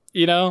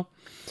 You know?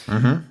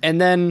 And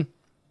then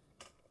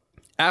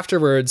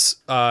afterwards,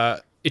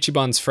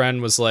 Ichiban's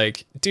friend was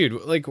like,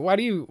 dude, like, why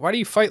do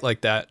you fight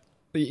like that?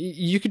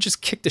 You could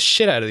just kick the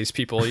shit out of these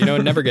people,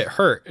 and never get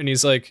hurt. And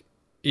he's like,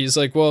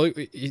 well,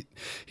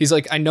 he's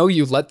like, I know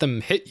you let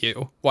them hit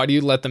you. Why do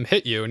you let them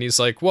hit you? And he's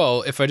like,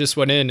 well, if I just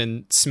went in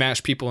and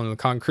smashed people into the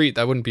concrete,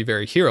 that wouldn't be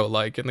very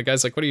hero-like. And the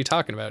guy's like, what are you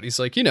talking about? He's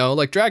like,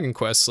 like Dragon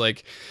Quest,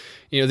 like,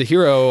 the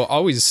hero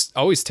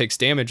always takes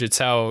damage. It's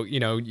how,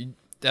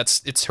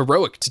 it's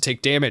heroic to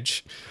take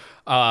damage.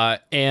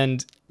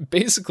 And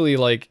basically,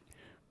 like,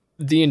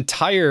 the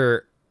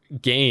entire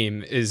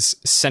game is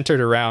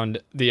centered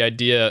around the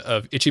idea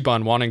of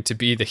Ichiban wanting to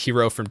be the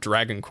hero from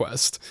Dragon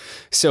Quest.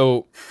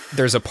 So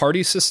there's a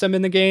party system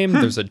in the game.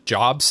 There's a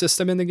job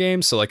system in the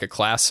game. So like a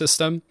class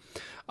system.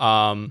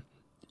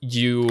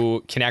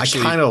 You can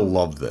actually... I kind of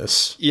love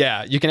this.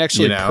 Yeah, you can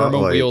actually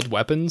perma-wield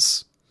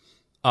weapons.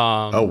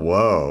 Oh,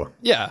 whoa.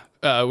 Yeah,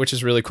 which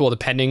is really cool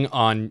depending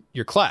on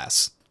your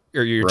class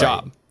or your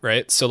job,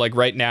 right? So like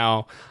right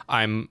now,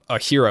 I'm a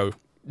hero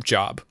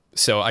job.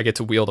 So I get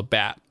to wield a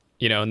bat.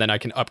 And then I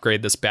can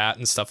upgrade this bat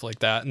and stuff like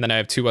that. And then I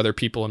have 2 other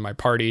people in my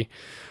party.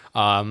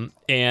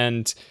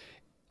 And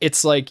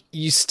it's like,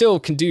 you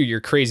still can do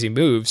your crazy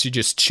moves. You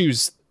just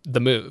choose the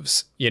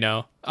moves,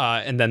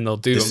 and then they'll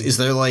do them. Is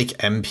there like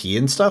MP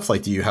and stuff?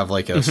 Like, do you have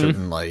like a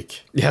certain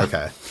like, yeah.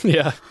 Okay.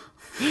 Yeah.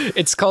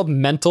 It's called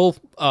mental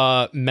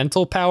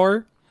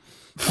power,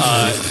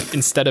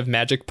 instead of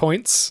magic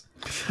points.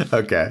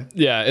 Okay.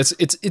 Yeah,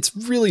 it's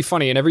really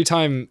funny, and every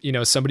time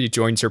somebody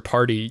joins your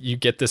party, you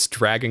get this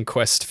Dragon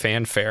Quest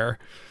fanfare,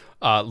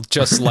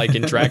 just like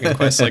in Dragon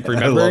Quest. Like,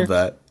 remember? I love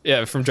that.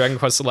 Yeah, from Dragon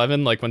Quest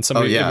 11, like when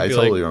somebody. Oh yeah, I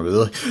totally remember.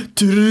 Like, and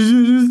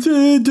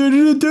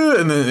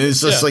then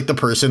it's just like the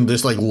person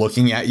just like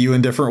looking at you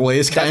in different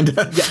ways, kind of.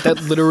 Yeah,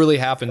 that literally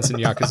happens in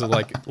Yakuza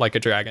like a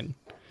dragon.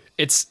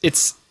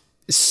 It's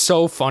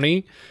so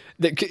funny.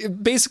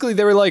 Basically,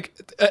 they were like,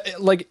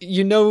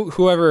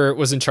 whoever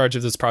was in charge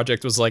of this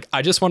project was like,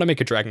 I just want to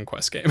make a Dragon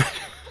Quest game.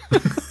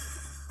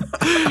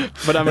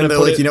 But I'm gonna put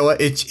like, you know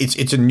what?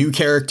 It's a new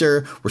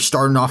character. We're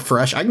starting off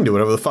fresh. I can do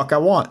whatever the fuck I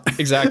want.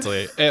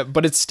 Exactly,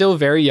 but it's still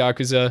very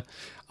Yakuza.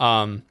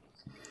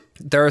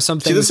 There are some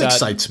things. This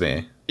excites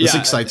me. This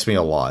excites me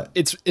a lot.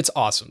 It's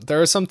awesome.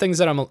 There are some things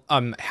that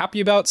I'm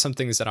happy about. Some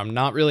things that I'm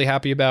not really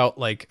happy about.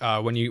 Like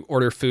when you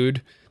order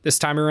food this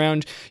time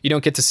around, you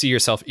don't get to see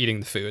yourself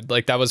eating the food.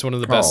 Like, that was one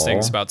of the best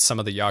things about some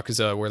of the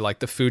Yakuza, where like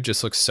the food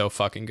just looks so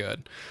fucking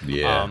good.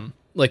 Yeah.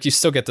 Like, you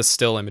still get the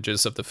still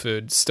images of the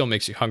food, still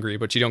makes you hungry,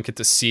 but you don't get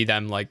to see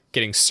them like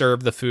getting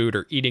served the food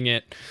or eating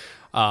it.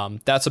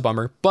 That's a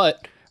bummer.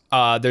 But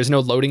there's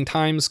no loading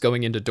times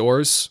going into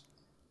doors,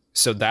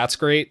 so that's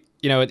great.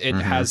 It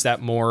has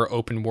that more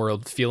open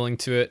world feeling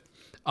to it.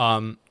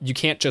 You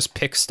can't just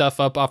pick stuff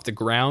up off the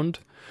ground,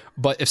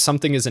 but if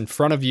something is in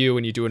front of you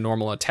and you do a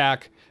normal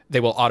attack, they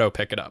will auto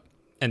pick it up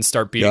and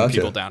start beating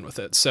people down with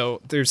it.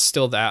 So there's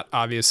still that,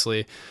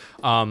 obviously.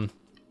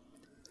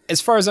 As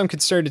far as I'm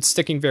concerned, it's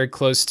sticking very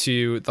close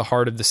to the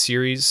heart of the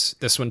series.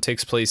 This one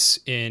takes place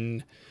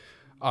in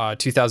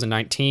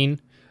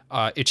 2019.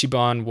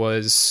 Ichiban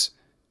was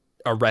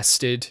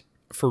arrested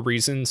for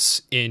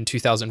reasons in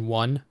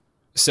 2001.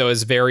 So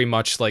it's very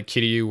much like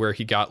Kiryu, where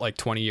he got like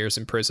 20 years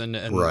in prison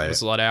and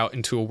was let out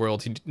into a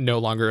world he no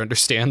longer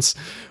understands.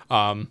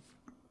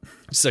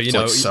 So it's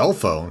like cell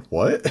phone.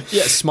 What?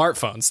 Yeah,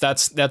 smartphones.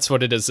 That's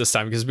what it is this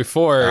time. Because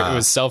before it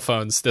was cell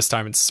phones. This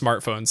time it's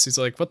smartphones. He's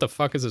like, what the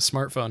fuck is a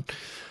smartphone?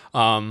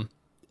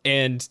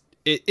 And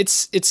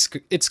it's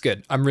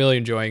good. I'm really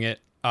enjoying it.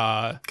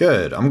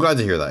 Good. I'm glad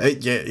to hear that.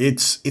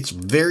 It's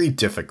very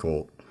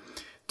difficult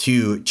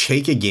to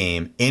take a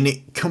game and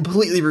it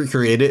completely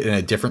recreate it in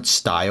a different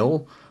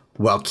style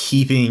while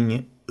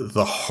keeping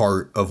the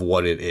heart of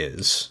what it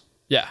is.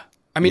 Yeah.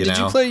 I mean, did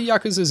you play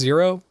Yakuza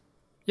 0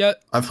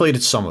 yet? I've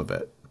played some of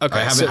it. Okay,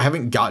 I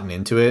haven't gotten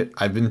into it.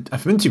 I've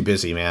been too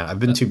busy, man. I've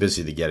been too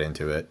busy to get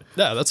into it.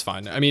 Yeah, that's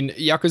fine. I mean,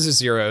 Yakuza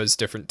 0 is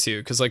different too,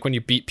 because like when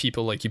you beat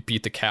people, like you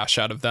beat the cash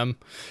out of them.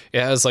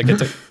 It has like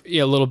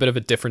a little bit of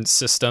a different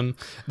system.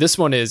 This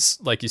one is,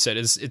 like you said,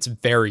 it's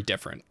very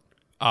different.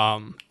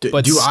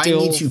 But do I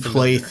need to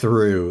play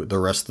through the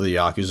rest of the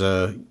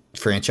Yakuza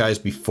franchise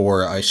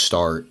before I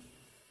start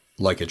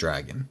Like a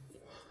Dragon?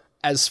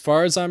 As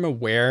far as I'm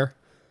aware,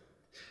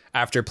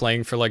 after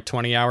playing for like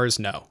 20 hours,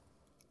 no.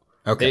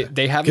 Okay.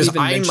 They haven't even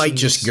mentioned... Because I might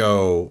just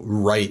go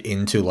right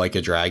into Like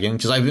a Dragon,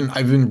 because I've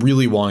been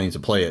really wanting to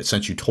play it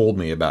since you told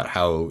me about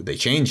how they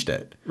changed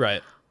it.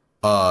 Right.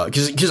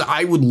 Because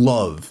I would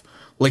love...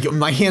 Like,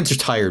 my hands are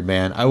tired,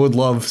 man. I would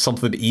love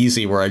something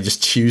easy where I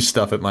just choose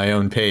stuff at my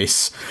own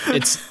pace.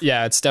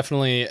 It's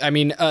definitely... I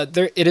mean,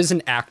 it is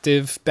an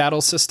active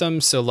battle system,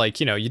 so, like,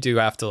 you do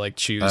have to, like,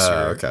 choose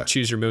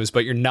your moves,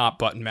 but you're not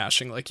button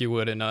mashing like you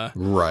would in a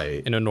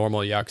normal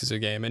Yakuza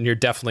game, and you're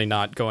definitely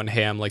not going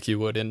ham like you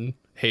would in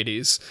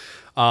Hades.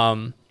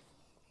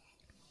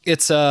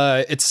 It's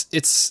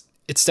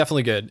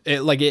definitely good.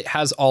 It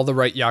has all the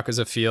right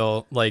Yakuza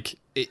feel. Like,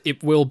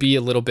 it will be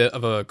a little bit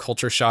of a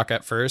culture shock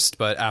at first,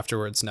 but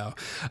afterwards, no.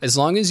 As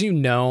long as you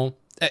know,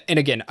 and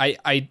again,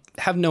 I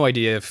have no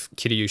idea if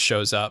Kiryu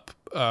shows up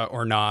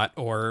or not,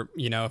 or,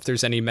 you know, if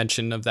there's any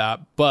mention of that.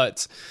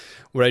 But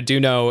what I do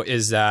know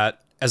is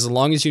that as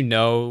long as you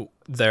know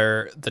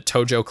the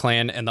Tojo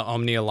clan and the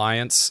Omi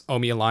Alliance,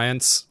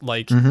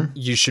 like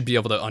you should be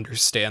able to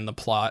understand the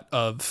plot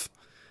of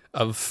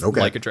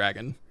Like a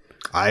Dragon.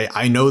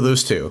 I know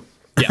those two.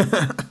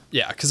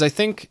 Yeah, because I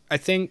think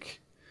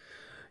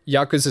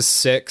Yakuza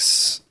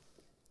 6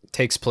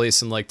 takes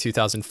place in like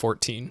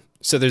 2014.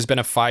 So there's been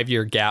a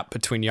 5-year gap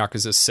between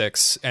Yakuza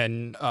 6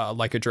 and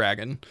Like a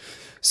Dragon.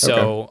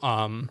 So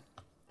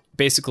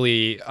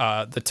basically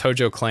the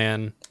Tojo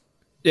clan,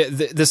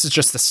 this is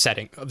just the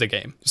setting of the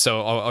game.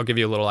 So I'll give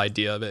you a little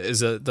idea of it.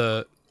 Is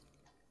the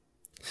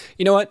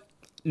you know what?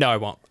 No, I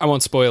won't. I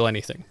won't spoil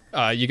anything.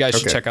 You guys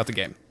should check out the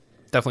game.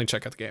 Definitely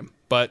check out the game.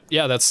 But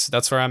yeah,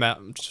 that's where I'm at.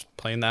 I'm just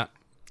playing that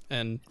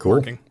and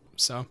working.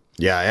 So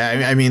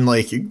yeah, I mean,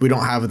 like, we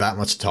don't have that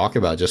much to talk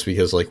about just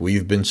because, like,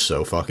 we've been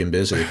so fucking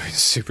busy.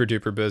 Super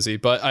duper busy.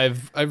 But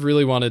I've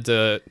really wanted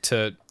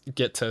to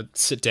get to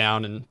sit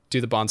down and do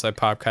the Bonsai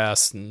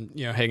podcast and,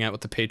 you know, hang out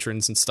with the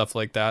patrons and stuff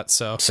like that.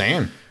 So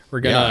same. We're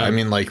gonna. Yeah, I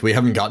mean, like, we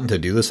haven't gotten to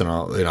do this in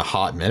a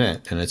hot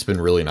minute, and it's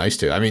been really nice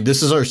to. I mean,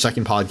 this is our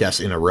second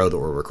podcast in a row that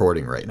we're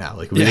recording right now.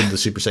 Like, we did the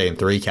Super Saiyan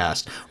 3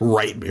 cast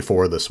right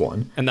before this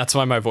one, and that's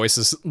why my voice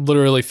is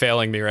literally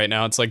failing me right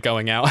now. It's like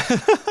going out.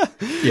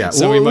 Yeah,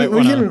 so well,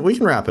 we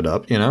can wrap it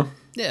up, you know.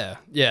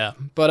 Yeah.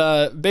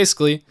 But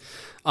basically,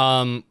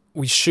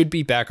 we should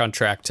be back on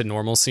track to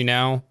normalcy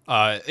now.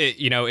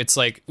 It's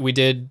like we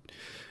did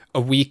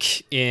a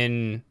week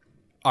in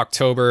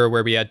October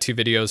where we had 2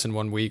 videos in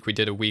 1 week. We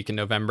did a week in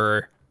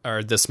November,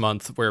 or this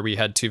month, where we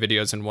had 2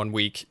 videos in 1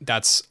 week.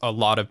 That's a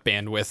lot of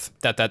bandwidth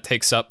that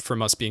takes up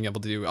from us being able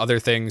to do other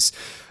things.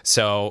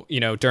 So, you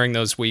know, during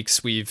those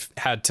weeks, we've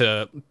had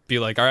to be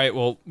like, all right,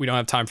 well, we don't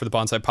have time for the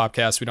Bonsai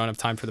podcast. We don't have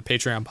time for the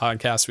Patreon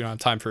podcast. We don't have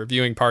time for a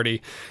viewing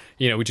party.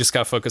 You know, we just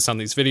got to focus on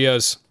these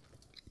videos.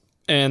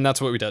 And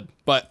that's what we did.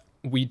 But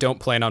we don't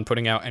plan on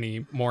putting out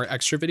any more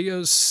extra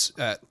videos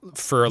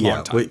for a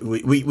long time.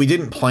 We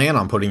didn't plan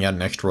on putting out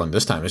an extra one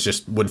this time. It's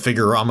just when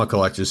Figurama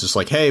Collectors is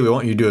like, hey, we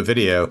want you to do a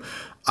video.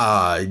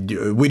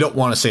 We don't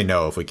want to say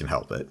no if we can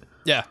help it.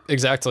 Yeah,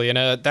 exactly.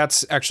 And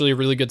that's actually a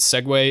really good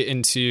segue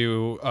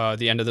into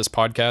the end of this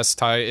podcast.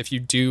 Ty, if you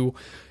do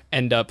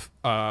end up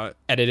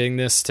editing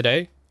this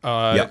today,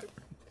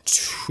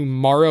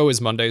 tomorrow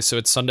is Monday. So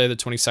it's Sunday the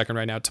 22nd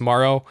right now.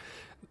 Tomorrow,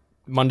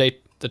 Monday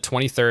the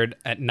 23rd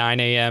at 9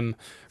 a.m.,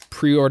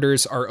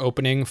 pre-orders are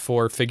opening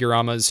for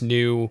Figurama's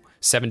new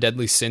 7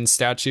 Deadly Sins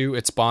statue.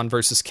 It's Bond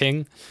versus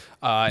King.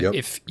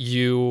 If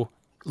you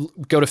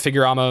go to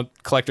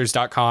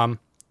FiguramaCollectors.com,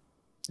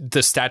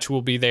 the statue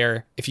will be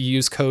there. If you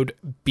use code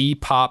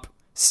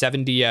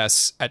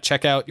BPOP7DS at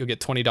checkout, you'll get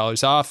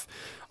 $20 off.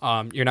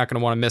 You're not going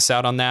to want to miss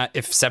out on that.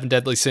 If 7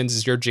 Deadly Sins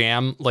is your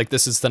jam, like,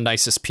 this is the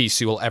nicest piece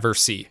you will ever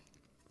see,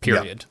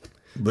 period. Yep.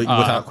 But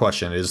without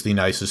question, it is the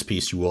nicest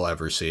piece you will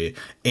ever see.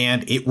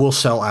 And it will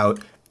sell out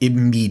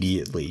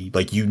immediately.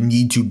 Like, you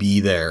need to be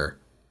there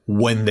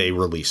when they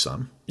release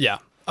them. Yeah.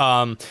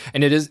 And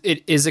it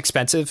is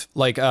expensive.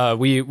 Like,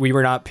 we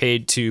were not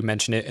paid to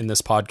mention it in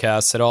this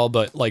podcast at all,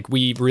 but like,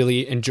 we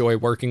really enjoy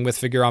working with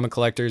Figurama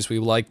Collectors. We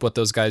like what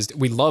those guys do.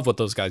 We love what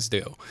those guys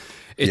do.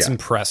 It's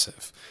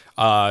impressive.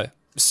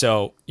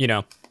 So, you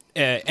know,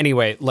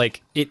 anyway,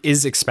 like, it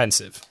is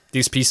expensive.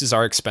 These pieces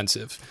are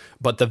expensive,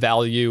 but the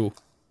value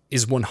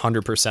is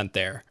 100%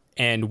 there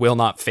and will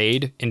not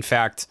fade. In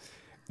fact,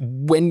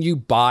 when you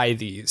buy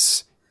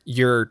these,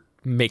 you're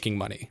making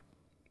money.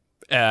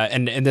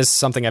 And this is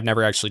something I've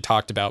never actually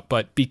talked about,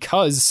 but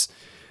because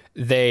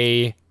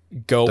they're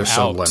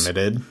so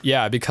limited.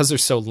 Yeah, because they're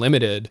so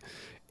limited,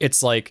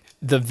 it's like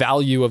the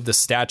value of the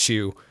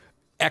statue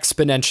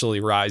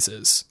exponentially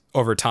rises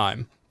over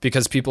time,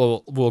 because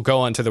people will go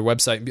onto their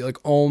website and be like,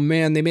 oh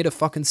man, they made a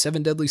fucking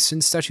 7 Deadly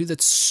Sins statue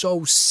that's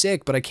so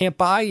sick, but I can't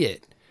buy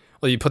it.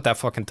 Well, you put that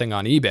fucking thing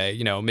on eBay.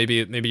 You know, maybe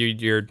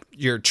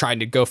you're trying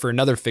to go for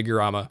another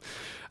Figurama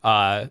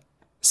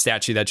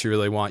statue that you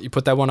really want. You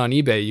put that one on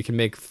eBay, you can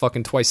make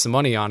fucking twice the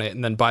money on it,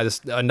 and then buy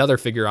another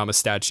Figurama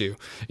statue.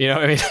 You know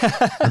what I mean?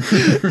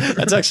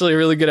 That's actually a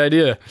really good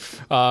idea.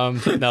 Now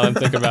that I'm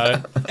thinking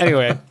about it.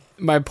 Anyway,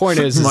 my point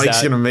is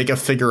Mike's gonna make a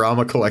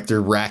Figurama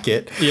collector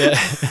racket. Yeah,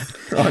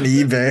 on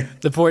eBay.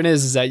 The point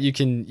is that you're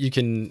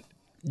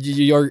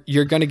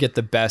gonna get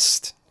the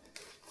best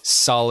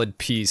solid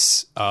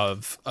piece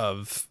of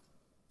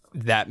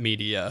that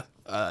media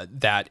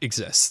that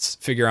exists.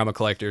 Figurama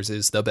Collectors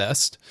is the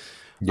best.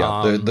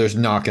 Yeah, there's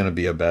not going to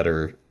be a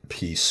better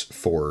piece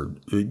for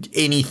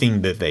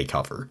anything that they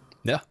cover.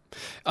 Yeah.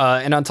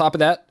 And on top of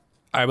that,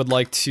 I would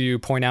like to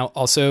point out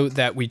also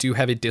that we do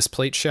have a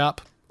displate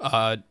shop.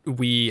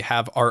 We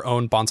have our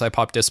own Bonsai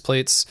Pop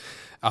displates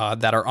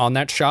that are on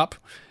that shop.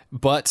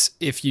 But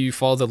if you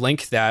follow the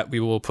link that we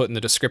will put in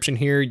the description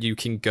here, you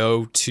can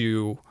go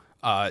to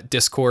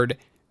Displate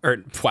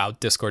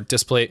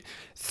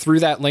through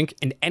that link,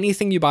 and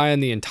anything you buy on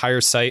the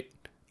entire site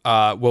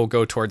will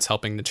go towards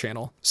helping the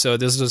channel. So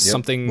this is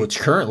something which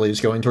currently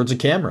is going towards a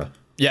camera.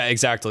 Yeah,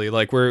 exactly.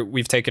 Like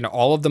we've taken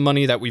all of the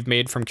money that we've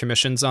made from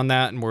commissions on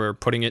that, and we're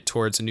putting it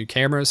towards a new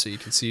camera so you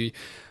can see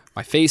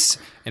my face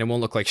and it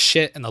won't look like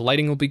shit, and the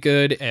lighting will be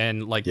good.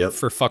 And like,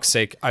 for fuck's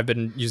sake, I've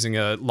been using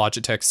a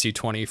Logitech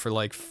C20 for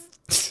like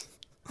 6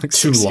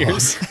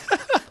 years.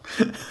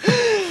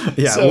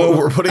 Yeah, so,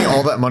 we're putting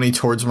all that money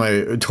towards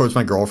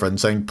my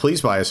girlfriend, saying, please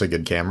buy us a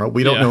good camera.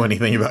 We don't know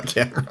anything about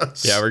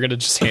cameras. Yeah, we're going to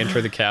just hand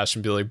her the cash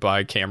and be like,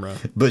 buy camera.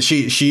 But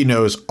she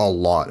knows a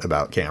lot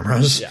about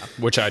cameras. Yeah,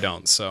 which I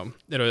don't, so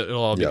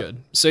it'll all be good.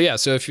 So yeah,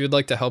 so if you'd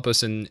like to help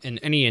us in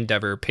any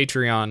endeavor,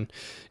 Patreon,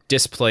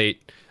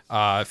 Displate,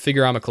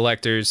 Figurama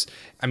Collectors,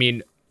 I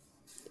mean,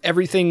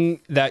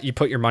 everything that you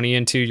put your money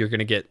into, you're going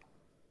to get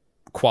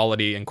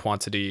quality and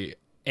quantity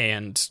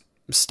and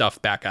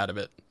stuff back out of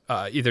it.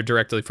 Either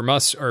directly from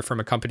us or from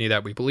a company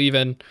that we believe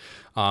in.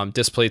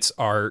 Displates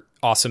are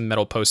awesome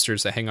metal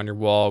posters that hang on your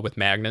wall with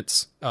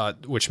magnets,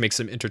 which makes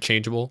them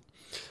interchangeable,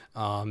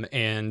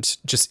 and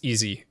just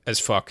easy as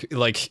fuck.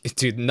 Like,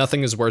 dude,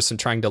 nothing is worse than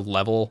trying to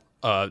level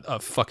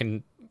a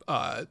fucking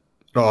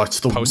it's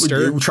the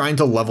poster. Trying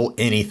to level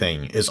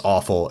anything is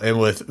awful, and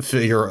with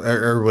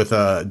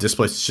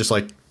Displates, it's just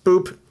like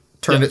boop,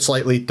 turn it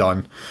slightly,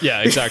 done.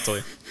 Yeah, exactly.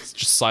 It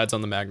just slides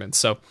on the magnet.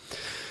 So.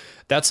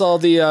 That's all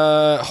the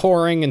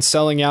whoring and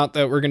selling out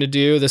that we're going to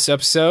do this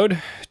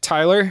episode.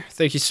 Tyler,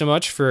 thank you so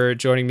much for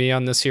joining me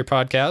on this here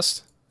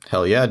podcast.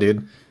 Hell yeah,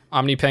 dude.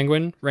 Omni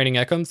Penguin, Reigning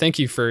Eckham, thank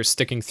you for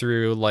sticking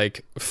through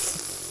like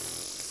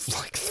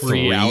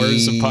 3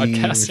 hours of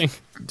podcasting.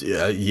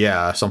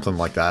 Yeah, something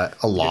like that.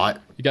 A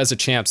lot. You guys are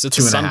champs. It's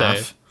a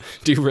Sunday.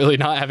 Do you really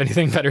not have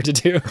anything better to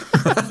do?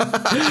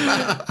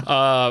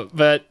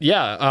 But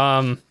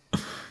yeah,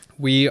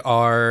 we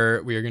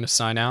are going to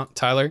sign out.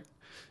 Tyler,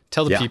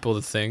 tell the people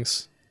the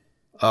things.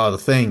 Oh, the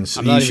things.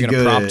 I'm not even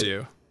going to prompt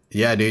you.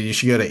 Yeah, dude, you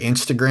should go to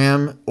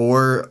Instagram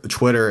or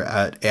Twitter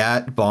at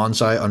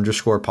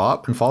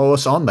bonsai_pop and follow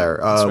us on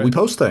there. Right. We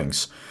post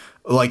things.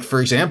 Like,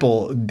 for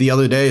example, the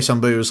other day,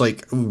 somebody was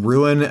like,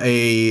 ruin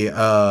a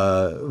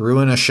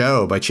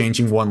show by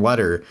changing one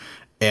letter.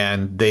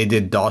 And they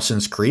did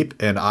Dawson's Creek.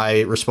 And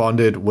I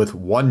responded with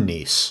one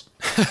niece,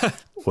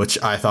 which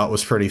I thought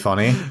was pretty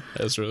funny.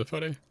 That's really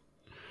funny.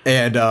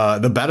 And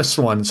the best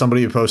one,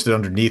 somebody posted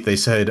underneath, they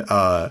said,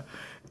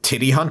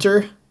 Titty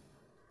Hunter.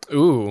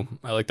 Ooh,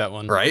 I like that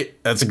one. Right?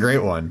 That's a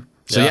great one.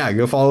 So yeah,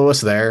 go follow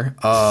us there.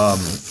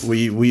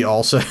 We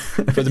also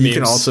for the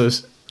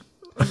memes.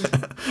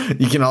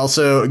 You can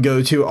also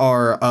go to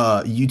our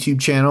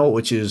YouTube channel,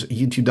 which is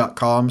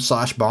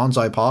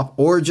youtube.com/bonsaipop,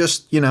 or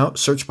just,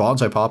 search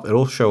Bonsai Pop.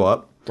 It'll show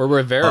up. Where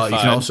we're verified. You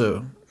can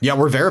also,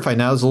 we're verified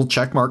now. There's a little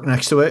check mark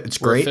next to it. It's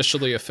great. We're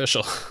officially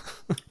official.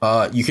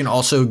 You can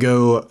also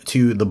go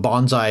to the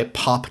Bonsai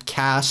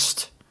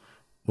Popcast,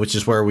 which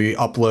is where we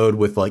upload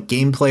with like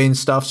gameplay and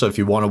stuff. So if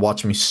you want to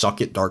watch me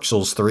suck at Dark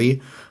Souls 3,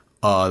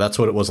 that's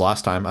what it was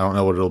last time. I don't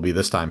know what it'll be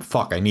this time.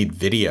 Fuck, I need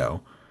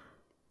video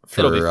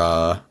for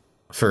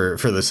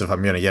this if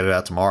I'm going to get it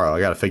out tomorrow. I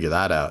got to figure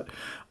that out.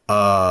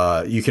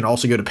 You can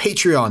also go to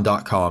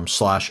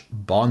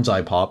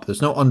patreon.com/bonsaipop.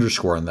 There's no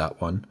underscore in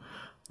that one.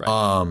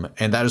 Right.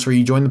 And that is where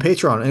you join the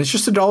Patreon, and it's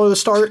just $1 to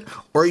start,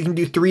 or you can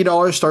do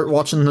 $3, start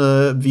watching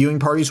the viewing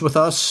parties with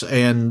us,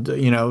 and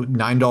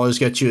 $9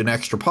 gets you an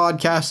extra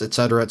podcast,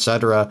 etc.,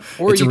 etc.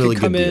 Or it's you a really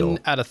can come in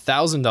at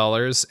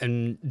 $1,000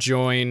 and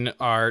join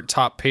our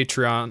top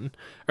Patreon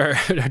or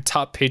our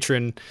top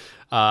patron,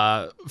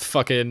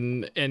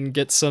 fucking, and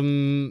get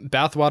some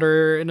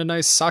bathwater in a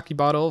nice sake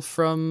bottle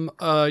from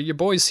your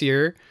boys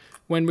here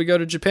when we go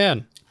to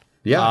Japan.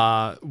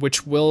 Yeah,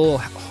 which will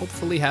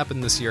hopefully happen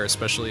this year,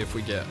 especially if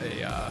we get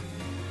a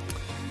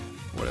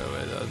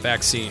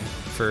vaccine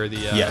for the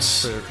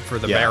for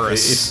the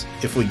virus.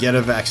 If we get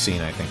a vaccine,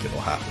 I think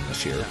it'll happen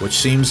this year, which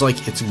seems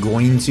like it's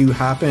going to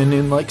happen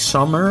in like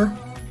summer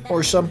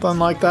or something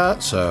like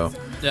that. So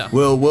yeah,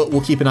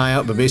 we'll keep an eye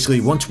out. But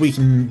basically, once we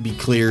can be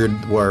cleared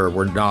where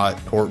we're not,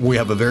 or we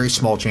have a very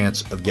small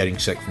chance of getting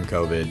sick from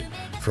COVID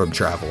from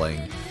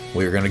traveling,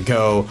 we're going to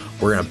go,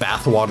 we're going to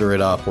bathwater it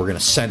up, we're going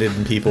to send it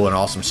in people in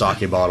awesome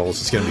sake bottles.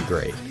 It's going to be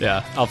great.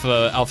 Yeah,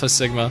 Alpha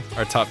Sigma,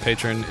 our top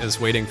patron, is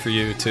waiting for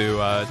you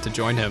to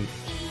join him.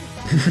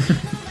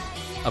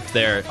 up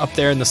there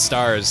in the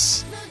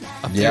stars.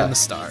 Up there in the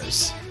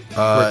stars.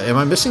 Am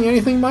I missing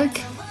anything,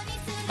 Mike?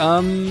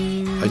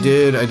 I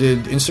did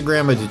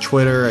Instagram, I did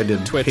Twitter, I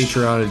did Twitch.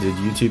 Patreon, I did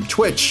YouTube,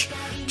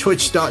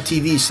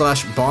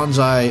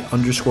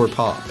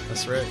 twitch.tv/bonsai_pop.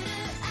 That's right.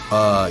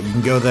 You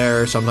can go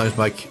there. Sometimes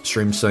Mike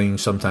streams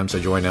things. Sometimes I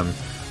join him.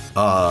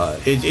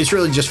 It's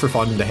really just for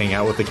fun to hang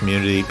out with the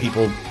community.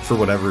 People, for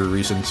whatever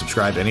reason,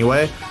 subscribe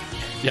anyway.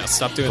 Yeah,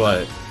 stop doing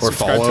that. Or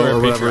follow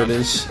or whatever Patreon. It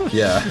is.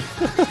 Yeah.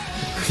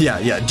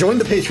 yeah. Join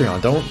the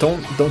Patreon. Don't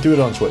do it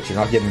on Twitch. You're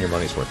not getting your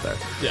money's worth there.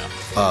 Yeah.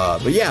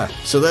 But yeah,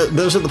 so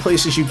those are the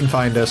places you can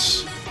find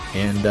us.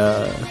 And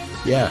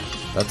yeah,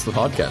 that's the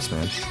podcast,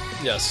 man.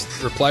 Yes.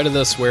 Reply to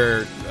this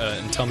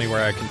and tell me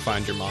where I can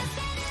find your mom.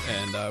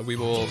 And we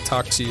will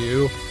talk to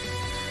you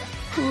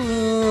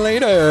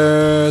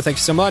later. Thank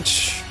you so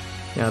much.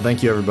 Yeah,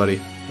 thank you, everybody.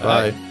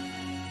 Bye.